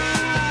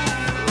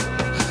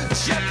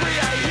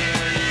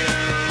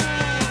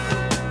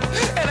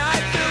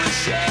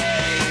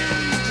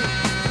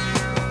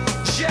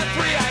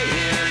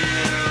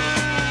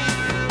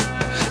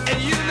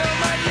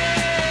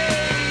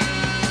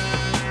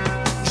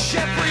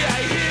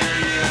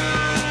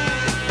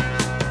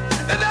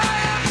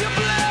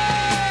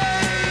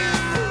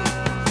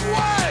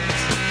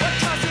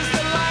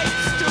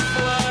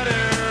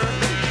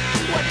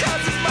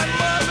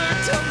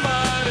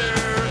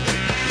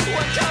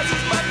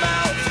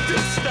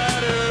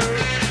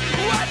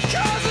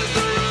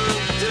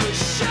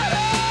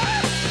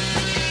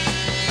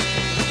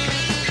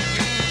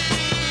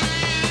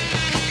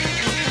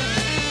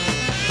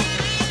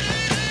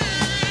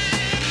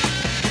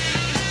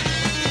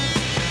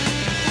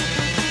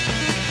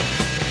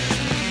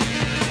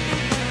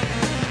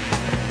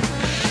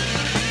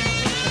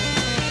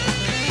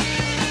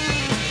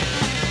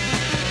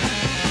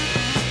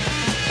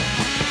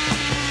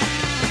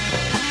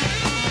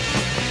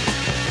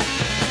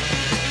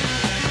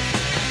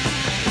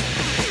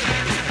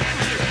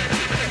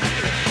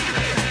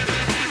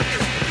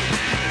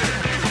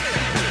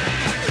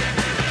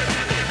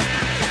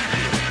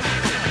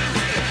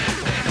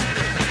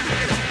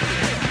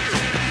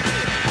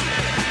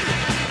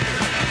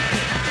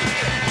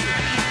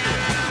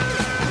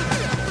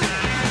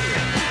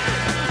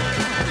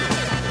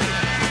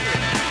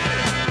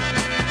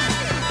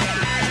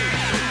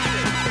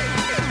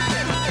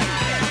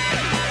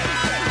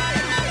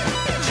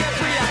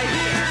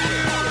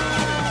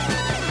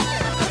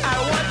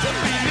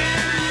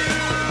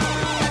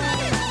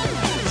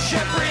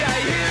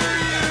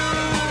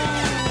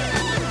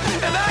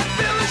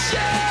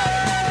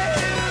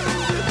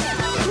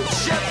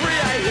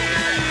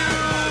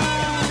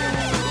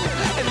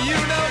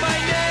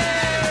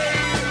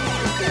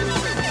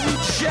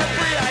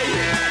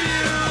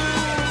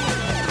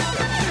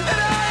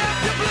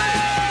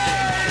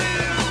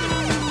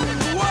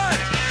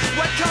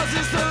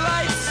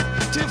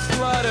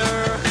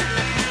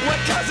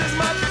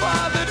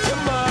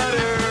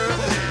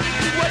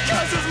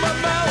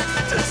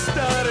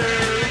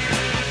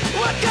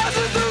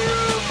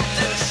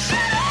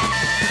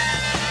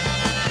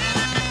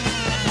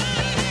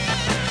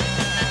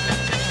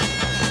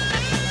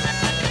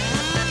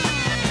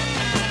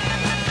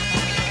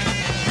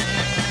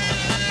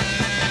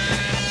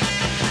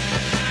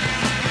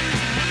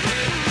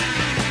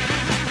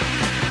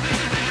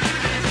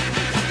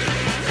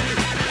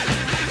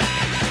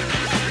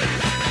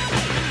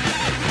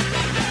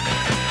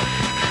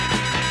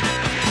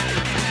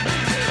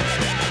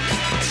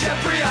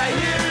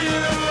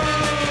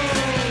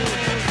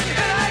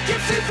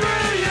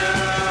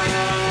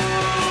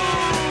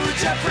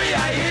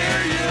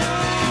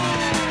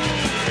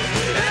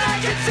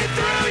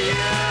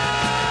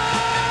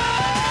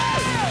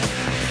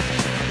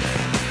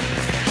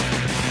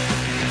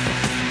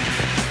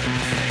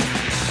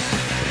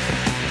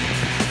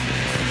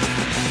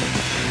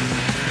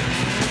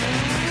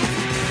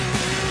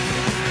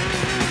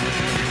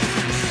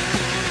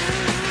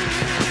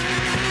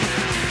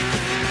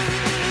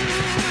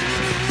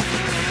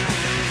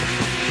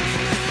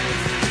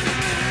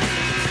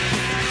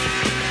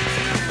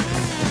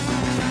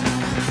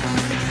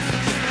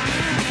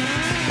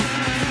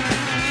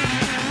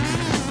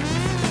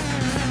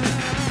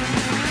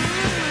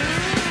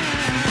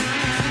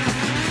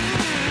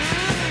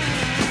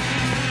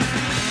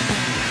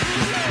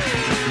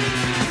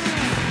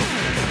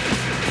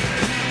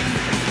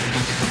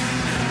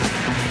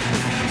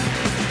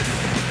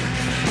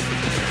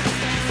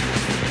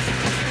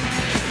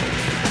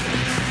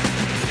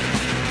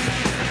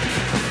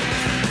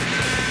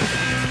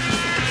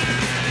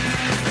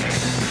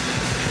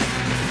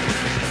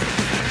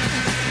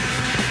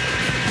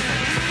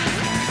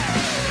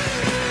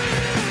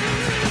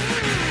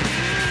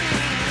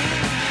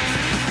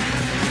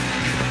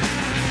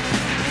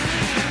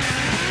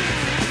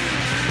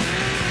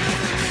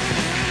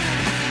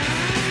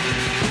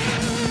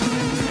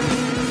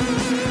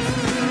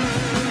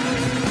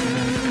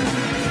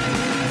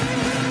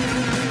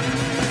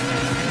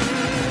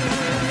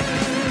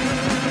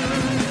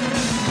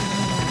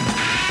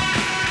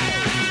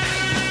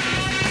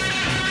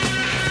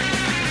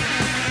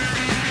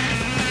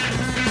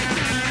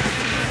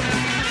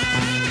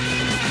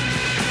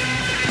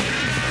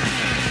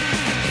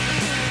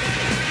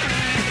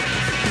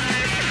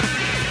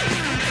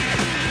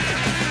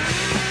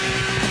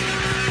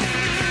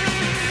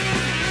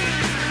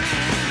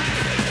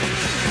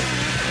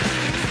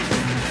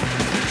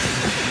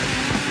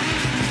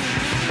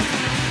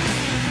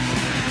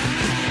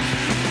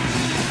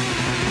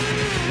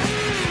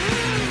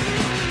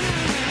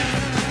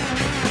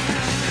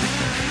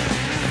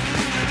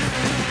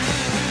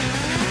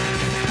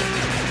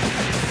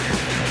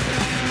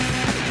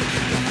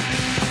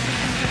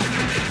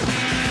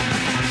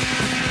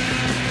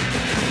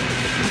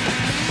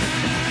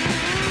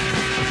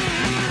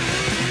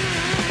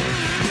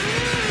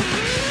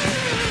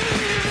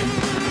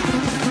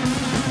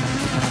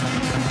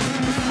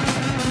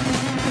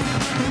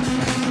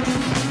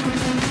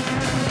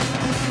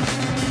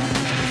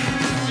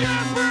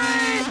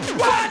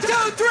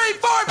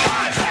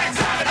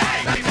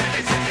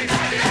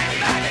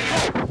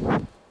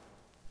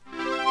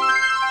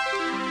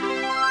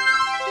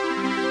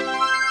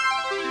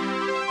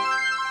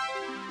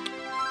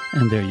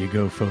 And there you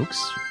go,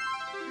 folks.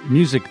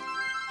 Music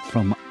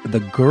from the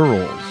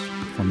girls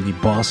from the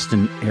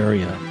Boston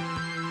area.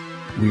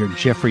 We are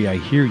Jeffery, I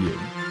Hear You.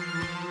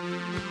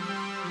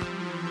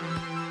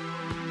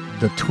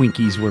 The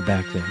Twinkeyz were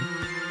back there.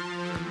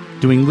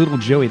 Doing Little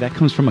Joey, that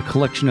comes from a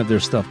collection of their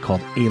stuff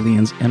called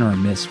Aliens Enter a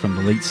Mist from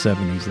the late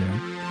 70s there.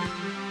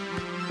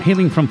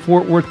 Hailing from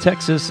Fort Worth,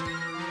 Texas,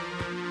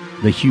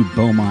 the Hugh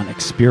Beumont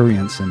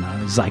Experience and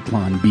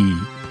Zyklon B.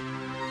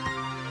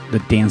 The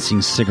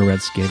Dancing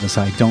Cigarettes gave us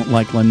I Don't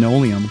Like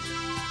Linoleum.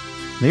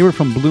 They were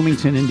from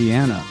Bloomington,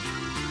 Indiana.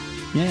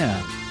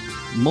 Yeah,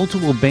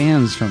 multiple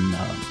bands from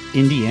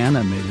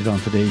Indiana made it on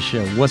today's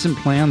show. Wasn't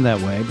planned that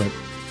way, but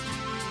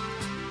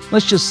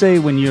let's just say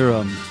when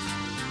you're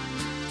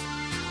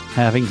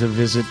having to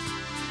visit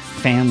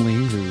family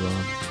who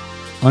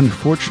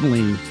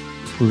unfortunately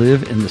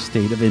live in the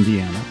state of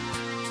Indiana,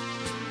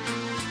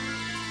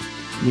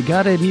 you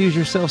gotta amuse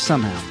yourself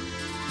somehow,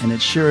 and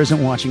it sure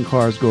isn't watching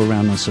cars go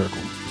around in a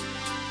circle.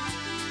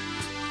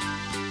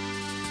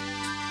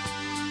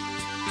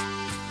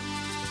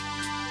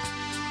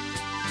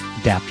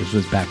 Adaptors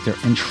was back there,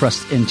 and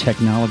Trust in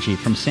Technology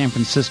from San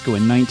Francisco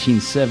in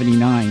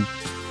 1979.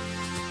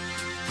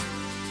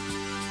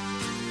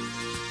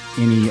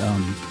 Any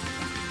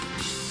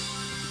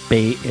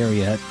Bay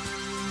Area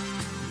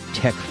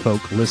tech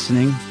folk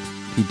listening,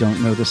 if you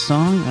don't know the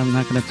song, I'm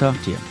not going to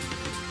talk to you.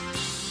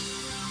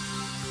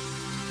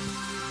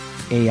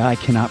 AI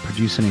cannot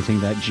produce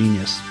anything that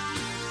genius.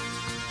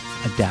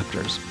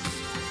 Adapters.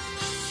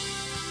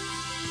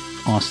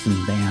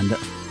 Austin band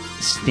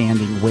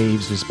Standing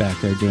Waves is back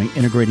there doing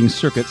Integrating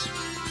Circuits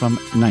from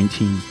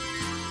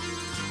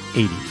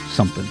 1980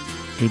 something.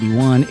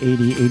 81,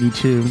 80,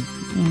 82.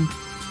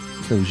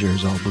 Those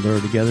years all blur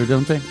together,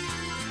 don't they?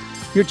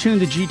 You're tuned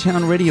to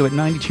G-Town Radio at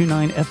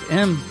 92.9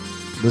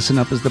 FM. Listen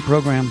Up is the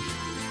program.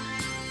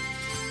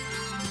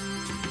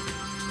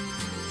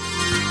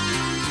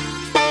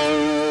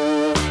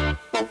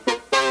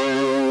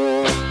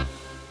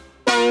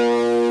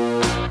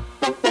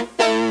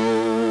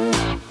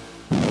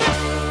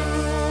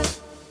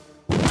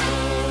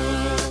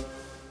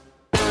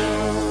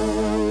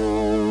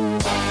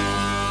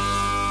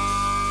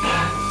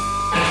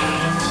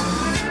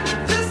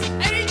 This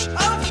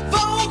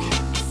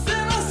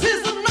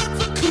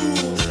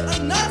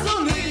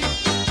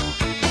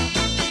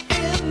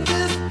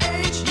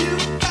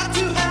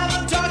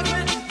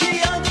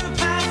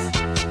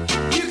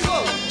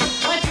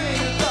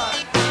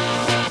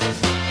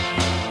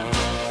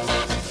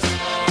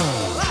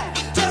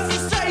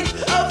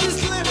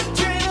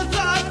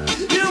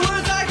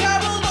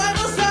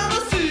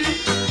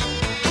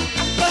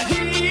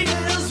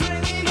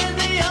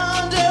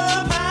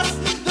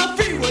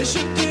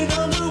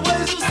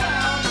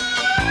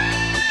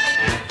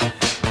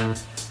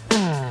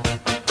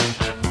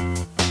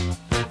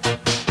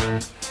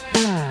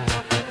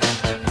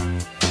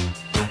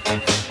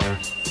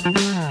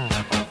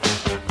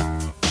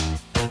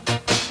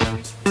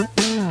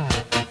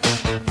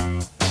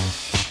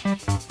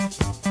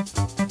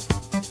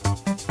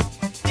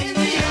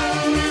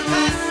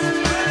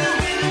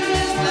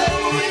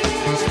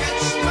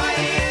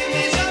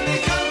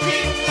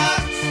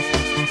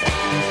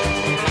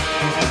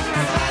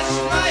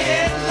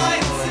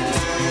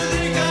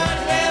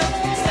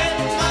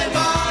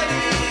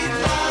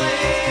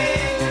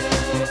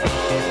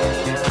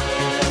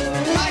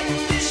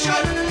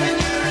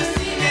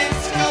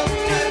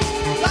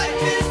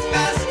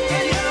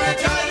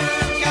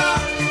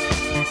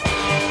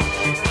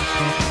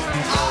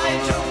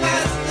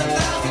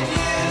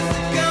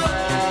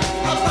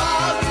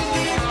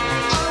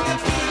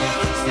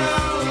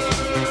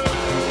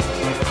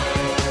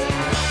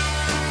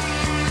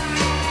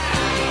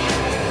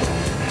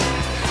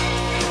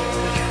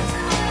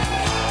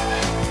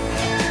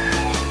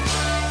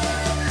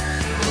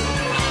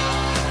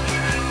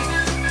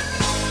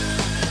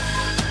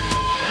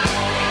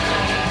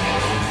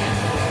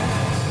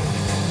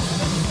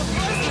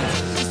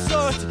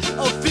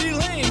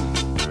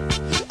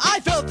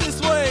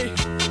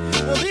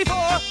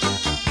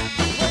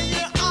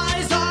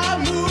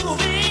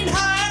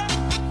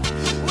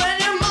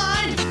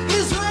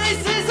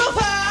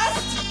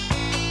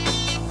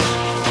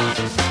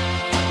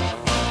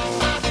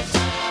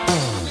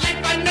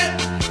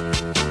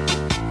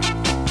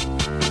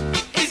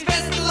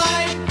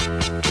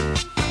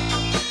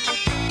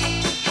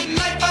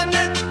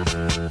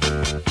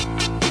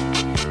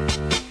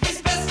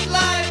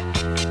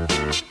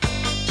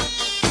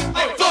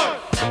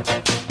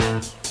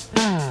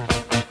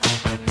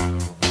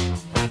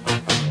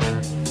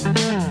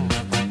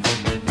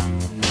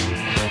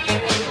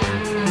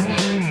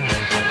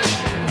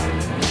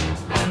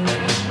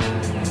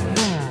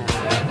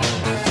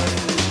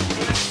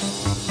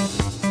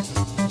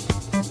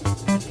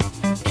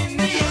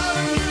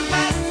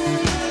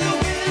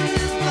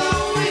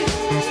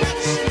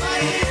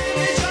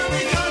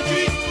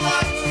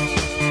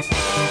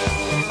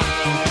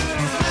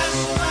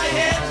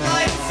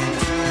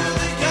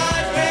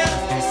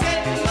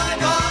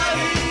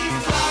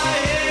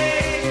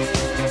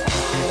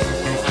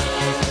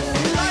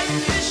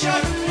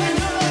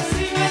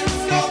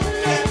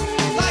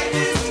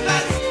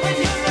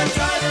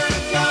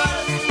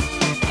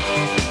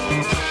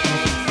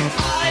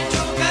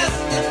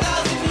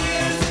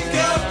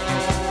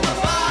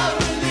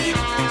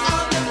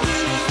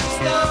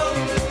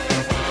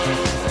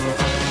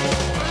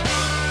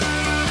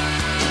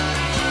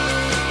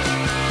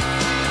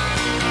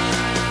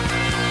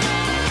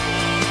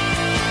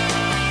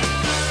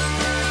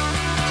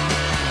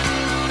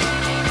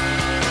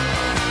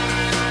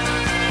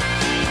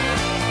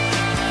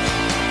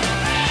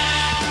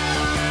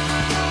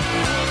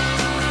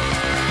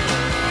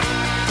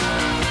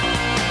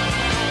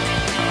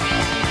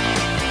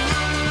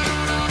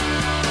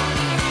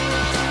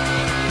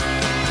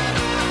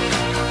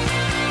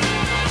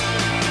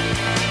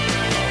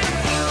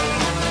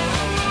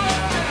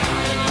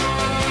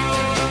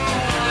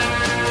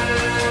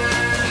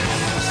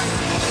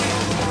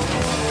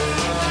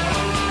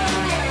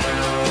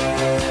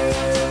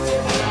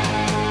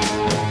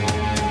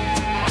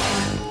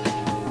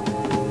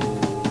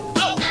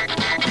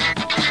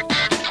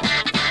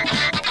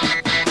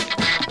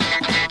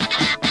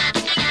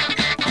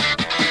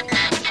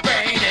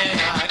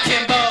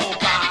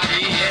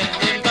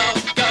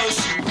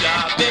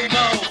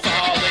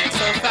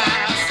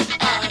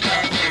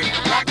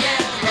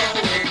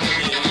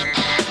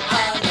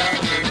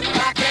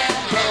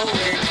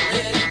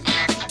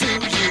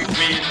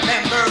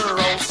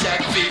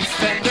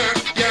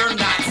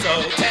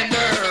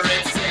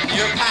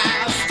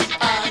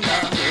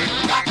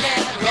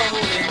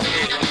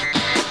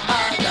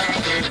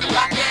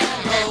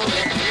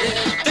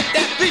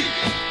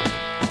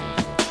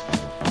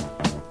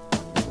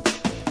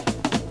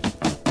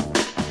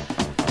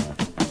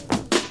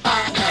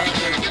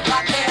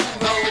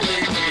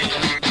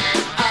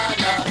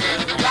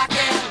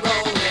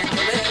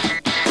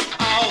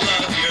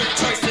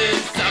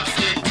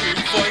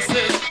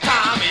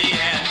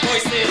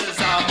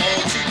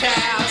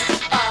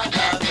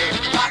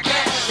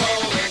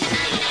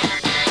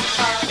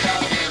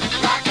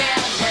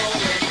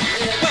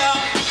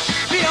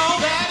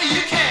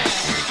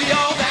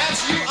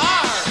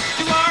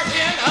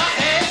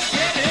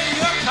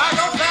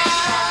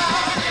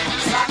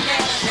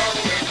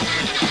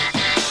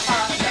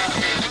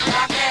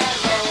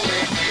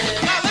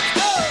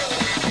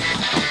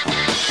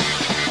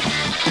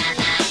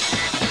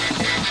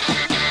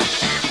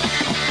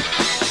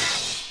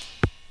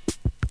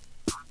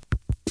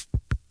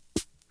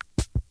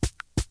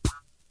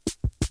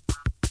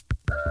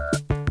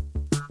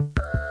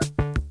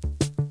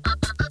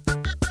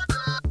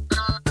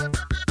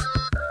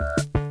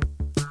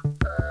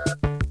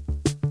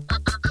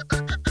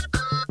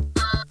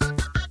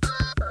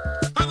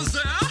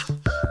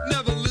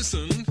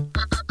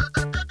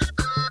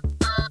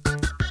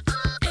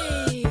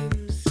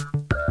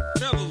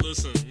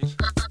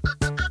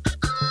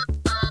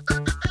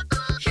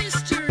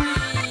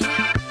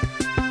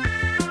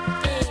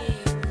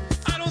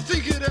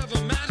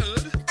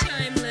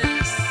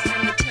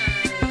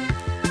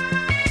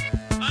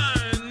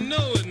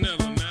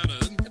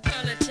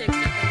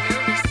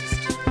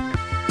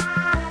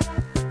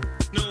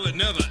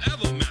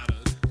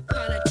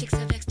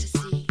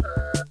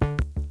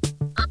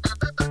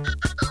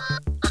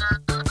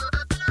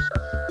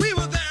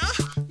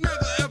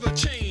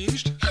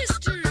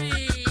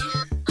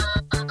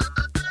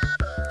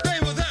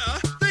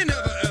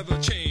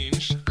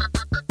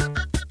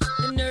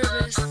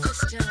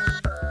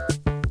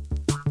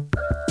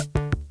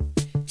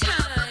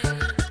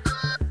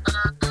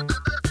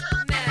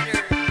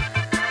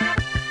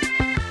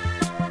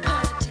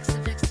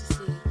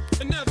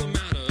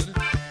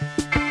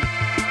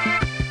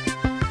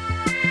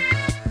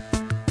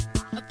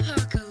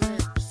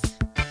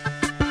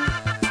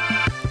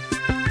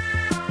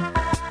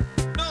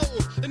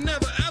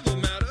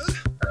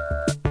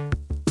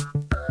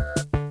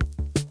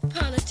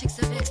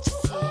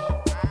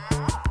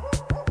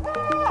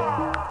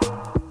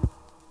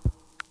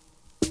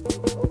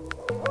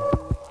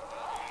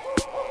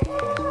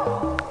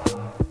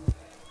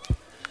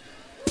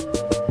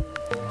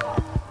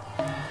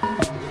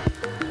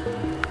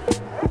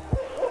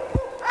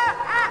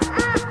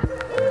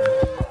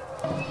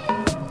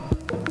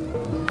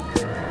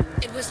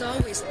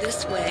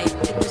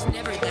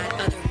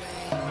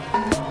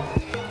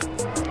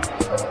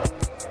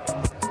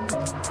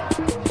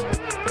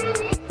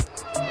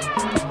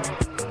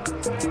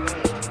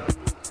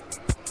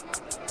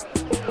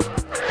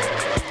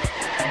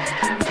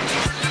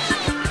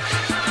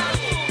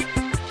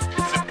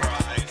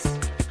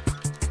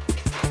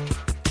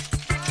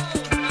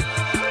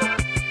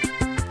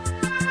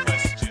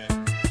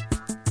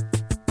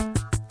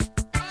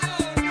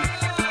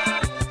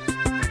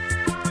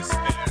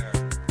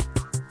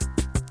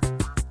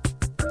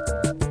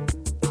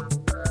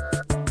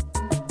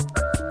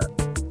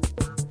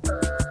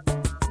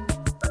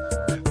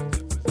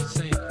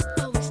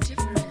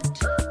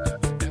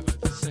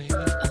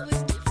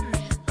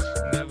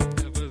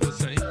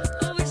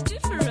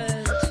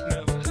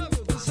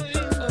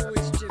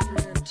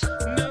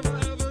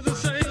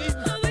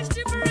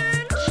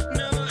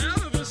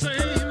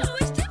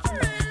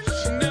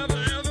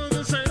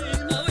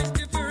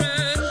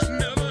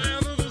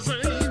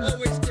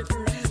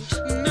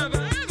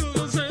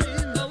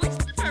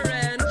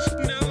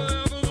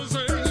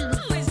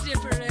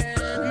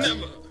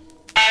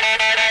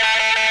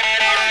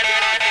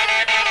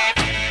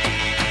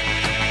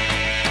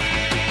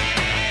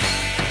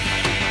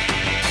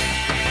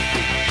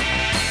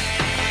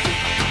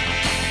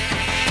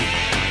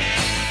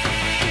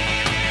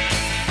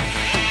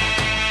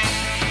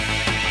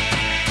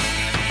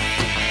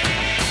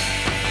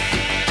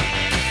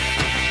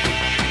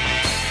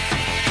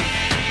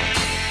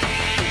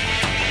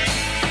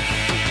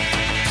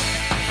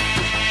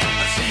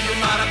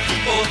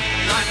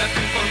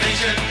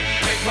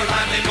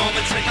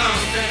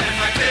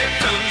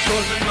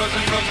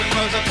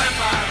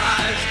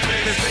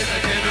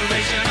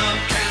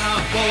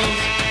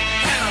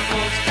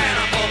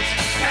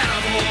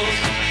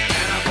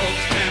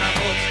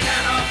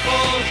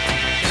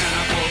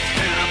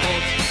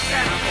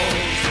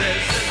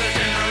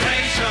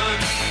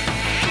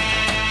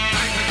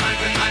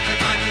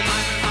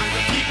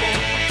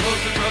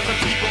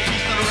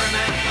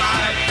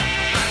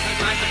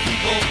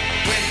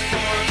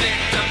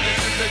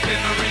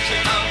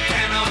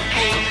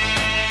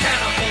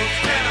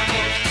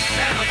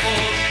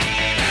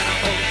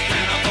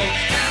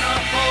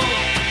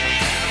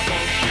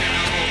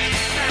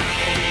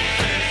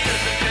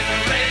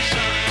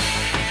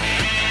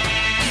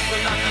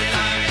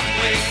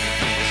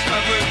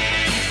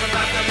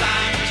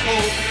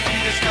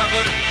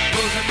discovered.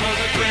 Rows and rows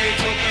of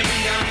graves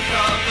openly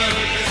uncovered.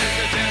 This is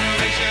the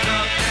generation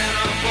of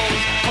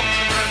cannibals. Hope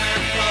some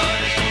merman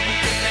blood is going to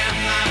give them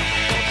life.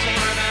 Hope some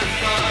merman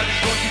blood is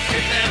going to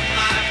give them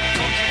life.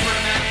 Hope some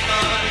merman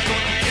blood is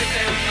going to give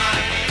them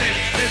life. This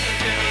is the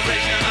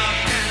generation of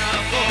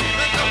cannibals.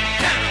 Let's go,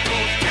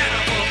 cannibals,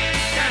 cannibals,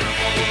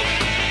 cannibals,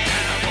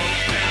 cannibals,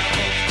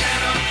 cannibals,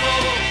 cannibals,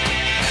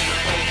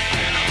 cannibals,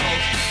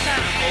 cannibals,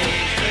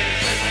 cannibals. This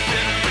is the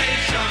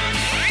generation.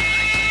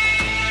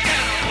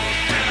 Cannibals,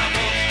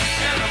 cannibals,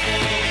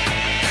 cannibals, cannibals,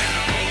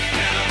 cannibals,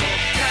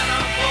 cannibals,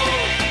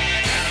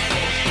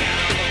 cannibals,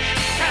 cannibals,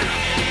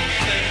 cannibals.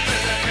 This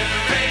is the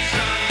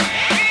generation.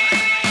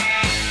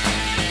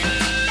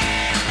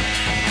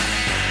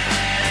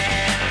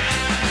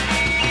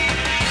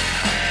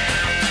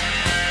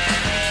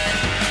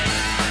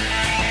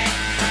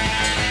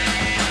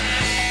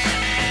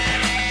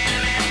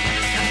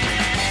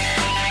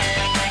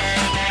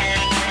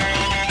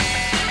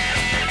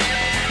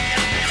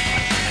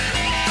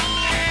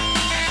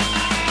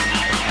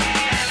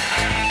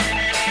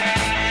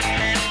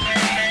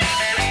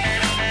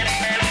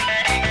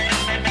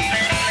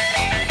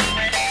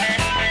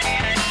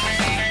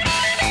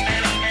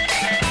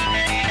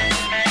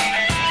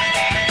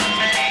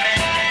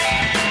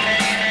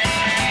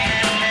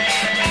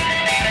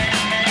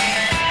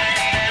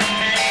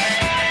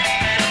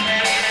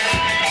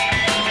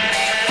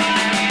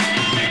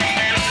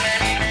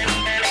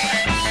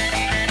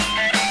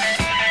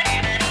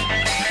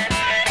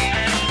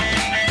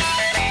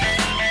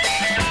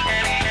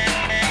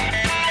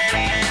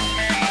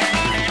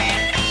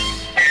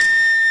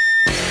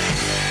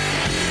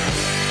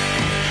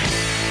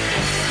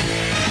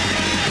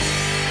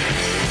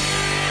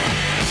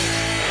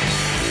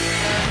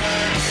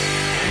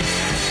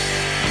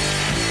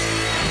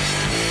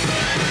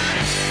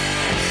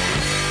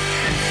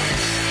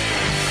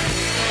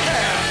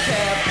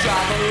 Cab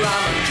driver,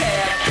 I'm a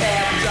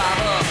cab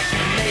driver.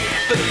 Make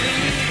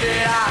believe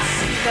that I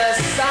see the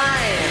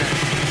sign.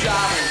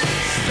 Driving,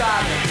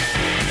 striving.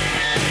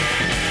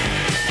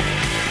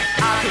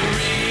 I can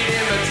read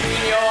in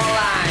between your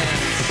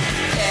lines.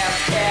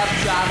 Cab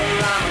driver,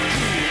 I'm a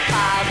cool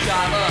pile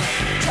driver.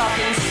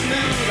 Talking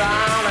smooth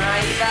on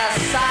either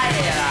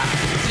side.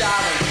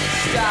 Driving,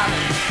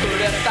 striving,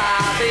 put a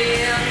 5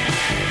 in.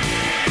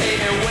 Pay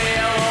me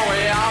well or we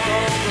all go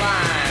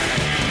blind.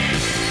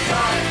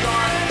 Running,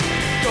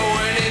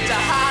 going into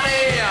hot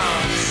air.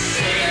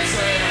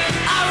 Saying,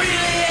 I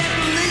really ain't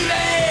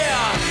believing.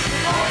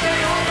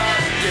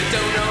 You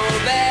don't know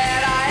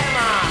that I am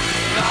a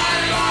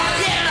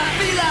lying. Yeah, and I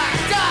feel like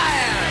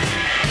dying.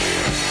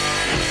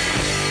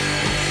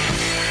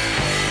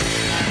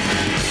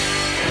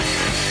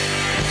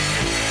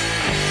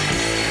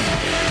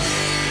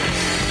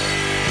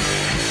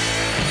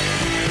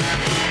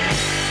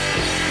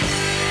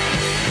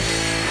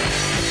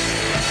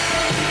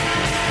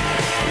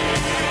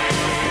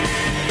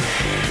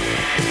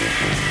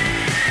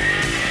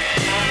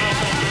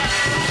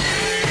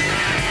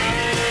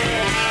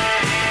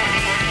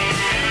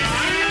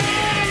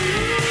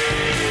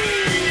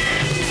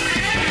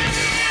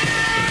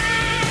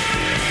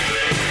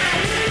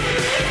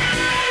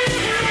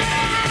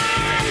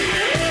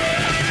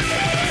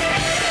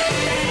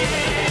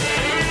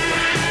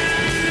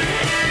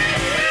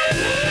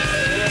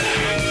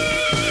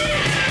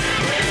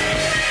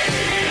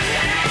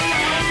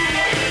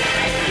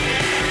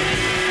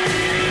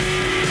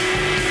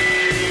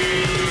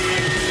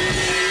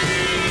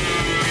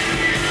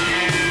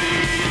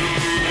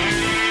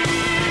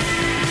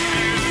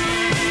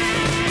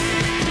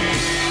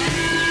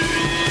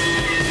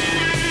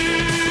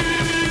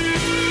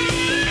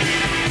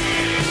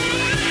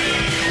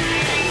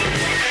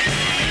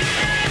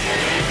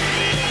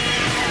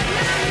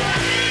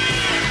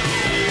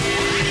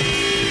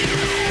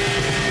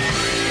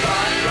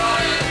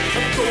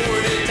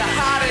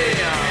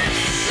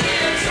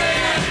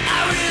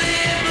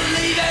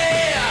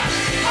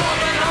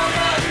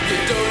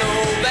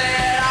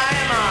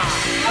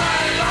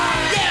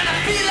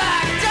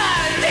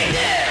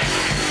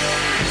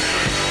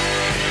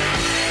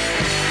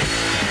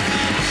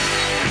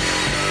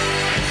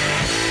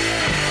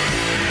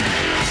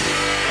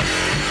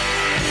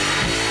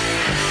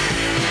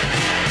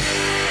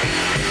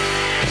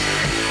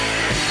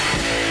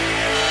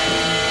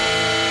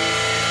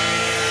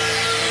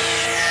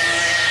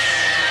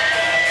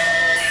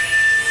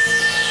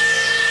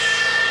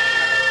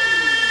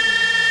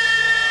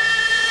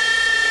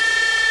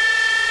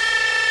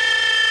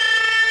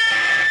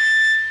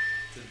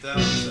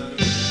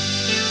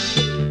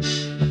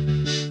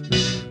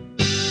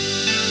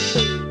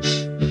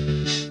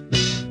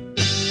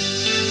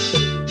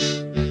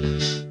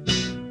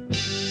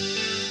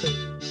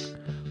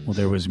 Well,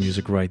 there was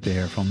music right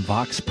there from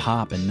Vox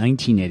Pop in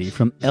 1980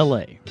 from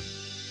L.A.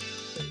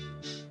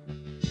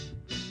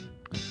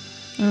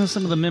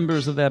 Some of the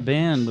members of that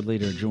band would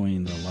later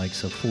join the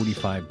likes of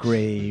 45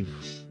 Grave,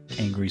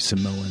 Angry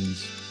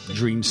Samoans,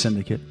 Dream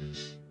Syndicate.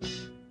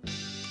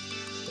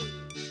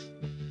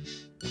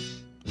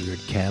 Weird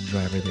Cab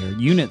Driver there.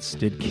 Units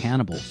did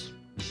Cannibals.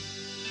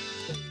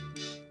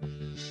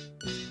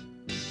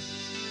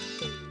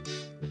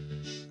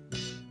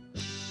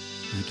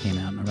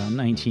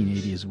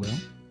 1980 as well.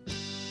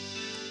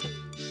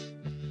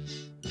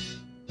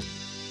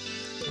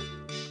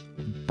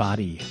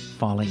 Body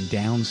falling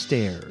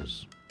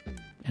downstairs,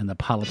 and the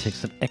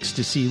politics of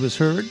ecstasy was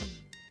heard.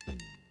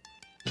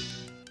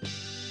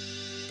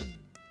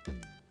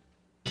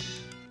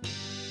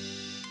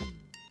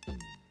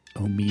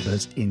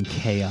 Amoebas in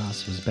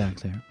Chaos was back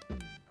there.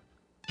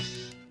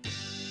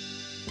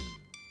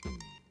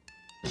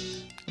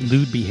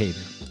 Lude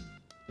Behavior.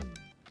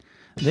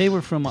 They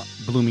were from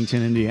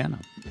Bloomington, Indiana,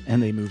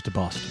 and they moved to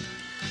Boston,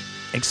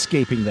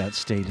 escaping that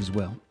state as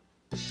well.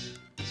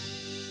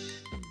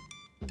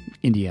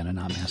 Indiana,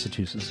 not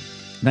Massachusetts.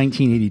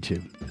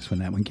 1982 is when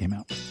that one came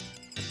out.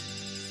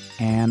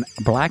 And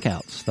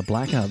Blackouts. The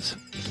Blackouts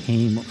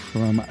came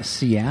from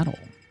Seattle.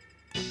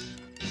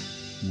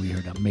 We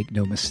heard a Make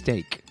No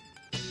Mistake.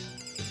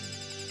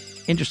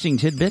 Interesting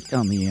tidbit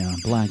on the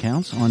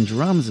Blackouts. On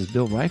drums is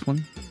Bill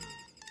Riflin.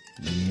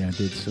 He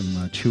did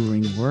some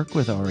touring work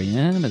with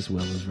R.E.M. as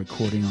well as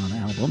recording on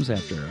albums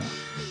after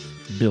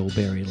Bill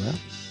Berry left.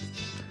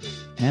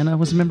 And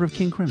was a member of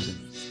King Crimson.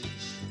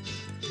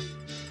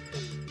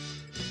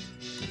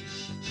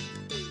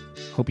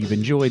 Hope you've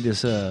enjoyed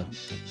this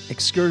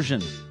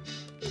excursion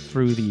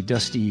through the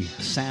dusty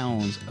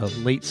sounds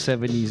of late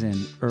 70s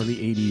and early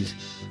 80s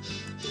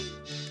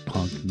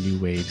punk, new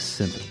wave,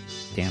 synth,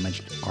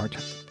 damaged art,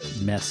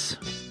 mess,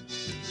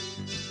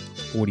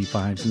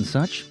 45s and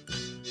such.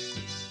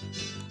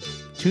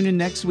 Tune in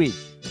next week.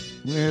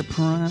 We're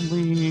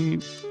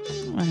probably...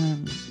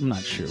 I'm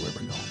not sure where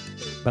we're going.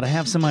 But I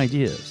have some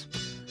ideas.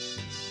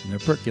 And they're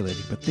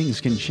percolating, but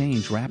things can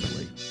change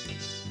rapidly.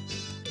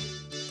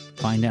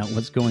 Find out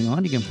what's going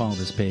on. You can follow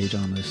this page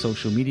on the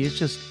social media.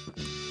 Just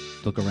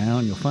look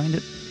around. You'll find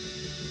it.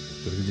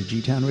 Go to the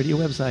G-Town Radio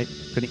website.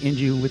 Going to end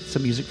you with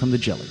some music from the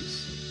Jellies.